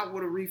 I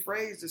would have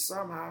rephrased it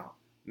somehow.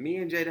 Me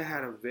and Jada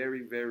had a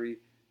very, very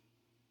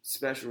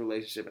special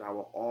relationship, and I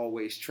will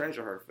always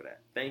treasure her for that.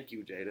 Thank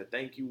you, Jada.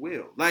 Thank you,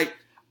 Will. Like,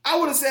 I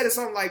would have said it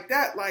something like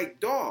that, like,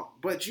 dog,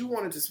 but you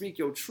wanted to speak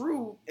your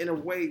truth in a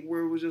way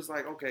where it was just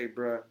like, okay,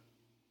 bruh,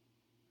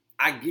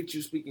 I get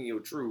you speaking your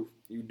truth.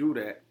 You do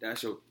that.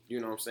 That's your, you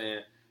know what I'm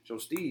saying,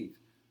 your Steve.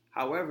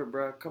 However,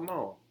 bruh, come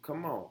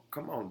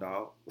on,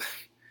 dog.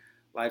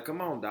 Like, come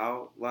on,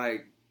 dog.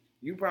 Like,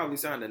 you probably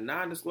signed a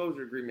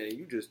non-disclosure agreement and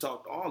you just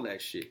talked all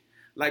that shit.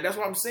 Like, that's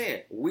what I'm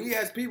saying. We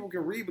as people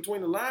can read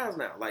between the lines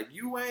now. Like,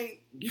 you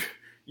ain't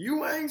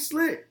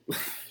slick.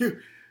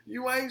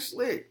 you ain't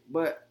slick.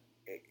 But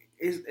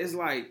it's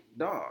like,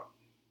 dog,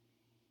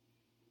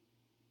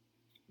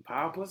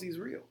 power pussy is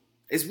real.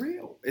 It's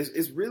real.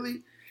 It's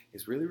really,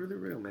 really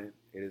real, man.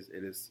 It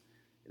is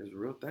a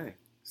real thing.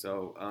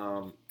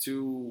 So,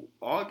 to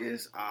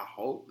August, I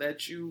hope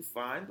that you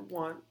find the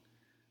one.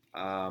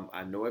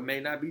 I know it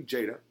may not be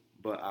Jada,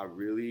 but I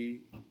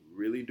really,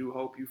 really do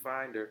hope you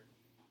find her.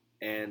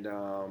 And,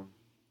 I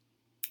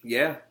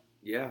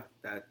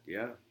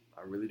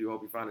really do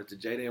hope you find it. To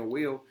Jada and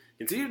Will,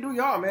 continue to do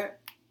y'all, man.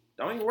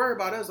 Don't even worry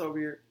about us over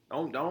here.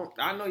 Don't.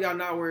 I know y'all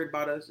not worried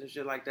about us and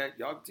shit like that.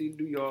 Y'all continue to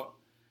do y'all.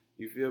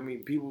 You feel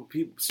me?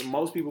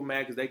 Most people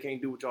mad because they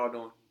can't do what y'all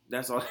doing.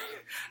 That's all.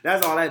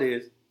 That's all that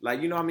is.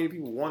 Like, you know how many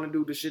people want to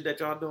do the shit that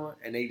y'all doing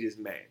and they just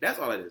mad. That's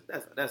all it is.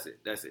 That's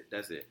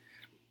it.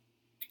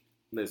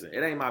 Listen,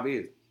 it ain't my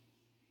business.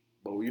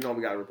 But you know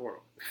we got to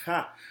report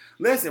them.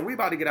 Listen, we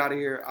about to get out of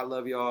here. I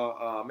love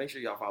y'all. Make sure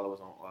y'all follow us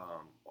on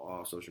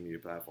all social media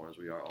platforms.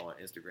 We are on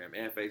Instagram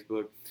and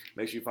Facebook.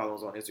 Make sure you follow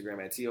us on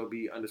Instagram at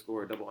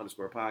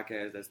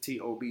TOB_double_podcast. That's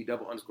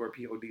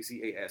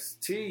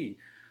TOB_PODCAST.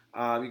 You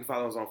can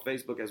follow us on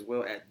Facebook as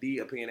well at The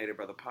Opinionated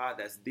Brother Pod.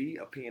 That's The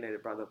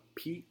Opinionated Brother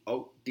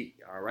POD.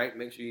 All right.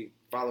 Make sure you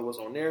follow us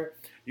on there.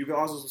 You can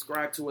also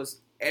subscribe to us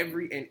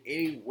every and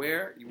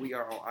anywhere. We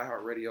are on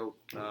iHeartRadio,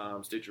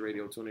 Stitcher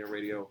Radio, TuneIn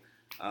Radio.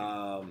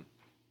 What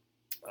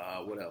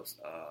else?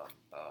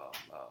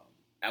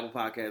 Apple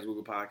Podcasts,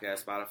 Google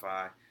Podcasts,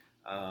 Spotify,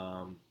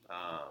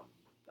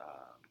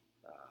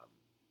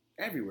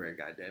 everywhere.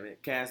 Goddammit,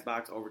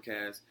 Castbox,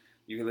 Overcast.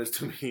 You can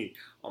listen to me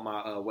on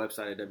my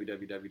website at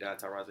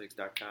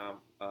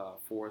www.tyronzx.com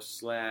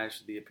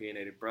 / The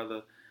Opinionated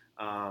Brother,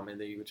 and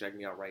then you can check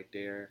me out right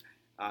there.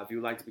 If you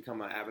would like to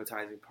become an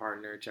advertising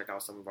partner, check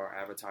out some of our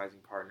advertising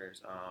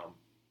partners.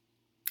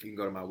 You can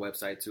go to my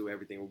website too.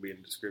 Everything will be in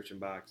the description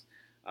box.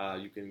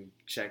 You can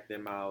check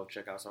them out.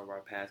 Check out some of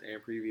our past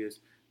and previous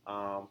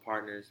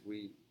partners.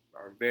 We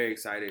are very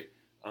excited.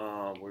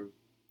 We're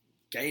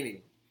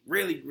gaining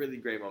really, really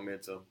great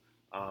momentum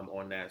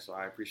on that. So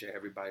I appreciate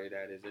everybody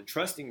that is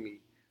entrusting me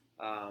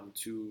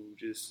to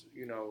just,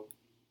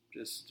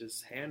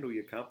 just handle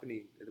your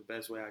company the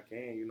best way I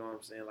can. You know what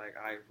I'm saying? Like,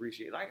 I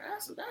appreciate, like,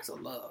 that's a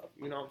love.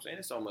 You know what I'm saying?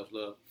 It's so much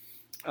love.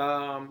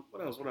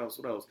 What else?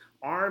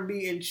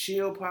 R&B and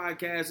Chill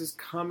podcast is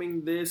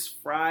coming this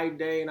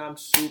Friday, and I'm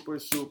super,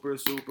 super,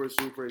 super,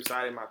 super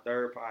excited. My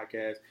third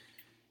podcast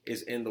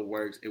is in the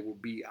works. It will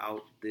be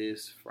out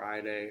this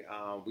Friday.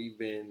 We've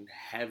been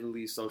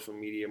heavily social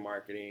media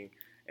marketing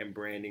and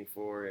branding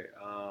for it.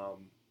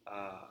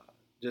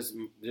 Just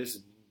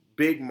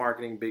big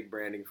marketing, big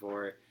branding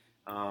for it.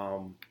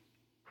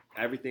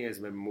 Everything has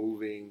been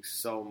moving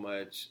so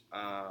much.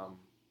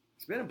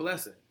 It's been a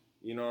blessing.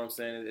 You know what I'm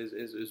saying?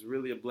 It's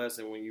really a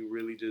blessing when you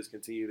really just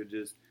continue to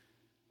just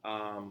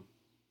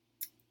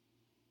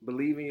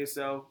believe in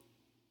yourself,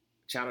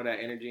 channel that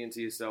energy into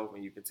yourself,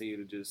 and you continue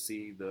to just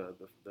see the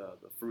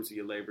fruits of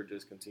your labor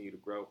just continue to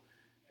grow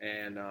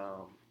and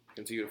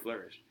continue to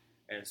flourish.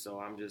 And so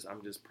I'm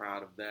just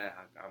proud of that.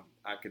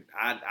 I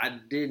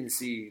didn't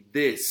see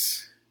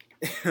this.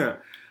 If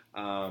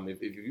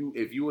you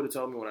would have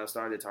told me when I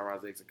started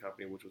Tyronz X &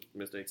 Company, which was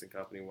Mr. X &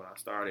 Company when I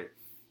started,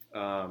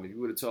 if you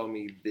would have told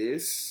me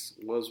this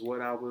was what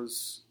I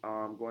was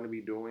going to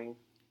be doing,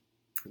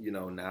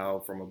 now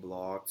from a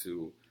blog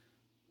to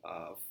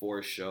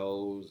 4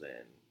 shows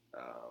and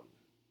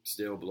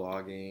still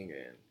blogging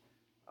and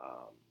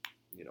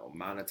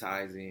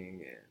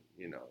monetizing and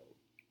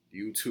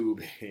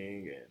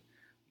YouTubing and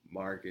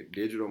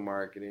digital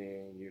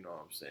marketing, you know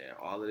what I'm saying,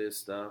 all of this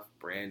stuff,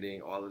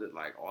 branding, all of it,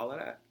 like all of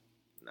that.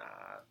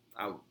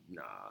 I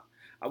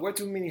wear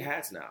too many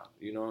hats now.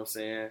 You know what I'm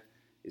saying?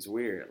 It's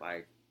weird.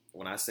 Like,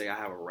 when I say I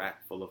have a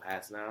rack full of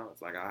hats now,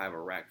 it's like I have a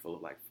rack full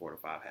of like 4 to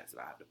 5 hats that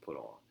I have to put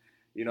on.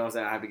 You know what I'm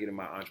saying? I have to get in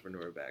my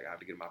entrepreneur bag. I have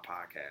to get in my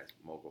podcast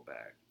mogul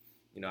bag.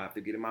 I have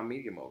to get in my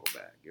media mogul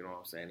bag. You know what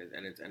I'm saying?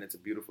 And it's a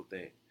beautiful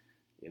thing.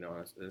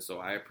 And so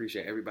I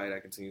appreciate everybody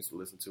that continues to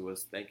listen to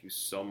us. Thank you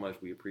so much.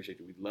 We appreciate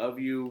you. We love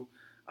you.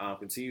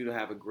 Continue to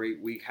have a great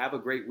week. Have a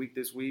great week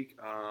this week.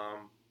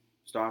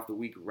 Start off the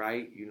week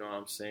right. You know what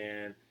I'm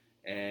saying?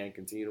 And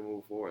continue to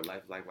move forward.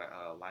 Life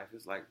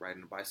is like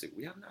riding a bicycle.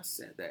 We have not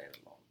said that in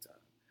a long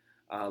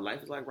time.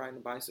 Life is like riding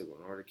a bicycle.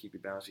 In order to keep you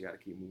balanced, you got to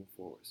keep moving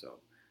forward. So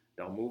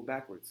don't move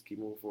backwards. Keep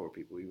moving forward,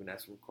 people. Even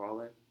that's from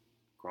crawling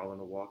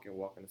to walking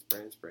to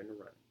sprinting to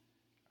running.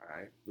 All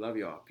right. Love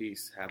y'all.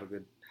 Peace. Have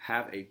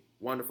a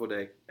wonderful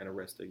day and a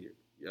rest of your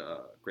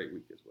great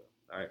week as well.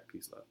 All right.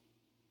 Peace, love.